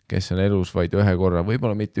vanamees, kes on elus vaid ühe korra,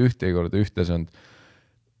 võib-olla mitte ühte korda ühtes on.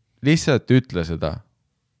 Lihtsalt ütle seda.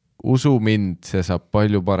 Usu mind, see saab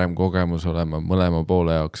palju parem kogemus olema mõlema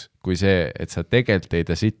poole jaoks, kui see, et sa tegelikult ei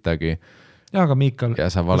ta sittagi. Ja, aga Miikal, kui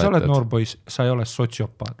sa oled noorpois, sa ei ole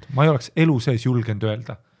sotsiopaat. Ma ei oleks elu sees julgenud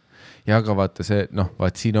öelda. Ja, aga vaata see,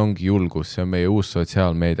 vaat siin ongi julgus, see on meie uus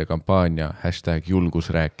sotsiaalmeedia kampaania, #julgus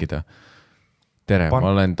rääkida. Tere, ma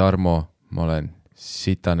olen Tarmo, ma olen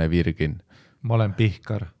sitane virgin. Ma olen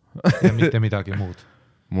Pihkar ja mitte midagi muud.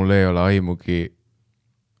 Mul ei ole aimugi,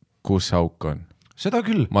 kus auk on. Seda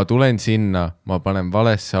küll. Ma tulen sinna, ma panen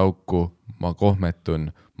valesse auku, ma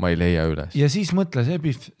kohmetun, ma ei leia üles. Ja siis mõtle see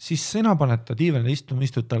Biff, siis sina paned ta diivanile istuma,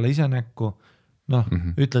 istud talle ise näkku,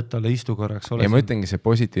 ütled talle istu korraks. Ja ma ütlengi see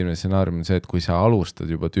positiivne stsenaarium on see, et kui sa alustad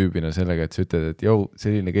juba tüübina sellega, et sa ütled, et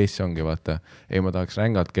selline case ongi, vaata, ei ma tahaks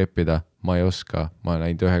rängalt keppida, ma ei oska, ma olen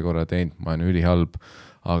ainult 1 korra teinud, ma olen ülihalb,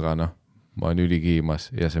 aga ma olen ülikiimas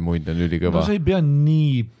ja see muid on ülikõva. No sa ei pea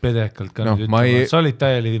nii pedekalt ka nüüd ütlema, sa olid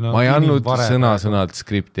täieli. Ma ei andnud sõna-sõnalt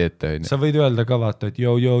skripti ette. Sa võid öelda ka vaata, et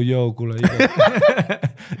kuule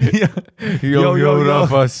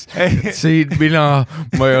rahvas, siin mina,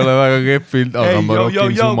 ma ei ole väga keppinud, aga ma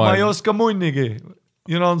rokin su ma ei oska munnigi.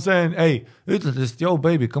 You know what I'm saying? Ei, ütled lihtsalt,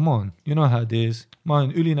 baby, come on, you know how it is. Ma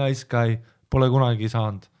olen nice guy, pole kunagi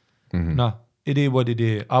saanud. It is what it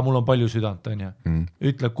is, aga mul on palju südant, on ju.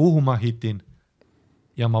 Ütle, kuhu ma hitin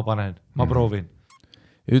ja ma panen, ma proovin.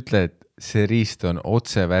 Ütle, et see riist on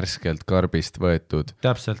otse värskelt karbist võetud.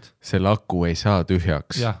 Täpselt. See laku ei saa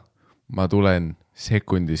tühjaks. Ja. Ma tulen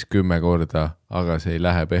sekundis 10 korda, aga see ei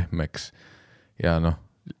lähe pehmeks. Ja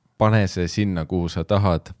pane see sinna, kuhu sa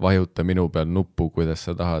tahad, vajuta minu peal nuppu, kuidas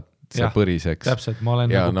sa tahad, see põriseks. Täpselt, ma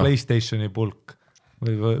olen nagu PlayStationi pulk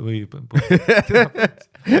või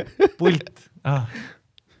pult.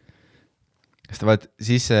 Sest vaat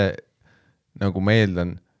siis see, nagu ma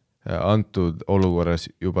eeldan, antud olukorras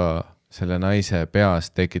juba selle naise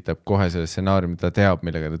peas tekitab kohe selle stsenaariumi, ta teab,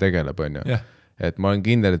 millega ta tegeleb, on ju. Yeah. Et ma olen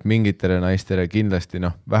kindel, et mingitele naistele kindlasti,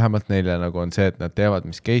 vähemalt neile nagu on see, et nad teavad,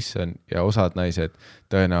 mis case on ja osad naised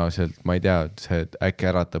tõenäoliselt, ma ei tea, see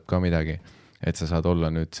äkki äratab ka midagi, et sa saad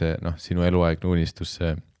olla nüüd see, sinu eluaegne unistus,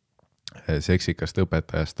 see seksikast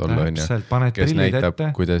õpetajast olla, on ju, kes näitab,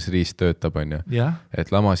 kuidas riist töötab, on ju. Et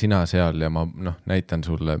lama sina seal ja ma näitan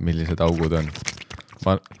sulle, millised augud on.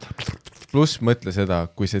 Pluss mõtle seda,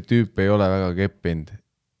 kui see tüüp ei ole väga keppinud.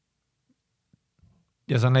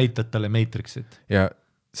 Ja sa näitad talle Matrixit. Ja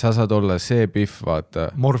sa saad olla see Biff, vaata.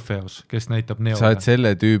 Morpheus, kes näitab Neole. Sa oled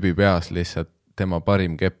selle tüübi peas lihtsalt tema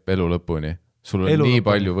parim kepp elu lõpuni. Sul on nii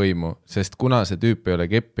palju võimu, sest kuna see tüüp ei ole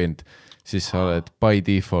keppinud, siis sa oled by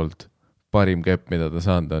default parim kepp, mida ta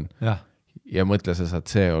saanud on. Ja mõtle, sa saad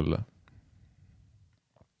see olla.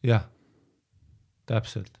 Jah,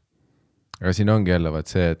 täpselt. Aga siin ongi jälle vaat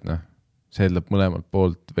see, et see edleb mõlemalt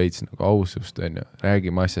poolt veits nagu ausust, on ju.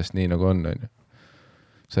 Räägime asjast nii, nagu on ju.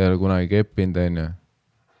 Sa ei ole kunagi keppinud, on ju.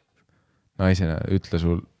 Naisena ütle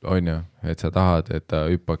sul, on ju, et sa tahad, et ta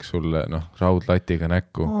hüppaks sulle raudlatiga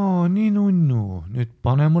näkku. Nii nunnu. Nüüd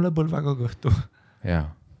pane mulle põlvega kõhtu. Jaa.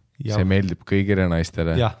 See meeldib kõigile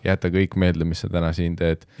naistele. Jäta kõik meelde, mis sa täna siin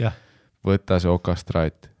teed. Võta see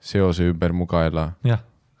okastraat, seo see ümber mu kaela.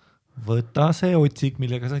 Võta see otsik,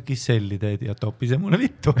 millega sa kisselli teed ja topi see mulle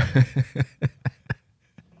vittu.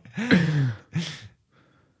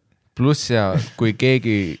 Pluss ja kui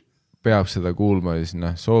keegi peab seda kuulma, siis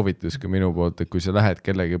soovitus ka minu poolt, et kui sa lähed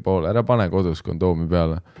kellegi poole, ära pane kodus kondoomi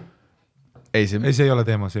peale. Ei, see ei ole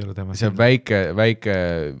teema, see on väike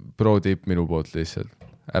pro-tipp minu poolt lihtsalt.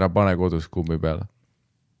 Ära pane kodus kummi peale.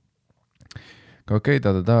 Okei,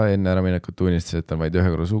 enne ära minekut tunnistas, et on vaid 1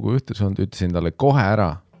 korra sugu ühtes olnud, ütlesin talle kohe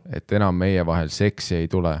ära, et enam meie vahel seksi ei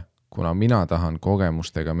tule, kuna mina tahan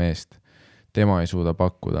kogemustega meest. Tema ei suuda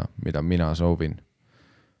pakkuda, mida mina soovin.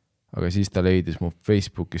 Aga siis ta leidis mu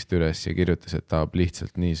Facebookist üles ja kirjutas, et tahab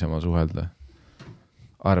lihtsalt niisama suhelda.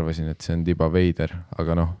 Arvasin, et see on tiba veider,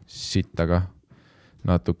 aga sitta ka.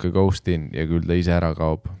 Natuke ghostin ja küll ta ise ära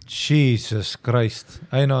kaob. Jesus Christ.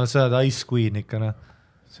 Ei sa oled Ice Queen ikka,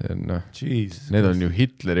 See on, need on ju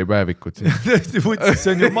Hitleri päevikud. Tõesti mõtlesin,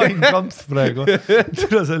 see on ju Mein Kampf praegu.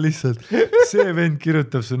 Tule sa lihtsalt, see vend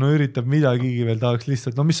kirjutab su, üritab midagigi veel tahaks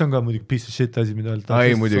lihtsalt, mis on ka muidugi piece of shit asi, mida veel tahaks.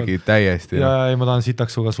 Ei, muidugi täiesti. Ja ma tahan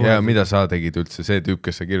sitaks suga suhelda. Ja mida sa tegid üldse, see tüüp,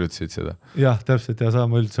 kes sa kirjutasid seda? Jah, täpselt, ja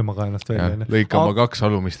sama üldse ma ka ennast välja. Lõika ma 2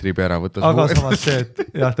 alumist ribi ära, võtta aga samas see,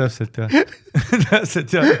 et jah, täpselt, jah.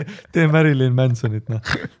 Täpselt, jah, tee Marilyn Mansonit,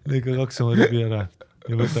 lõika 2 oma ribi ära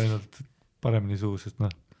ja võtta ainult paremini suu, sest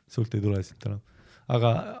sult ei tule siit enam.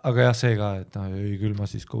 Aga jah, see ka, et küll ma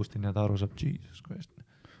siis ghostin ja ta aru saab, Jesus Christ.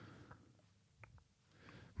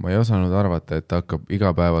 Ma ei osanud arvata, et ta hakkab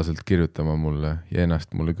igapäevaselt kirjutama mulle ja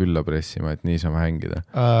ennast mulle külla pressima, et niisama hängida.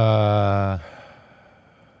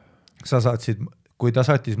 Sa saatsid, kui ta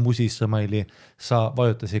saatis musis smaili, sa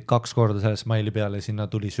vajutasid 2 korda selle smaili peale, sinna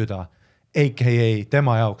tuli süda. AKA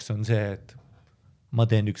tema jaoks on see, et ma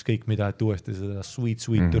teen ükskõik mida, et uuesti seda sweet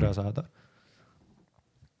üle saada.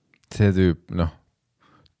 See tüüp,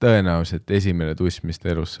 tõenäoliselt esimene tuss, mis ta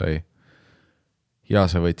elus sai. Ja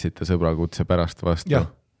sa võtsid ta sõbrakutse pärast vastu.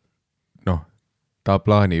 Ta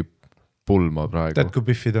plaanib pulma praegu. Tead, kui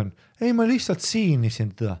Biffid on? Ei, ma lihtsalt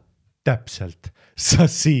siinisin teda. täpselt, sa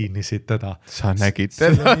siinisid teda. Sa nägid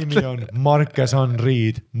teda. Selle nimi on Marcus on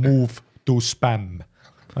Reed, move to spam.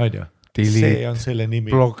 Ainu. See on selle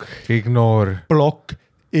nimi. Block, ignore. Block,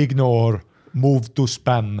 ignore, move to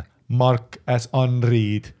spam, Mark as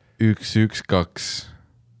unread. 112.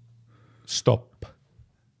 Stop.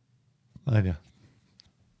 Ainu.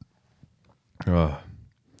 Oh.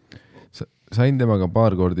 Sain temaga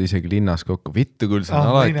paar korda isegi linnas kokku. Vittu küll, see on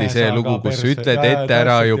alati see lugu, kus sa ütled ette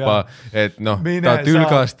ära juba, et noh, ta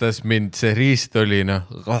tülgastas mind, see riist oli noh.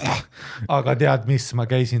 Aga tead mis, ma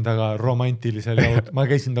käisin taga romantilisel jaud, ma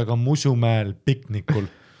käisin taga Musumäel piknikul.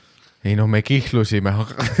 Ei no me kihlusime.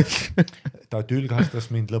 Ta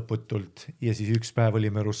tülgastas mind lõputult ja siis üks päev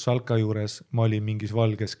olime Russalka juures, ma olin mingis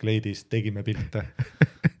valges kleidis, tegime pilte.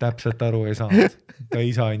 Täpselt aru ei saanud. Ta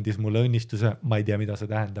isa andis mulle õnnistuse, ma ei tea, mida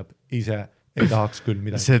see tähendab. Ise ei tahaks küll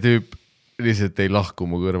midagi. See tüüp lihtsalt ei lahku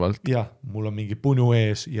mu kõrvalt. Jah, mul on mingi punu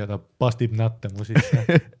ees ja ta pastib nätte mu sisse.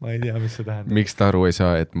 Ma ei tea, mis see tähendab. Miks ta aru ei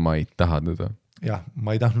saa, et ma ei taha teda? Jah,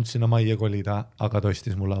 ma ei tahtnud sinna majja kolida, aga ta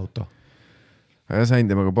ostis mulle auto. Ja sain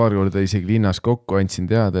temaga paar korda isegi linnas kokku,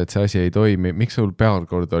 andsin teada, et see asi ei toimi. Miks sul paar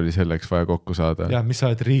korda oli selleks vaja kokku saada? Ja mis sa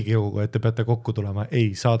oled Riigikogu, et te peate kokku tulema?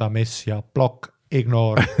 Ei, saada mess ja block,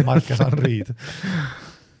 ignore, Marcus on Reed.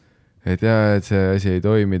 Et jah, et see asi ei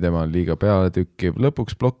toimi, tema on liiga peale tükkiv.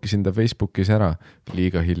 Lõpuks blokkisin ta Facebookis ära,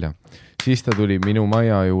 liiga hilja. Siis ta tuli minu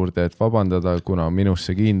maja juurde, et vabandada, kuna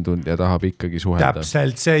minusse kiindunud ja tahab ikkagi suhelda.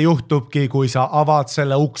 Täpselt see juhtubki, kui sa avad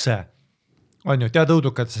selle ukse. On ju, tead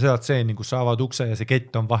õudukad sa sead seeni, kus sa avad ukse ja see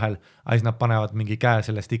kett on vahel, aga siis nad panevad mingi käe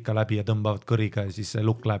sellest ikka läbi ja tõmbavad kõriga ja siis see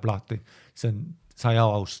lukk läheb lahti. See on, sa ei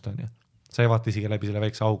avaust, on ju. Sa ei avata isegi läbi selle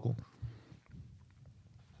väikse augu.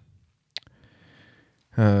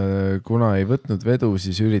 Kuna ei võtnud vedu,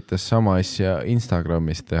 siis üritas sama asja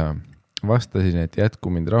Instagramis teha. Vastasin, et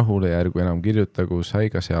jätku mind rahule ja ärgu enam kirjutagu,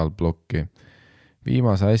 sai ka seal blokki.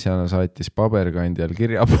 Viimase asjana saatis paberkandjal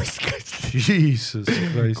kirjapostkasti,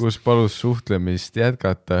 kus palus suhtlemist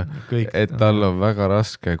jätkata, et tal on väga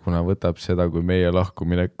raske, kuna võtab seda kui meie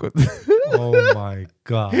lahkuminekut. Oh my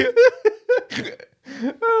god.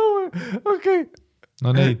 Okei.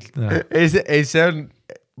 No neid... Ei, see on...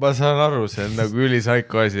 Ma saan aru, see on nagu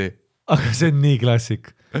ülisaiko asi. Aga see on nii klassik.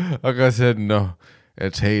 Aga see on noh,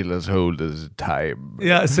 et sailors hold as time.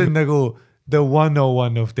 Ja see on nagu the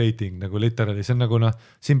 101 of dating, nagu literally. See on nagu noh,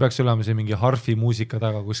 siin peaks olema see mingi harfi muusika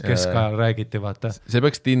taga, kus keskajal räägiti, vaata. See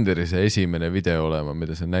peaks Tinderi see esimene video olema,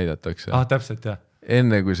 mida see näidatakse. Täpselt, jah.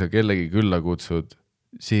 Enne kui sa kellegi külla kutsud,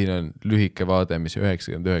 siin on lühike vaade, mis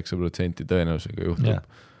 99% tõenäosusega juhtub. Yeah.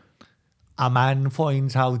 A man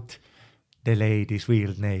finds out the lady's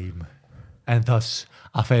real name, and thus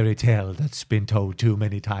a fairy tale that's been told too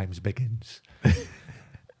many times begins.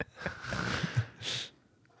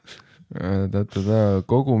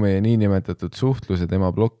 Kogu meie niinimetatud suhtlus ja tema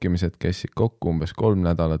blokkimised käisid kokku umbes 3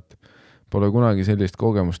 nädalat. Pole kunagi sellist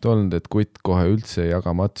kogemust olnud, et kutt kohe üldse ei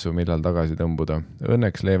jaga matsu, millal tagasi tõmbuda.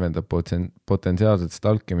 Õnneks leevendab potentsiaalset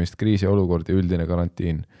stalkimist, kriisi olukord ja üldine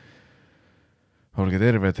karantiin. Olge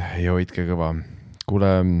terved ja hoidke kõva.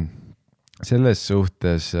 Kuule, selles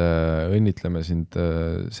suhtes õnnitleme sind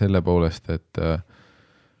selle poolest, et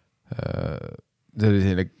see oli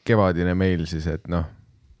selline kevadine meil siis, et noh,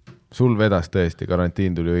 sul vedas tõesti,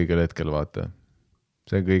 karantiin tuli õigel hetkel, vaata.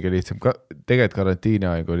 See on kõige lihtsam. Tegelikult karantiini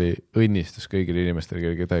aeg oli õnnistus kõigile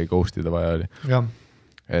inimestele, keda ei ghostida vaja oli. Ja.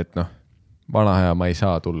 Et noh, vana hea ma ei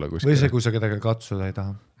saa tulla kuskile. Või see, kui sa kedagi katsuda ei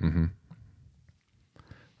taha.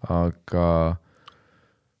 Aga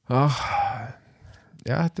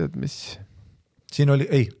jah, tead mis... Siin oli,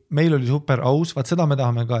 meil oli super aus, vaat seda me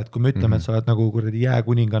tahame ka, et kui me ütleme, et sa oled nagu kuradi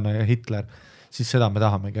jääkuninganna ja Hitler, siis seda me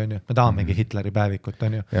tahamegi, on ju. Me tahamegi Hitleri päevikut,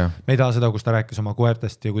 on ju. Ja. Me ei taha seda, kus ta rääkis oma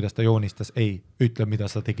koertest ja kuidas ta joonistas. Ei, ütle,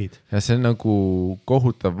 mida sa tegid. Ja see on nagu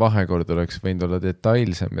kohutav vahekord oleks võinud olla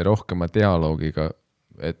detailsem ja rohkema dialoogiga,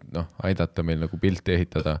 et noh, aidata meil nagu pilti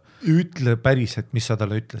ehitada. Ütle päriselt, mis sa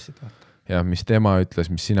talle ütlesid, vaata. Ja mis tema ütles,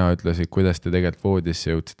 mis sina ütlesid, kuidas te tegelikult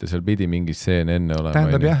voodisse jõudsite, seal pidi mingi seen enne olema.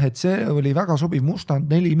 Tähendab jah, et see oli väga sobiv mustand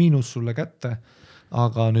 4- sulle kätte,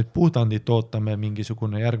 aga nüüd puhtandit ootame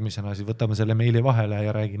mingisugune järgmisena, siis võtame selle meili vahele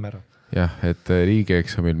ja räägime ära. Jah, et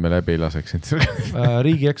riigieksamil me läbi ei laseksid.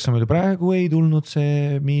 Riigieksamil praegu ei tulnud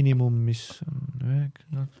see miinimum, mis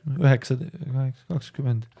on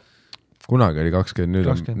 20. Kunagi oli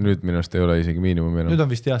 20, nüüd minust ei ole isegi miinimum. Nüüd on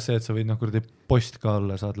vist jah see, et sa võid kuradi post ka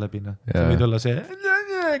olla, saad läbi. Sa võid olla see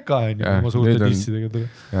ka oma suurte dissidega.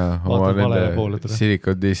 Oma nende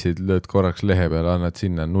silikon dissid lööd korraks lehe peale, annad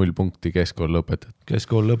sinna 0 punkti keskkool lõpetad.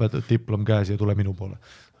 Keskkool lõpetad, diplom käes ja tule minu poole.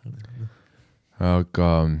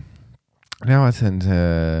 Aga jah, see on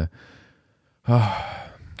see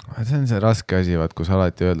see on see raske asi, vaat, kus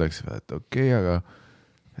alati öeldakse, et okei, aga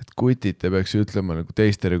et kutid te peaks ütlema nagu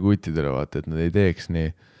teistele kuttidele, vaata, et nad ei teeks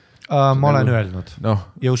nii. Ma olen öelnud.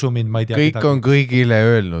 Ja usu mind, ma ei tea kõik kedagi. On kõigile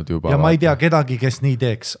öelnud juba. Ja ma ei tea kedagi, kes nii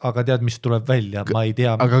teeks, aga tead, mis tuleb välja, ma ei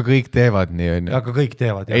tea. Aga kõik teevad nii, on ju. Aga kõik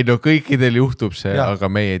teevad, jah. Ei no kõikidel juhtub see, aga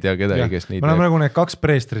me ei tea kedagi, kes nii teeb. Me oleme nagu need 2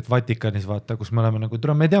 preestrit Vatikanis, vaata, kus me oleme nagu,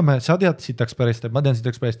 me teame, sa tead sitaks preestrit, ma tean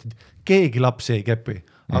sitaks preestrit, keegi lapsi ei kepi,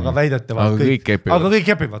 aga väidetavalt aga kõik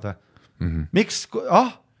kepivad või? Miks?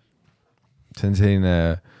 See on selline,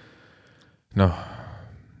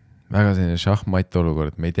 väga selline šahmatt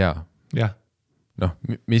olukord, me ei tea. Jah.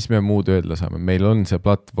 Mis me muud öelda saame? Meil on see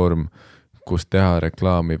platvorm, kus teha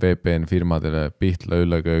reklaami VPN firmadele, Pihtla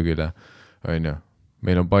Üllaköögile, on ju.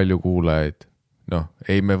 Meil on palju kuulajaid.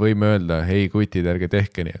 Ei, me võime öelda, hei kutid, ärge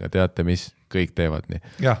tehke nii, aga teate, mis kõik teevad nii.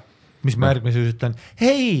 Jah, mis ma järgmises ütlen,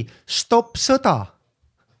 hei, stopp sõda.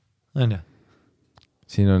 On ju?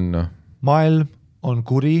 Siin on, maailm on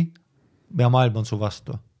kuri ja maailm on su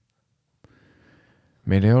vastu.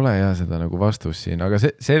 Meil ei ole seda nagu vastus siin, aga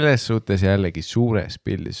selles suhtes jällegi suures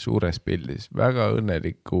pildis, väga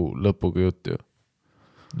õnneliku lõpuga juttu.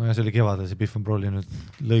 No ja see oli kevadel, see Biff and Brolli nüüd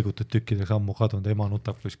lõigutud tükkideks ammu kadunud, ema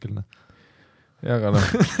nutab kuskil. Ja aga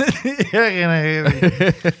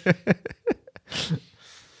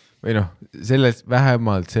või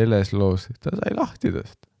vähemalt selles loos, ta sai lahti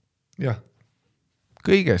tõst. Jah.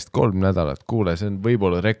 Kõigest 3 nädalat, kuule, see on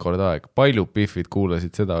võib-olla rekordaeg. Palju Biffid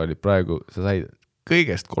kuulasid seda, oli praegu, sa said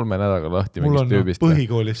kõigest 3 nädaga lahti mingist tüübist. Mul on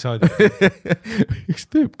põhikoolis saadik. Üks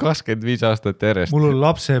tüüp 25 aastat järjest. Mul on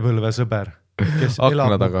lapsepõlve sõber, kes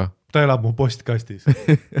ta elab mu postkastis.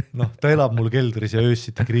 Ta elab mul keldris ja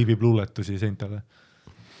öössiti kriibib luuletusi seintale.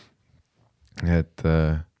 Et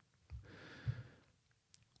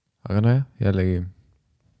aga nojah, jällegi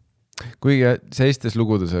kuigi seistes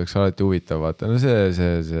lugudes oleks alati huvitav vaata,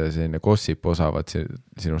 see gossip osavat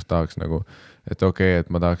sinust tahaks nagu, et okei, et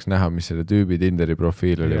ma tahaks näha, mis selle tüübi Tinderi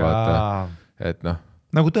profiil oli, vaata, et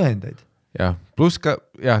nagu tõendeid. Jah, pluss ka,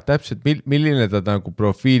 täpselt, milline ta nagu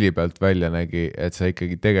profiili pealt välja nägi, et sa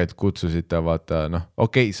ikkagi tegelikult kutsusid ta, vaata,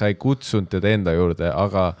 okei, sa ei kutsunud teda enda juurde,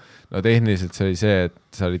 aga tehniliselt see oli see, et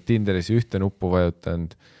sa olid Tinderis ühte nuppu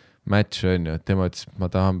vajutanud, match on ju, et tema ütles, ma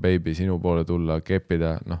tahan baby sinu poole tulla,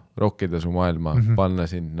 keppida, rokkida su maailma, panna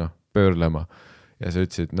sind, pöörlema. Ja sa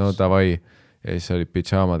ütlesid, davai, ja siis sa olid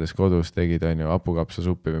pidžaamades kodus, tegid, on ju, apukapsa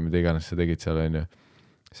suppi või mida iganes sa tegid seal, on ju.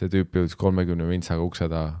 See tüüp jõudis 30 vintsaga ukse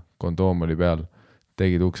taha, kondoom oli peal,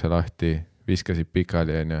 tegid ukse lahti, viskasid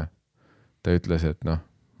pikali, on ju. Ta ütles, et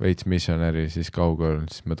veits missionäri, siis kaugõrl,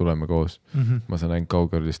 siis me tuleme koos. Ma saan ainult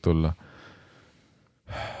kaugõrlist tulla.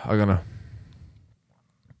 Aga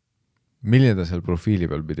milline ta seal profiili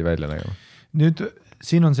peal pidi välja nägema? Nüüd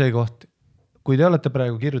siin on see koht, kui te olete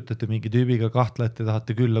praegu kirjutate mingi tüübiga kahtlete,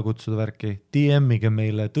 tahate külla kutsuda värki, DM-ige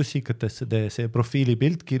meile tussikatesse see profiili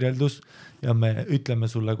piltkirjeldus ja me ütleme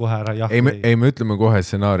sulle kohe ära jah. Ei, me ütleme kohe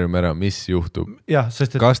stsenaariumi ära, mis juhtub. Jah,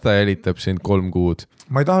 sest et kas ta jälitab sind 3 kuud?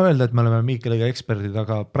 Ma ei taha öelda, et me oleme Miikeliga eksperdid,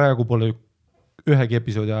 aga praegu pole ühegi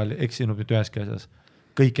episoodi ajal eksinud nüüd üheski asjas.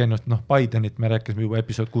 Kõik ennust, Bidenit me rääkisime juba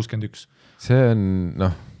episood 61. See on,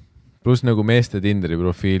 pluss nagu meeste Tinderi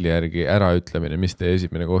profiili järgi ära ütlemine, mis teie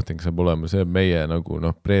esimene kohting saab olema, see on meie nagu,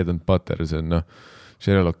 bread and butter, see on,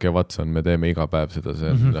 Sherlock ja Watson, me teeme iga päev seda, see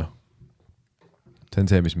on, see on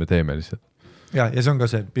see, mis me teeme lihtsalt. Ja see on ka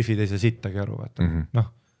see, Biffid ei saa sittagi aru, vaata.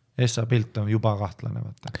 Essa pilt on juba kahtlane,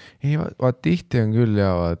 vaata. Ei, vaat tihti on küll ja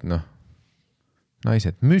vaat,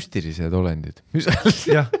 naised, müstilised olendid.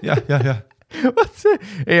 jah. Vaat see,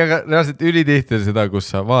 ei, aga reaalselt ülitihti seda, kus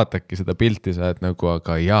sa vaatadki seda pilti, sa et nagu,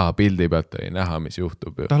 aga pildi pealt oli näha, mis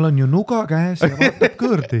juhtub. Tal on ju nuga käes ja vaatab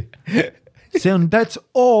kõrdi. See on, that's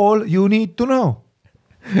all you need to know.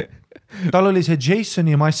 Tal oli see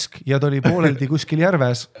Jasoni mask ja ta oli pooleldi kuskil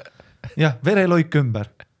järves. Jah, vereloik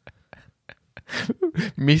ümber.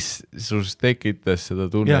 Mis sus tekitas seda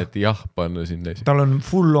tunne, et panna sinna? Tal on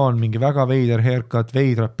full on mingi väga veider haircut,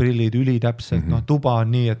 veidrad prillid, ülitäpselt, tuba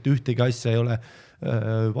on nii, et ühtegi asja ei ole,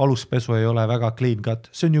 aluspesu ei ole väga clean cut.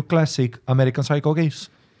 See on ju classic American Psycho case.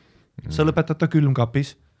 Sa lõpetad ta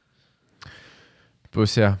külmkapis.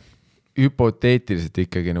 Plus hüpoteetiliselt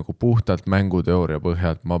ikkagi nagu puhtalt mänguteooria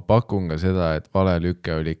põhjalt. Ma pakun ka seda, et vale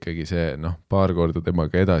lükke oli ikkagi see, paar korda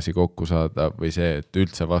temaga edasi kokku saada või see, et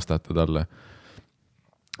üldse vastata talle.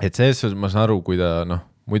 Et selles ma saan aru, kui ta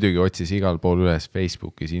muidugi otsis igal pool üles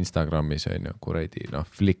Facebookis, Instagramis, kuradi,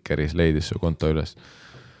 Flickeris leidis su konto üles.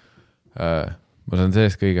 Ma saan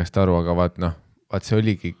sellest kõigest aru, aga vaat see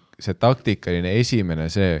oligi see taktikaline esimene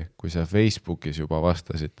see, kui sa Facebookis juba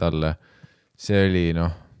vastasid talle, see oli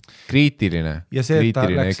kriitiline, ja see, et ta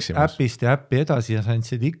läks eksimus. äpist ja äppi edasi ja sa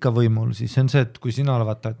andsid ikka võimul, siis see on see, et kui sina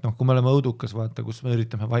vaata, et noh, kui me oleme õudukas, vaata, kus me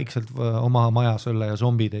üritame vaikselt oma majas olla ja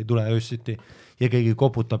zombid ei tule öösiti ja keegi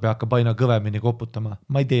koputab ja hakkab aina kõvemini koputama.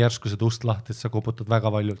 Ma ei tee järsku seda ust lahti, et sa koputad väga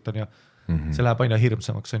valjult, on ju. See läheb aina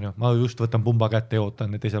hirmsamaks, on ju. Ma just võtan pumba kätte ja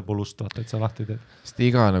ootan teisel pool ust, vaata, et sa lahti teed. Sest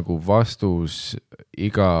iga nagu vastus,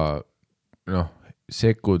 iga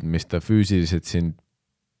sekund, mis ta füüsiliselt sind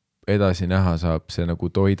edasi näha saab, see nagu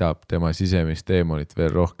toidab tema sisemist teemonit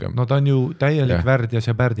veel rohkem. No ta on ju täielik värdjas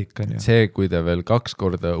ja pärdik, on ju. See, kui te veel 2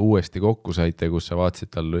 korda uuesti kokku saite, kus sa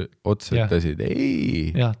vaatasid tal otsa ütlesid,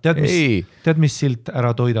 ei. Tead, mis silt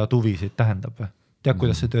ära toida tuvisid tähendab või? Tead,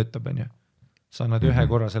 kuidas see töötab, on ju? Sa annad ühe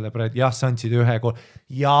korra selle praegu, sa andsid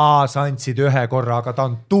ühe korra, aga ta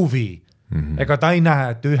on tuvi. Ega ta ei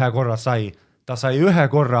näe, et ühe korra sai. Ta sai ühe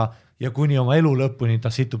korra ja kuni oma elu lõpuni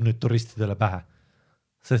ta situb nüüd turistidele pähe.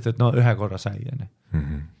 Sest et ühe korra sai.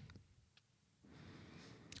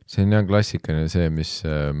 See on jah klassikaline see, mis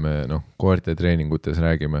me koerte treeningutes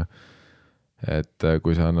räägime, et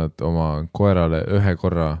kui sa annad oma koerale ühe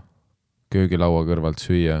korra köögilaua kõrvalt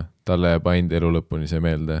süüa, talle jääb ainult elu lõpuni see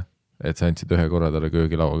meelde, et sa andsid ühe korra talle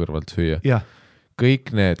köögilaua kõrvalt süüa. Ja.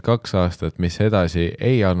 Kõik need 2 aastat, mis edasi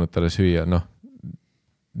ei andnud talle süüa,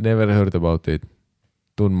 never heard about it.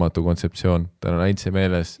 Tundmatu kontseptsioon, ta on ainult see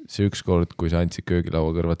meeles see üks kord, kui sa andsid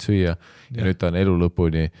köögilaua kõrvalt süüa ja nüüd ta on elu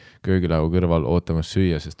lõpuni köögilaua kõrval ootamas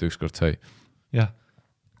süüa, sest üks kord sai. Jah,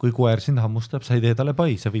 kui koer sind hammustab, sa ei tee talle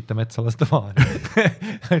pai, sa viid ta metsa lasta maa.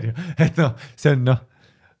 Et see on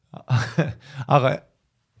aga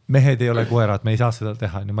mehed ei ole koerad, me ei saa seda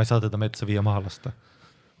teha, ma ei saa teda metsa viia maha lasta.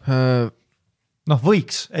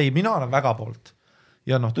 Võiks, ei, mina olen väga poolt.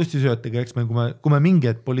 Ja tussisööjatega, eks me, kui me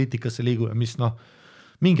mingi hetk poliitikasse liigume, mis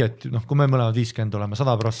mingi hetk, kui me mõlemad 50 oleme,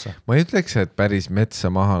 100%. Ma ei ütleks, et päris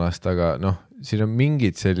metsa maha lasta, aga siin on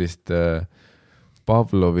mingid sellist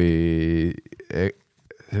Pavlovi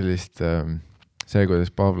sellist see,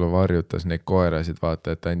 kuidas Pavlov harjutas neid koerasid,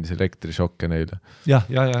 vaata, et andis elektrišokke neile. Ja,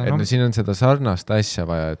 et siin on seda sarnast asja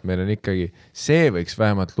vaja, et meil on ikkagi, see võiks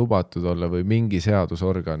vähemalt lubatud olla või mingi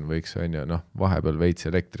seadusorgan võiks vahepeal veits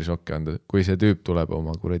elektrišokke anda, kui see tüüp tuleb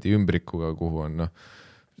oma kuradi ümbrikuga, kuhu on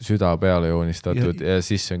süda peale joonistatud ja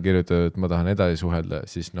siis on kirjutatud, et ma tahan edasi suhelda,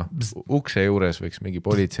 siis ukse juures võiks mingi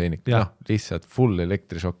politseinik lihtsalt full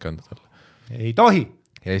elektrišokke anda talle. Ei tohi!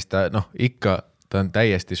 Ja siis ta ikka ta on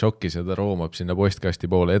täiesti šokis ja ta roomab sinna postkasti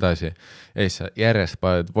poole edasi ja siis sa järjest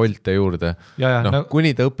paned volte juurde,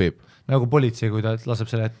 kuni ta õpib. Nagu politsei, kui ta laseb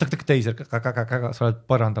selle teiser, sa oled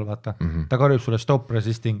parandal, vaata. Ta karjub sulle stop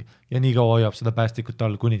resisting ja nii kaua hoiab seda päästikut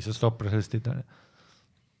all, kuni sa stop resistid.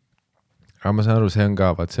 Aga ma saan aru, see on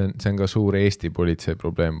ka, see on ka suur Eesti politsei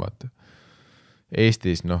probleem, vaata.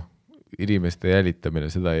 Eestis, inimeste jälitamine,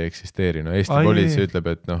 seda ei eksisteeri. Eesti politsei ütleb,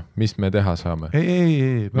 et mis me teha saame?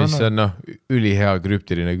 Mis on ülihea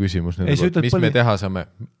krüptiline küsimus. Mis me teha saame?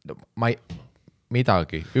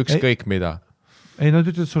 Midagi, ükskõik mida. Ei, nad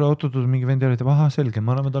ütlevad sulle autotud mingi vendi, et selge,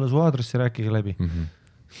 me anname talle su aadressi, rääkige läbi.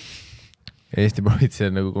 Eesti politsei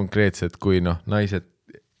on nagu konkreetselt, kui naised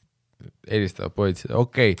helistavad politsei,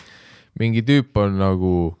 okei, mingi tüüp on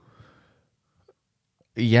nagu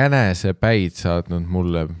jänesepäid saatnud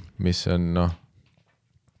mulle, mis on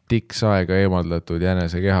tiks aega eemaldatud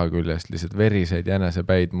jänese keha küljest, lihtsalt veriseid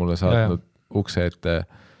jänesepäid mulle saatnud ukse ette.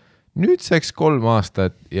 Nüüdseks 3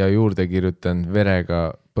 aastat ja juurde kirjutan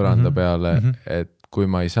verega põranda peale, et kui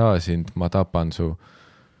ma ei saa sind, ma tapan su.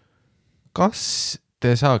 Kas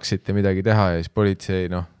te saaksite midagi teha ja siis politsei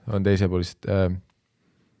on teise politsei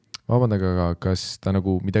vabandaga, kas ta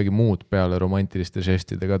nagu midagi muud peale romantiliste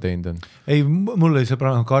žestide ka teinud on? Ei, mul oli see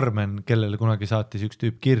praegu Carmen, kellele kunagi saatis üks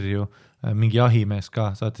tüüp kirju, mingi jahimees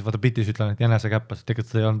ka saatis, vaata pitis ütlen, et jänese käppas, et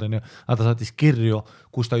tegelikult seda ei olnud, aga ta saatis kirju,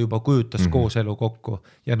 kus ta juba kujutas koos elu kokku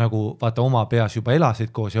ja nagu vaata oma peas juba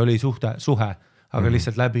elasid koos ja oli suhe, aga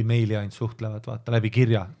lihtsalt läbi meili ainult suhtlevad, vaata läbi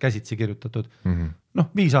kirja, käsitsi kirjutatud.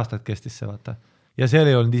 5 aastat kestis see, vaata. Ja seal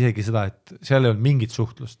ei olnud isegi seda, et seal ei olnud mingit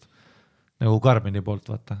suhtlust. Nagu Carmeni poolt,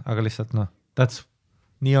 vaata, aga lihtsalt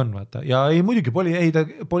nii on, vaata. Ja ei muidugi,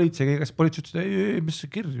 politsei ütles, ei, mis see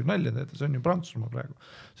kirju nalja teed, see on ju Prantsusmaa praegu.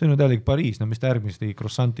 See on ju täielik Pariis, mis ta järgmist tegi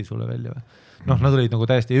krossanti sulle välja või. Nad olid nagu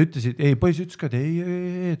täiesti ja ütlesid, ei, poiss ütles ka, et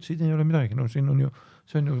ei, siin ei ole midagi, siin on ju,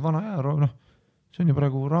 see on ju vana jää, see on ju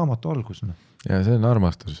praegu raamatu algus. Ja see on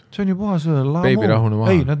armastus. See on ju puhas lamo. Baby rahune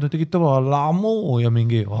maha. Ei, nad tegid tava lamo ja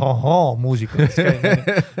mingi muusika.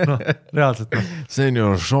 Reaalselt. See on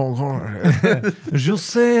ju Je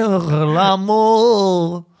sais lamo.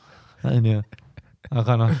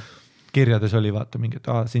 Aga kirjades oli vaata mingi,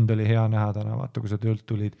 et sind oli hea näha täna, vaata, kui sa töölt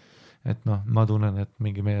tulid. et noh, ma tunnen, et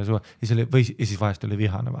mingi meie suhe, või siis vahest oli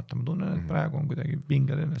vihane, vaata, ma tunnen, et praegu on kuidagi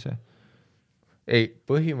pingeline see. Ei,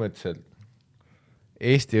 põhimõtteliselt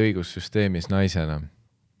Eesti õigussüsteemis naisena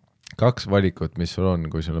 2 valikut, mis sul on,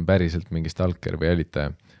 kui sul on päriselt mingi stalker või jälitaja.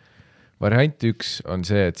 Variant 1 on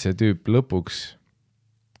see, et see tüüp lõpuks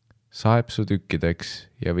saeb su tükkideks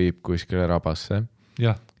ja viib kuskile rabasse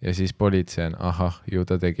ja siis politsei on, ahah, ju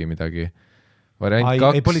ta tegi midagi. Variant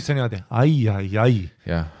 2. Ei, politsei niimoodi, ai.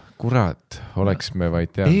 Jah, kurat, oleks me vaid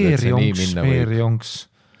teadnud, et see nii minna võib.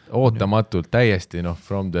 Ootamatult, täiesti,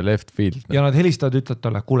 from the left field. Ja nad helistavad, ütlevad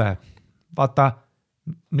talle, kuule, vaata,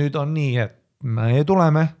 nüüd on nii, et me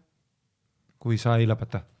tuleme, kui sa ei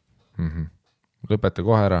lõpeta. Lõpeta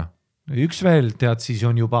kohe ära. Üks veel, tead, siis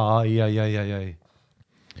on juba ai.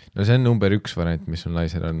 No see on number 1 variant, mis on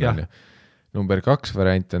naisel on. Number 2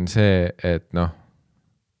 variant on see, et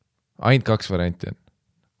ainult 2 varianti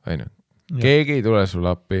on. Keegi ei tule sul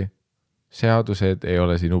appi, seadused ei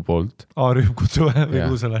ole sinu poolt. Aarjub kutsu või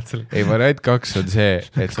kuhu sa lähed selle? Ei, variant 2 on see,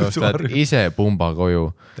 et sa ostad ise pumba koju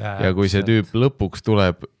ja kui see tüüp lõpuks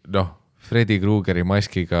tuleb, Freddy Krugeri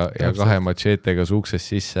maskiga ja 2 macheetega su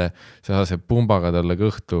uksest sisse, sa lased pumbaga talle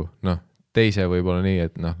kõhtu, teise võib-olla nii,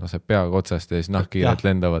 et laseb peaga otsast ja siis nahkkiired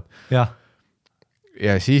lendavad.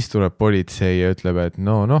 Ja siis tuleb politsei ja ütleb, et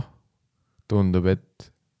tundub,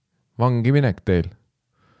 et vangi minek teil.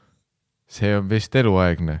 See on vist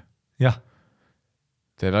eluaegne.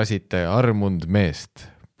 Te lasite armund meest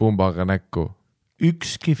pumbaga näkku.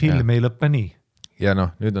 Ükski film ei lõppe nii. Ja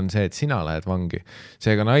nüüd on see, et sina lähed vangi.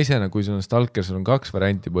 Seega naisena, kui sul on stalker, sul on 2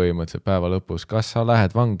 varianti põhimõtteliselt päeva lõpus. Kas sa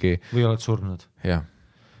lähed vangi? Või oled surnud. Ja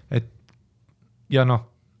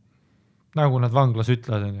nagu nad vanglas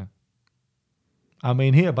ütlevad, on ju. I'm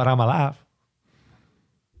in here, but I'm alive.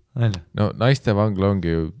 No naiste vangla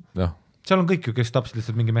ongi ju, seal on kõik ju, kes tapsid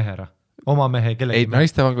lihtsalt mingi mehe ära. Oma mehe, kellegi ei,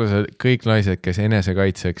 naiste vanglas on kõik naised, kes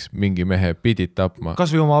enesekaitseks mingi mehe pidid tapma.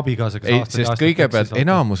 Kas või oma abigaaseks aastaid. Sest kõigepealt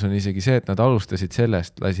enamus on isegi see, et nad alustasid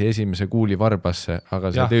sellest, lasi esimese kuuli varbasse,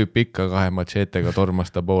 aga see tüüp ikka 2 macheetega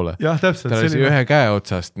tormas ta poole. Täpselt. Ta lasi ühe käe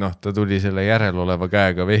otsast, ta tuli selle järel oleva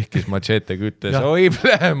käega, vehkis macheetega, ütles, oi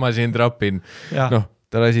plee, ma siin trapin.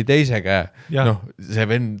 Ta lasi teise käe. See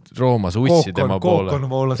vend roomas ussi tema poole.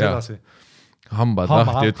 Kookon voolas edasi. Hambad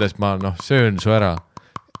lahti, ütles ma söön su ära.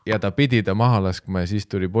 Ja ta pidi ta maha laskma ja siis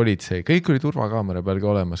tuli politsei. Kõik oli turvakaamera peal ka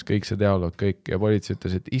olemas, kõik see dialoog, kõik. Ja politsei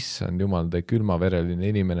ütles, et issand jumal, te külmavereline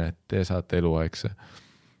inimene, et te saate eluaegse.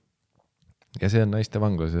 Ja see on naiste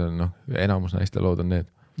vangla, see on enamus naiste lood on need.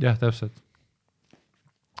 Jah, täpselt.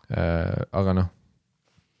 Aga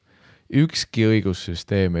ükski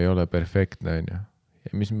õigussüsteem ei ole perfektne, on ju.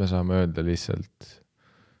 Ja mis me saame öelda lihtsalt...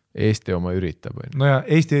 Eesti oma üritab.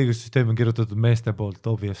 Eesti õigussüsteem on kirjutatud meeste poolt,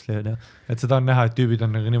 obviously, et seda on näha, et tüübid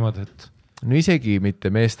on nagu niimoodi, et... No isegi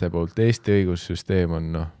mitte meeste poolt, Eesti õigussüsteem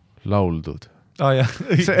on lauldud. Jah.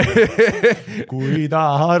 Kui ta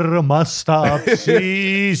armastab,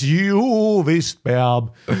 siis ju vist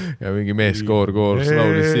peab. Ja mingi meeskoor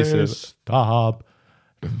laulis sisse. Tahab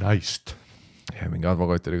naist. Ja mingi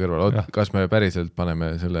advokaat oli kõrval. Kas me päriselt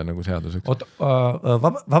paneme selle nagu seaduseks?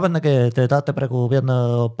 Vabandage, te tahate praegu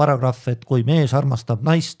paragrahv, et kui mees armastab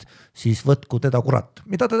naist, siis võtku teda kurat.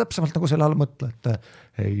 Mida te täpsemalt nagu selle all mõtlete?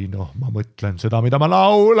 Ei ma mõtlen seda, mida ma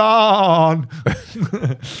laulan.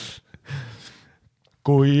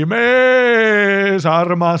 Kui mees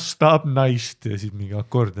armastab naist ja siis mingi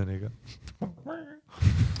akordioniga.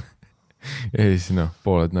 Ja siis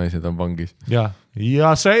pooled naised on vangis. Ja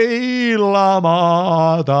seilama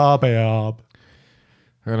ta peab.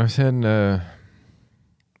 Aga see on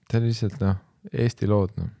lihtsalt Eesti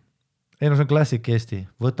lood. Ei see on klassik Eesti.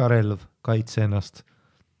 Võta relv, kaitse ennast.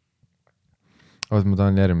 Ma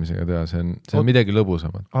tahan järgmisega teha, see on midagi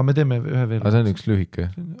lõbusamat. Me teeme ühe veel. See on üks lühike.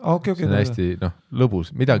 See on hästi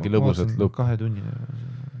lõbus, midagi lõbusat lõpp. 2 tunnine.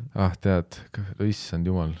 Tead,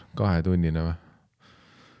 issand jumal, 2 tunnine või?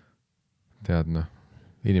 Tead,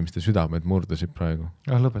 inimeste südamed murdusid praegu.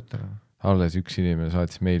 Lõpetame. Alles üks inimene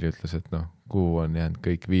saatis meili, ütles, et kuhu on jäänud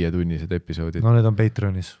kõik 5-tunnised episoodid. Need on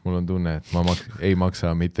Patreonis. Mul on tunne, et ma ei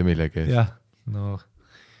maksa mitte millegi. Jah,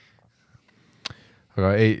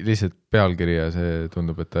 Aga ei, lihtsalt pealkiri ja see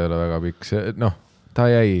tundub, et ta ei ole väga pikk. Ta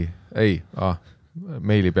jäi,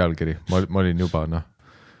 meili pealkiri. Ma olin juba,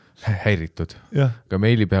 häiritud. Aga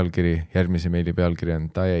meili pealkiri, järgmise meili pealkiri on,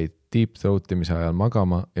 ta jäi deep throatimise ajal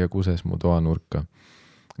magama ja kuses mu toanurka.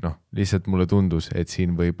 Lihtsalt mulle tundus, et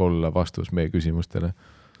siin võib olla vastus meie küsimustele.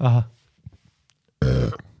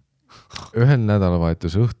 Ühel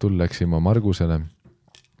nädalavahetuse õhtul läksin ma Margusele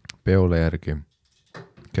peole järgi,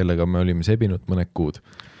 kellega me olime sebinud mõned kuud.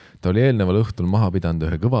 ta oli eelneval õhtul maha pidanud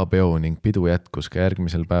ühe kõva peo ning pidu jätkus ka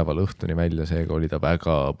järgmisel päeval õhtuni välja, seega oli ta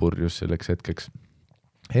väga purjus selleks hetkeks.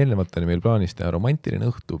 Eelnevalt oli meil plaanis teha romantiline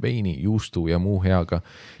õhtu, veini, juustu ja muu heaga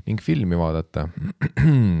ning filmi vaadata.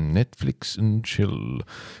 Netflix and chill.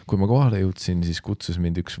 Kui ma kohale jõudsin, siis kutsus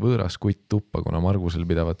mind üks võõras kutt tuppa, kuna Margusel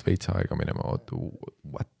pidavat veitsa aega minema.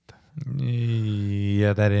 What?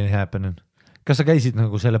 Yeah, that ain't happening. Kas sa käisid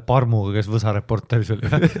nagu selle parmuga, kes Võsa Reporteris oli?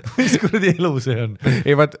 Mis kuradi elu see on?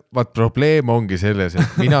 Ei, vaat probleem ongi selles,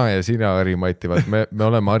 et mina ja sina, Ari-Mati, me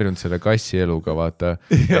oleme harjunud selle kassi eluga, vaata,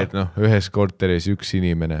 et ühes korteris üks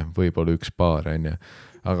inimene, võib-olla üks paar, on ju.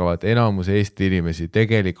 Aga vaat enamus Eesti inimesi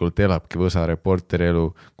tegelikult elabki Võsa Reporteri elu,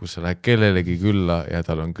 kus sa lähed kellelegi külla ja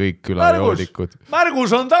tal on kõik külajoodikud.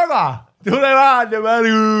 Margus on taga! Tule vaan ja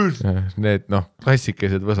Margus! Need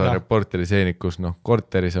klassikesed Võsa Reporteri seenid, kus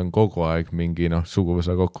korteris on kogu aeg mingi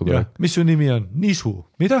suguvõsa kokku tuleb. Mis su nimi on? Nisu.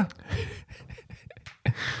 Mida?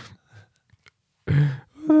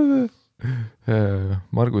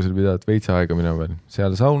 Margusel pidavat veitsa aega minema veel.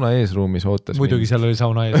 Seal sauna eesruumis ootas muidugi seal oli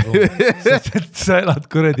sauna eesruumis. Sa elad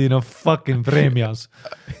kuradi fucking preemias.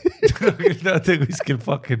 Te kuskil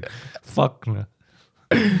fucking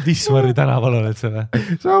Vismari tänaval oled selle.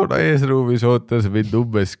 Sauna eesruumis ootas mind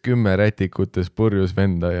umbes 10 rätikutes purjus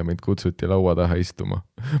venda ja mind kutsuti laua taha istuma.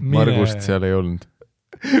 Margust seal ei olnud.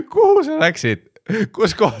 Kuhu sa läksid?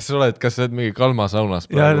 Kus kohas sa oled? Kas sa oled mingi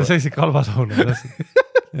kalmasaunas praegu? Ja, sa olid kalmasaunas.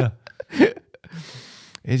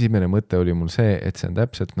 Esimene mõte oli mul see, et see on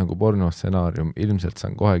täpselt nagu pornostsenaarium. Ilmselt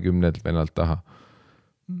saan kohe 10 vennalt taha.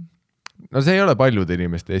 No see ei ole paljude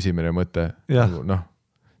inimeste esimene mõte.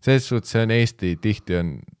 Selles suhtes see on Eesti, tihti on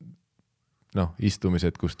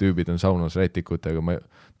istumised, kus tüübid on saunas rätikutega. Ma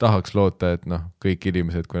tahaks loota, et kõik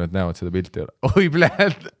inimesed, kui nad näevad seda pilti, oi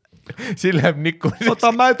plähed, siin läheb nikku. Oota,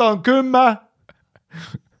 ma on 10.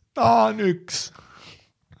 Ta on 1.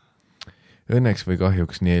 Õnneks või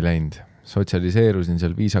kahjuks nii ei läinud. Sotsialiseerusin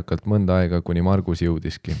seal viisakalt mõnda aega, kuni Margus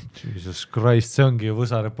jõudiski. Jesus Christ, see ongi ju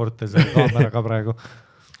Võsa Reporter selle kaameraga praegu.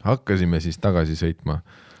 Hakkasime siis tagasi sõitma.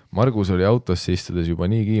 Margus oli autosse istudes juba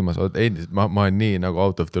nii kiimas. Ma olen nii nagu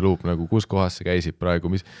out of the loop, nagu kus kohas sa käisid praegu.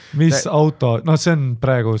 Mis auto? See on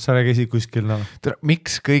praegu, sa käisid kuskil.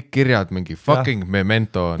 Miks kõik kirjad mingi fucking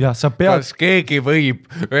memento on? Kas keegi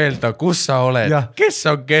võib öelda, kus sa oled? Kes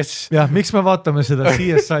on kes? Miks me vaatame seda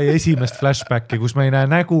CSI esimest flashbacki, kus me ei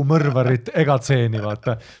näe nägu, mõrvarit ega tseeni,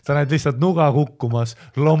 vaata. Sa näed lihtsalt nuga kukkumas,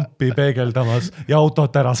 lompi peegeldamas ja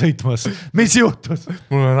autot ära sõitmas. Mis juhtus?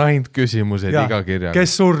 Mul on ainult küsimused iga kirjaga.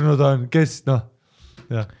 Kes on, kes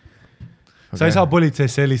Sa ei saa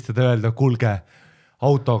politseisse helistada ja öelda, kulge,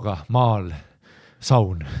 autoga maal,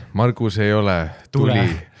 saun. Margus ei ole, tuli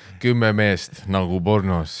 10 meest nagu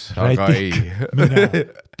pornos, aga ei. Mine,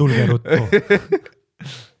 tulge ruttu.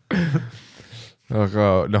 Aga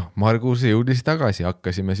Margus jõudis tagasi,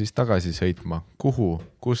 hakkasime siis tagasi sõitma. Kuhu?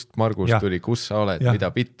 Kust Margus tuli? Kus sa oled? Mida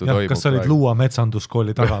pittu toimub? Kas sa olid Luua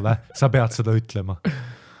metsanduskooli taga või? Sa pead seda ütlema.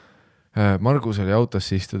 Margus oli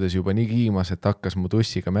autosse istudes juba nii kiimas, et hakkas mu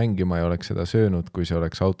tussiga mängima ja oleks seda söönud, kui see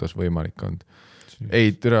oleks autos võimalik olnud.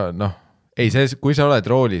 Ei, kui sa oled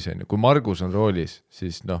roolis, kui Margus on roolis,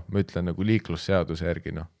 siis ma ütlen nagu liiklusseaduse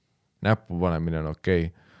järgi, näppu panemine on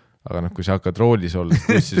okei. Aga kui sa hakkad roolis olles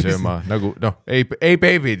tussi sööma, nagu ei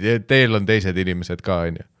baby, teil on teised inimesed ka,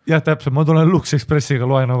 on ju. Jah, täpselt, ma tulen Lux Expressiga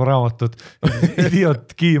loen nagu raamatut.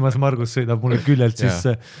 Idiot kiimas, Margus sõidab mulle küljelt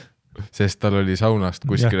sisse. Sest tal oli saunast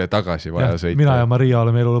kuskile tagasi vaja sõita. Mina ja Maria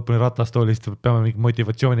oleme elu lõpuni ratastoolist, peame mingi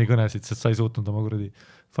motivatsioonikõnesid, sest sa ei suutnud oma kuradi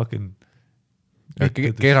fucking...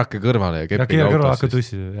 Keerake kõrvale ja keppige kõrvale hakka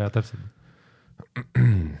tussi, täpselt.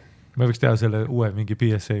 Me võiks teha selle uue mingi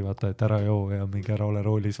PSA, vaata, et ära joo ja mingi ära ole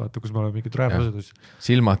roolis, vaata, kus me oleme mingi träärlased.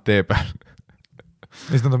 Silmad tee peal.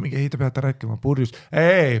 Ja siis nad on mingi, ei, te peate rääkima purjus.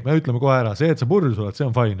 Ei, me ütleme kohe ära, see, et sa purjus oled, see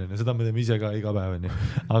on fine, ja seda me teeme ise ka iga päev.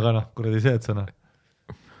 Aga kuradi see, et sa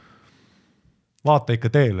vaata ikka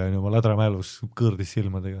teele, on ju, ma ladramälus kõõrdis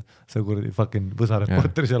silmadega. See kuradi fucking Võsa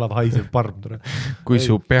Reporteris elab haisev parm. Kui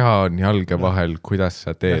su peha on jalge vahel, kuidas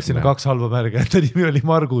sa teed? Siin on 2 halba märge, et ta nimi oli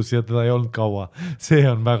Margus ja teda ei olnud kaua. See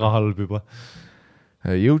on väga halb juba.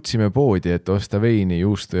 Jõudsime poodi, et osta veini,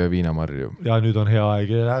 juustu ja viinamarju. Ja nüüd on hea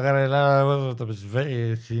aeg. Võtame siis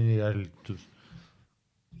veini jältus.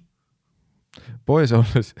 Poes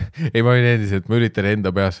olles, ei ma olin endiselt, ma üritan enda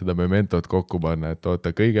peas seda mementot kokku panna, et oota,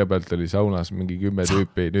 kõigepealt oli saunas mingi 10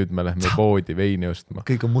 tüüpi, nüüd me lähme poodi veini ostma.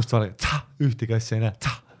 Kõik on mustvalge, ühtegi asja ei näe.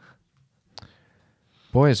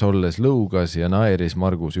 Poes olles lõugas ja naeris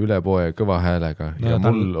Margus üle poe kõva häälega ja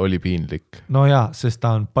mul oli piinlik. No jaa, sest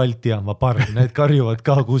ta on Balti jaama parm, need karjuvad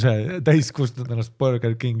ka kuse täis kustnud ennast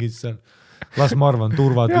Burger Kingis seal. las ma arvan,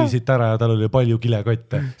 turvad viisid ära ja tal oli palju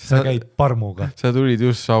kilekotte. Sa käid parmuga. Sa tulid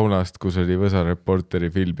just saunast, kus oli Võsa Reporteri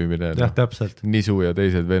filmimine. Jah, täpselt. Nisu ja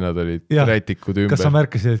teised vennad olid rätikud ümber. Kas sa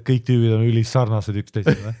märkasid, et kõik tüübid on ülis sarnased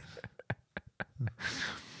üksteised või?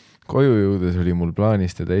 Koju jõudes oli mul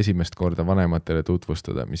plaanis teda esimest korda vanematele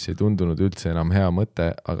tutvustada, mis ei tundunud üldse enam hea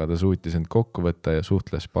mõte, aga ta suutis end kokku võtta ja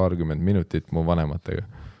suhtles 20 minutit mu vanematega.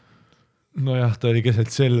 Nojah, ta oli keselt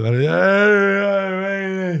Selver.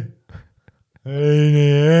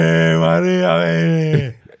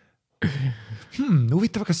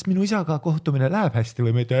 Huvitav, kas minu isaga kohtumine läheb hästi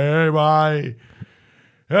või mitte?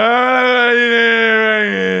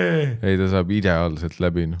 Ei, ta saab ideaalselt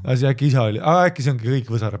läbi. Asi äkki isa oli, äkki see ongi kõik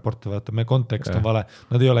Võsa Report, vaata, meie kontekst on vale.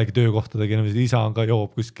 Nad ei olegi töökohtadega inimesed, isa on ka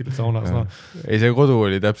joob kuskil saunas. No. Ei, see kodu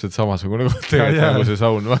oli täpselt samasugune koht, nagu see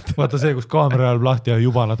saun. Vaata see, kus kaamera ajal lahti ja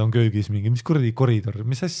juba nad on köögis mingi, mis kuradi koridor,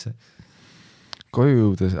 mis asja? Koju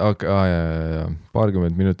jõudes,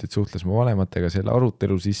 20 minutit suhtles mu vanematega, selle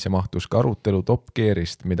arutelu sisse mahtus ka arutelu Top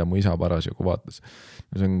Gearist, mida mu isa parasjagu vaatas.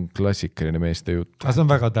 See on klassikaline meeste jutt. See on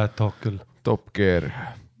väga dad talk küll. Top Gear.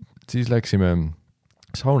 Siis läksime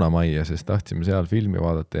saunamajja, sest tahtsime seal filmi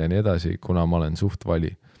vaadata ja nii edasi, kuna ma olen suht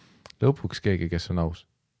vali. Lõpuks keegi, kes on aus.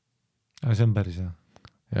 See on päris hea.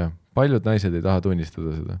 Jah, paljud naised ei taha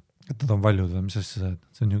tunnistada seda. Et nad on valjud, mis asja sa saad?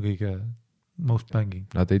 See on ju kõige most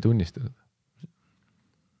banging. Nad ei tunnista seda.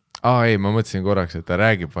 Ei, ma mõtlesin korraks, et ta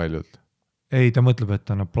räägib valjult. Ei, ta mõtleb, et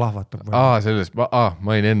ta plahvatab. Sellest,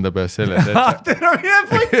 ma olin enda peas selles.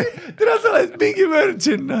 Tere, sa oled mingi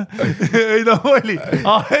virgin. Ei, ta oli.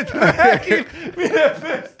 Et räägib, mine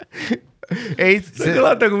peast. See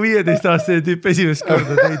kõlad nagu 15-aastane tüüp esimest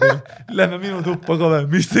korda teidel. Lähme minu tuppa ka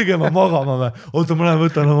või, mis tegema, magama või? Oota, ma lähen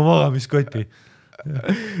võtan oma magamiskoti.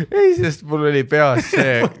 Ei, sest mul oli peas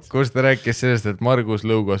see, kus ta rääkis sellest, et Margus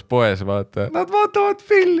lõugos poes, vaata. Nad vaatavad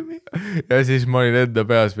filmi. Ja siis ma olin enda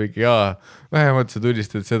peas mingi, vähemalt sa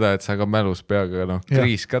tunnistad seda, et sa ka mälus peaga,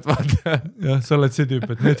 kriiskad, vaata. Jah, sa oled see tüüp,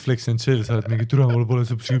 et Netflix and chill, sa oled mingi türa, mul pole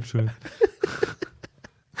subscription.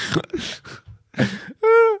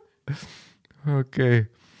 Okei.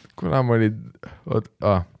 Kuna ma olin...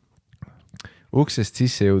 Uksest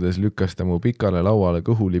sisse jõudes lükkas ta mu pikale lauale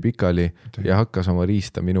kõhuli pikali ja hakkas oma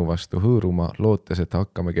riista minu vastu hõõruma, lootes, et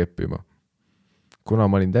hakkame keppima. Kuna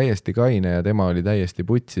ma olin täiesti kaine ja tema oli täiesti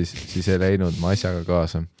putsis, siis ei läinud ma asjaga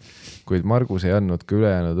kaasa. Kuid Margus ei andnud ka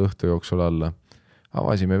ülejäänud õhtu jooksul alla.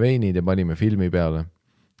 Avasime veinid ja panime filmi peale.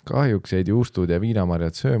 Kahjuks jäid juustud ja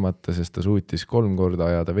viinamarjad söömata, sest ta suutis 3 korda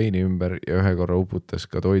ajada veini ümber ja 1 korra uputas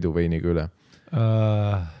ka toiduveiniga üle.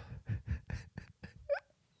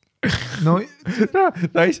 No,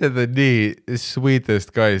 naised on nii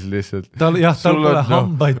sweetest guys lihtsalt. Tal pole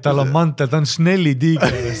hambaid, tal on mantel, ta on Snelli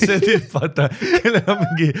tiiger. See tüüp, vaata, kellel on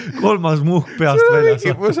mingi 3. muhk peast väljas.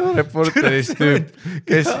 Mingi Võsa Reporterist tüüp,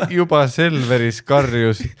 kes juba Selveris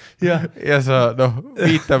karjus ja sa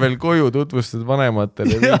viita veel koju, tutvustad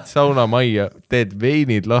vanematele, viid saunamajja, teed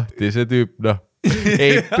veinid lahti, see tüüp,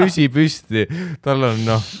 ei püsi püsti, tal on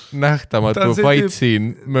nähtamatu fight siin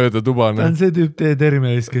mööda tubane. Ta on see tüüp teie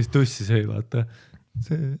terminalist, kes Tussisööjad, vaata.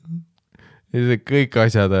 See kõik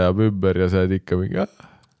asjad ajab ümber ja sa oled ikka mingi.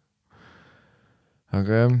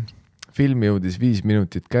 Aga jah, film jõudis 5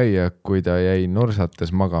 minutit käia, kui ta jäi norsates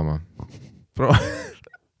magama.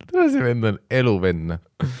 See vend on eluvenna.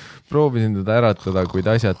 Proovisin teda äratada, kuid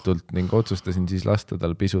asjatult ning otsustasin siis lasta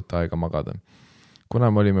tal pisut aega magada. Kuna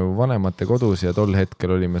me olime vanemate kodus ja tol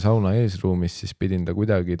hetkel olime sauna eesruumis, siis pidin ta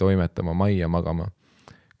kuidagi toimetama majja magama.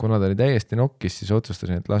 Kuna ta oli täiesti nokkis, siis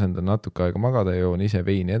otsustasin, et lasen ta natuke aega magada ja joon ise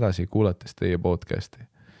veini edasi, kuulates teie podcasti.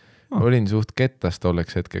 Olin suht kettas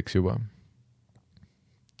tolleks hetkeks juba.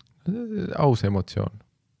 Aus emotsioon.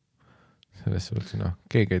 Selles suhtes,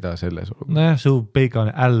 keegi ei taha selles olukorda. Nojah, su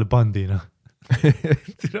peigane L-bandina.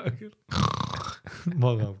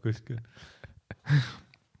 Magab kuskil.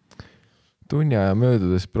 Tunni aja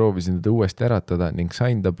möödudes proovisin teda uuesti äratada ning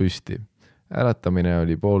sain ta püsti. Äratamine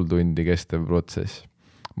oli 0,5 tundi kestev protsess.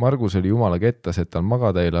 Margus oli jumala kettas, et tal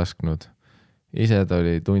magada ei lasknud. Ise ta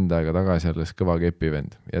oli tund aega tagasi alles kõva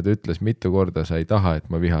kepivend ja ta ütles mitu korda, sa ei taha,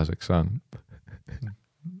 et ma vihaseks saan.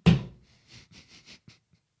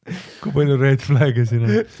 Kui palju red flag'e siin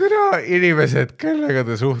on? Türa inimesed, kellega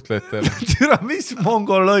te suhtlete? Türa, mis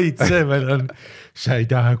mongoloid see meil on? Sa ei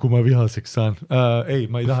taha, kui ma vihaseks saan. Ei,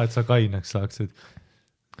 ma ei taha, et sa kaineks saaksid.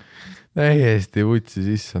 Täiesti putsis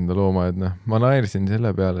issanda looma, et ma naersin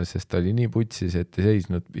selle peale, sest ta oli nii putsis, et ei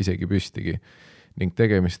seisnud isegi püstigi ning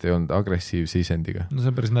tegemist ei olnud agressiivse isendiga. No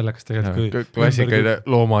see on päris näljakas tegelikult. Klassikaline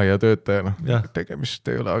looma ja töötaja,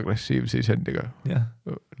 tegemist ei ole agressiivse isendiga.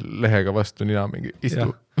 Lehega vastu nina mingi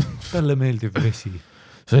istu. Talle meeldib vesi.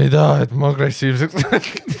 sa ei taha, et ma agressiivseks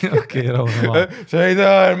okei, rahune maa. sa ei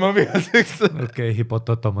taha, et ma vihaseks okei,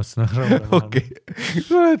 hipototomas. okei,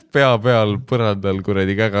 sa oled pea peal põrandal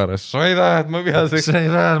kuradi kägaras, sa ei taha, et ma vihaseks. sa ei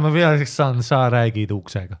taha, et ma vihaseks saan, sa räägid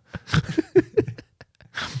uksega.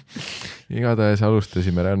 Igatahes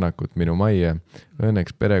alustasime rännakut minu majja.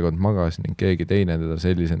 Õnneks perekond magas ning keegi teine teda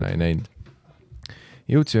sellisena ei näinud.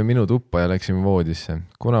 Jõudsime minu tuppa ja läksime voodisse.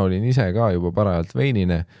 Kuna olin ise ka juba parajalt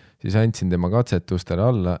veinine, siis andsin tema katsetustele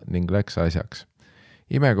alla ning läks asjaks.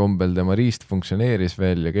 Imekombel tema riist funktsioneeris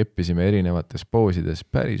veel ja keppisime erinevates poosides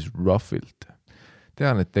päris rough'ilt.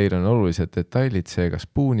 Tean, et teil on olulised detailid, seega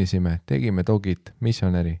spuunisime, tegime dogit,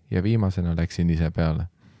 missionäri ja viimasena läksin ise peale.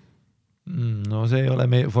 No see ei ole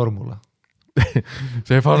meie formula.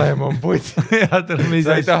 see valem on puts.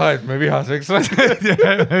 sa ei taha, et me vihaseks me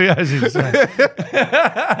vihaseks.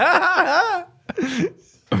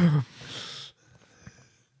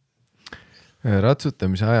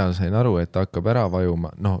 Ratsutamise ajal sain aru, et hakkab ära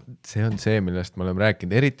vajuma. No see on see, millest me oleme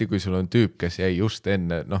rääkinud, eriti kui sul on tüüp, kes jäi just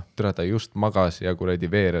enne, ta just magas ja kuradi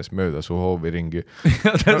veeres mööda su hoovi ringi.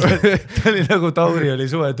 ta oli nagu Tauri oli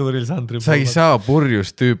suvetuuril Sandri. Sa ei saa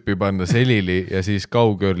purjus tüüpi panna selili ja siis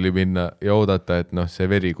kaugörli minna ja oodata, et see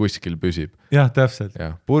veri kuskil püsib. Jah, täpselt.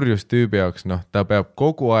 Ja, purjus tüübi jaoks, ta peab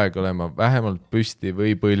kogu aeg olema vähemalt püsti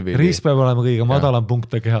või põlvili. Riis peab olema kõige madalam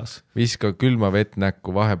punkt kehas. Viska külma vett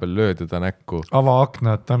näkku, vahepeal lööda ta näkku. Ava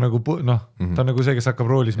aknad, ta on nagu, ta on nagu see, kes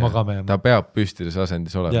hakkab roolis magama. Ta peab püstides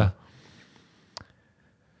asendis olema.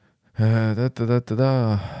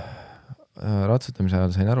 Ratsutamise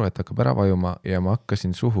ajal sain aru, et hakkab ära vajuma ja ma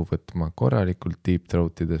hakkasin suhu võtma korralikult deep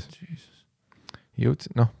throatides.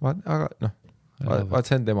 Jõudsin, vaat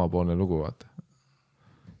see on tema poolne lugu, vaata.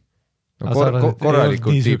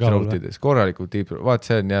 Korralikult deep throatides, korralikult deep throatides, vaat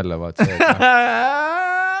see on jälle, vaat see.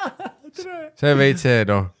 See veid see,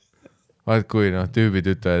 vaat kui tüübid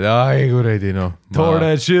ütlevad, ai kuredi,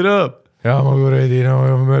 tore shit up. Ja ma kuredi,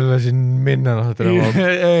 ma möllasin minna.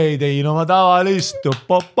 Ei, tein oma tavalist,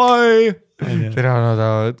 popai. Tere, ta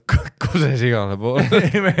kuses igale poole.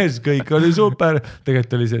 Mees, kõik oli super.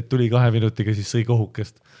 Tegelikult oli see, et tuli 2 minutiga, siis sõi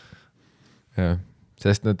kohukest. Ja,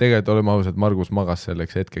 sest tegelikult oleme ausad, Margus magas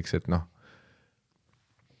selleks hetkeks, et me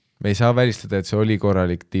ei saa välistada, et see oli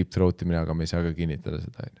korralik deep throatimine, aga me ei saa ka kinnitada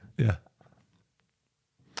seda. Jah.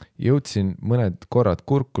 Jõudsin mõned korrad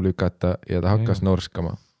kurku lükata ja ta hakkas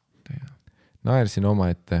norskama. Naersin oma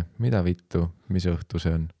ette, mida vittu, mis õhtu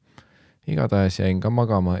see on. Igatahes jäin ka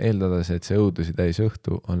magama, eeldades, et see õudusi täis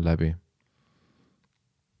õhtu on läbi.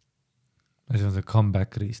 See on see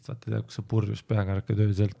comeback riist, vaata, kui sa purjus peaga hakkad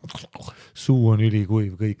ööselt. Suu on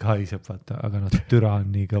ülikuiv, kõik haiseb, vaata, aga türa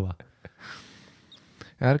on nii kõva.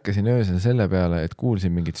 Ärkasin öösel selle peale, et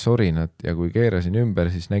kuulsin mingit sorinat ja kui keerasin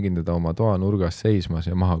ümber, siis nägin teda oma toa nurgas seismas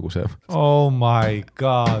ja maha kusemas. Oh my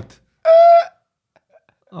god.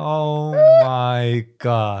 Oh my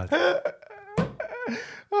god.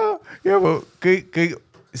 Ja kõik,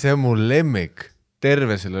 see on mu lemmik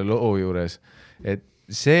terve selle loo juures, et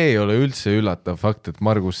see ei ole üldse üllatav fakt, et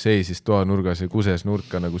Margus seisis toa nurgas ja kuses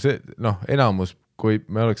nurka nagu see, enamus, kui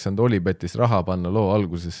me oleks saanud Olibetist raha panna loo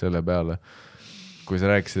alguses selle peale, kui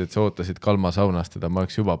sa rääkisid, et sa ootasid Kalma saunast teda, ma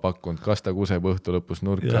oleks juba pakkunud, kas ta kuseb õhtu lõpus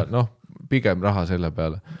nurka, pigem raha selle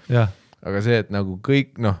peale. Yeah. Aga see, et nagu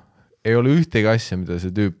kõik, ei ole ühtegi asja, mida see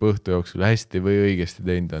tüüp õhtu jooksul hästi või õigesti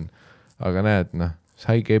teinud on. Aga näed,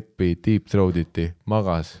 sai keppi, deep throatiti,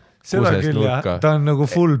 magas, seda kuses küll, nurka. Ta on nagu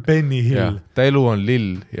full Benny Hill. Ta elu on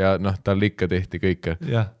lill ja tal ikka tehti kõike.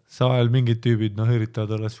 Jah, saajal mingid tüübid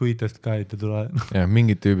üritavad olla sweetest guide ja tule. Ja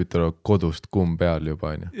mingid tüübid tulevad kodust kumm peal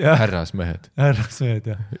juba, härrasmehed. Härrasmehed,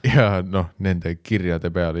 jah. Ja nende kirjade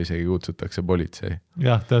peale isegi kutsutakse politsei.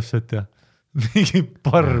 Jah, täpselt, jah. Mingi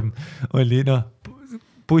parm oli,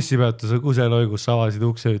 bussipeatuse kuseloigus avasid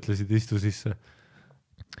ukse, ütlesid istu sisse.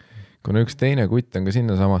 Kuna üks teine kutt on ka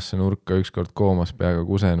sinna samasse nurka ükskord koomas peaga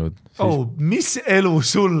kusenud. Siis... mis elu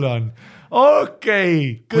sul on?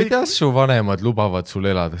 Okei. Kuidas su vanemad lubavad sul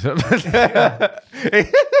elada seal?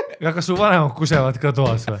 Ja kas su vanemad kusevad ka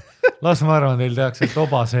toas või? Las ma arvan, teil tehakse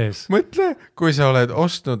toba sees. Mõtle, kui sa oled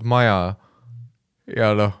ostnud maja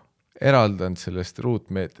ja eraldanud sellest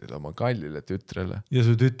ruutmeetrid oma kallile tütrele. Ja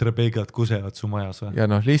su tütre peigad kusevad su majas või? Ja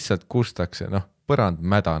lihtsalt kustakse, põrand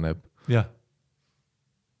mädaneb. Jah.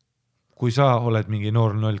 Kui sa oled mingi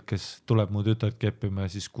noor noll, kes tuleb mu tütart keppima ja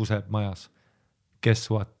siis kuseb majas.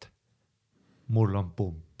 Guess what? Mul on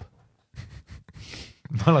pump.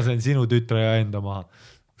 Ma lasen sinu tütre ja enda maha.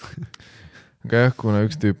 Aga jah, kuna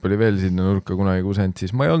üks tüüp oli veel sinna nurka kunagi kusend,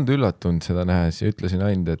 siis ma ei olnud üllatunud seda nähes ja ütlesin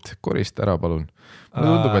ainult, et korista ära palun. Mulle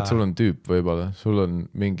tundub, et sul on tüüp võib-olla, sul on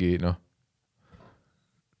mingi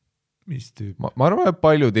mis tüüp? Ma arvan, et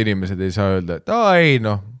paljud inimesed ei saa öelda, et ei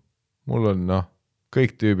mul on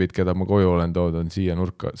kõik tüübid, keda ma koju olen tood, on siia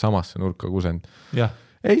samasse nurka kusend.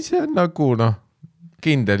 Ei, see on nagu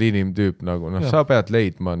kindel inimtüüp, nagu sa pead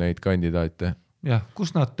leidma neid kandidaate. Jah,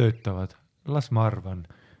 kus nad töötavad? Las ma arvan.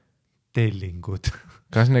 Tellingud.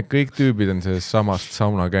 Kas need kõik tüübid on sellest samast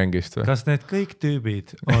saunagängist või? Kas need kõik tüübid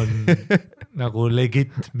on nagu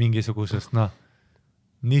legit mingisugusest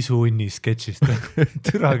nisu-unni sketšist?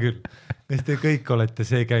 Türa küll. Kas te kõik olete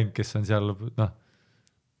see gäng, kes on seal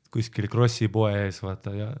kuskil Krossi poe ees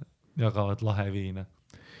vaata ja jagavad laheviina?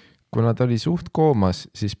 Kuna ta oli suht koomas,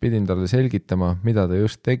 siis pidin talle selgitama, mida ta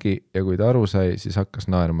just tegi ja kui ta aru sai, siis hakkas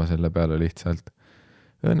naerma selle peale lihtsalt.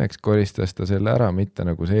 Õnneks koristas ta selle ära, mitte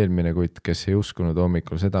nagu see eelmine kutt, kes ei uskunud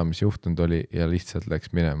hommikul seda, mis juhtunud oli ja lihtsalt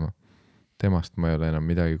läks minema. Temast ma ei ole enam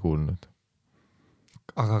midagi kuulnud.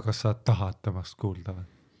 Aga kas sa tahad temast kuulda või?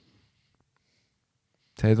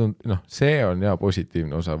 See on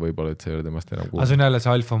positiivne osa võib-olla, et sa ei ole temast enam kuulnud. Aga see on jälle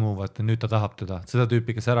see alfa muu, vaata, nüüd ta tahab teda. Seda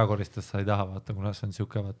tüüpi, kes ära koristas, sa ei taha, vaata, kuna see on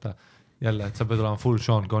siuke, vaata, jälle, et sa pead olema full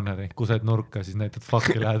Sean Connery, kused nurka, siis näitad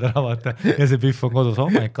fuck'i lähed ära, vaata, ja see Biff on kodus,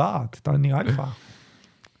 oh my god, ta on nii alfa.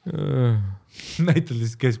 Näital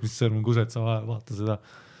siis keskmist sõrm kused, sa vaata seda,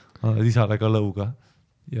 annad isale ka lõuga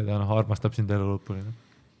ja ta armastab sind elu lõpuni.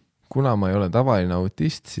 Kuna ma ei ole tavaline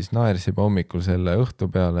autist, siis naersime hommikul selle õhtu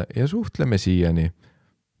peale ja suhtleme siiani.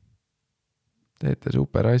 Teete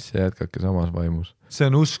super asja, jätkake samas vaimus. See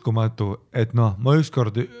on uskumatu, et ma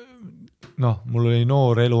ükskord, mul oli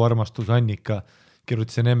noor eluarmastus Annika,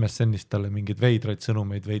 kirjutasin MSN-ist talle mingid veidraid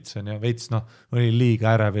sõnumeid veitsen ja veits, oli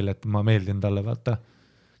liiga ärevil, et ma meeldin talle, vaata.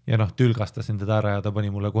 Ja tülgastasin teda ära ja ta pani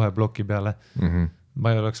mulle kohe bloki peale.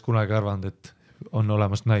 Ma ei oleks kunagi arvanud, et on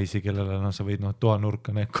olemas naisi, kellele sa võid toanurka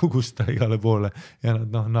kugusta igale poole ja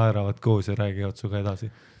nad naeravad koos ja räägivad suga edasi.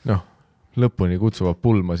 Lõpuni kutsuvad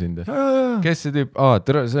pulma sind. Kes see tüüp?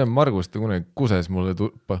 See on Margus, ta kunagi kuses mulle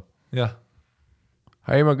tuppa. Jah.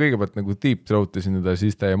 Ei, ma kõigepealt nagu deep throatisin teda,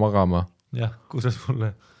 siis ta jäi magama. Jah, kuses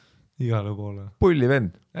mulle igale poole. Pulli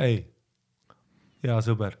vend. Ei, hea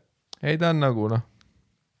sõber. Ei, ta on nagu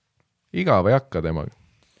igav ei hakka temaga.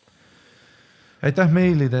 Aitäh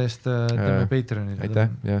meilide eest, teeme Patreonile. Aitäh,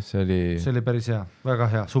 jah, see oli päris hea, väga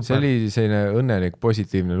hea, super. See oli selline õnnelik,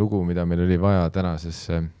 positiivne lugu, mida meil oli vaja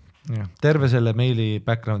tänasesse. Terve selle meili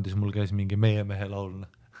backgroundis mul käis mingi meie mehe laulna.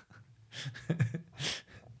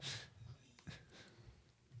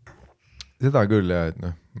 Seda küll, jah, et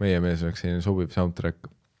meie mees oleks selline sobiv soundtrack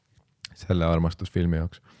selle armastusfilmi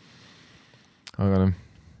jaoks. Aga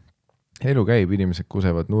elu käib, inimesed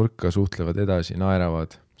kusevad nurka, suhtlevad edasi,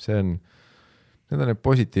 naeravad. Need on need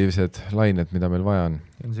positiivsed lained, mida meil vaja on.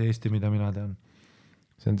 See on see Eesti, mida mina tean.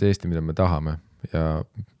 See on see Eesti, mida me tahame ja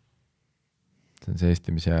see on see Eesti,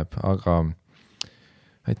 mis jääb. Aga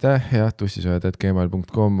aitäh, jah,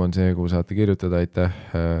 tussisööjad@gmail.com on see, kuhu saate kirjutada. Aitäh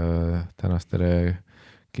tänastele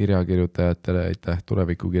kirjakirjutajatele, aitäh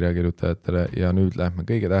tuleviku kirjakirjutajatele ja nüüd lähme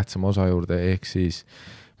kõige tähtsama osa juurde ehk siis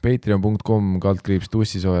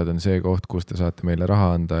patreon.com/tussisööjad on see koht, kus te saate meile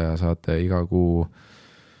raha anda ja saate iga kuu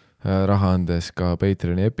raha andes ka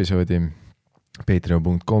Patreoni episoodi.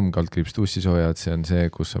 Patreon.com/tussisööjad, see on see,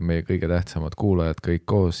 kus on meie kõige tähtsamad kuulajad kõik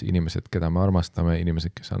koos, inimesed, keda me armastame,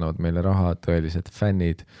 inimesed, kes annavad meile raha, tõelised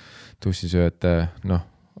fännid, tussisööjate,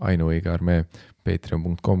 ainuõige armee.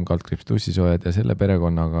 Patreon.com/tussisööjad ja selle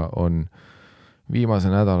perekonnaga on viimase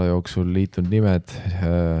nädala jooksul liitunud nimed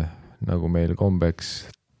nagu meil kombeks.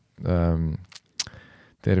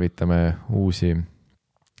 Tervitame uusi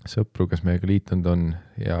sõpru, kes meiega liitunud on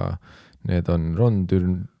ja need on Ron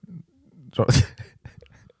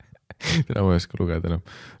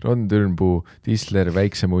Türnpuu, Tisler,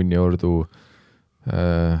 Väiksemunni ordu,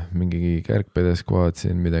 mingi kärkpedes kohad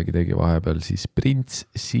siin midagi tegi vahepeal, siis Prints,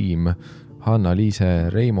 Siim, Hanna-Liise,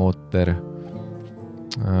 Reimo Otter,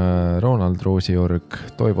 Ronald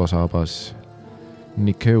Roosiorg, Toivo Saabas,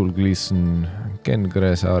 Nicole Gleason, Ken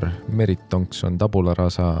Gräsar, Merit Tonkson, Tabula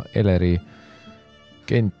Rasa, Eleri,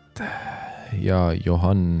 Kent ja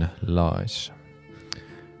Johan Laas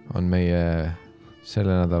on meie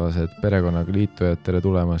sellenädalased perekonnaga liitujad. Tere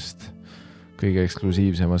tulemast kõige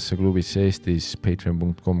eksklusiivsemasse klubisse Eestis,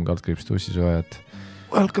 patreon.com/tussisööjad.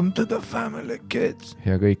 Welcome to the family, kids.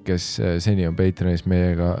 Ja kõik, kes seni on Patreonis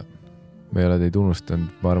meiega, me ei ole teid unustanud,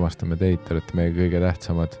 me armastame teid, te olete meie kõige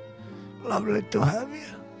tähtsamad. Lovely to have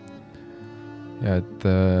you. Ja et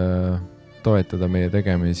toetada meie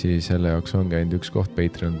tegemisi, selle jaoks on käinud üks koht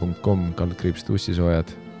patreon.com/tussisööjad.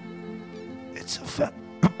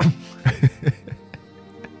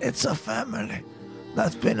 It's a family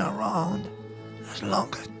that's been around as long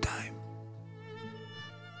as time.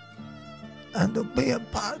 And to be a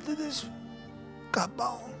part of this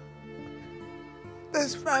compound,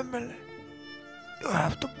 this family, you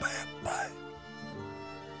have to pay a price.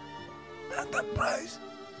 And the price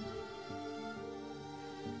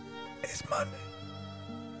is money.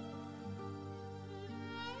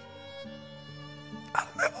 I'll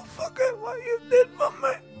never forget what you did for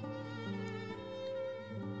me.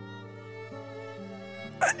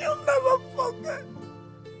 And you'll never forget.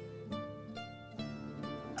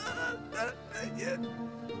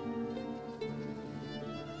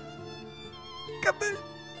 Come in.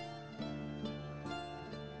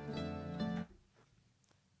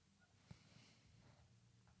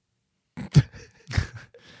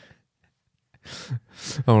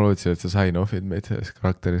 ma lootsin, et sa sign-off'id meid selles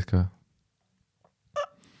karakteris ka.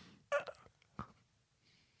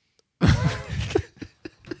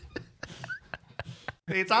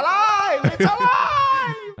 It's alive! It's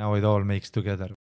alive! Now it all makes together.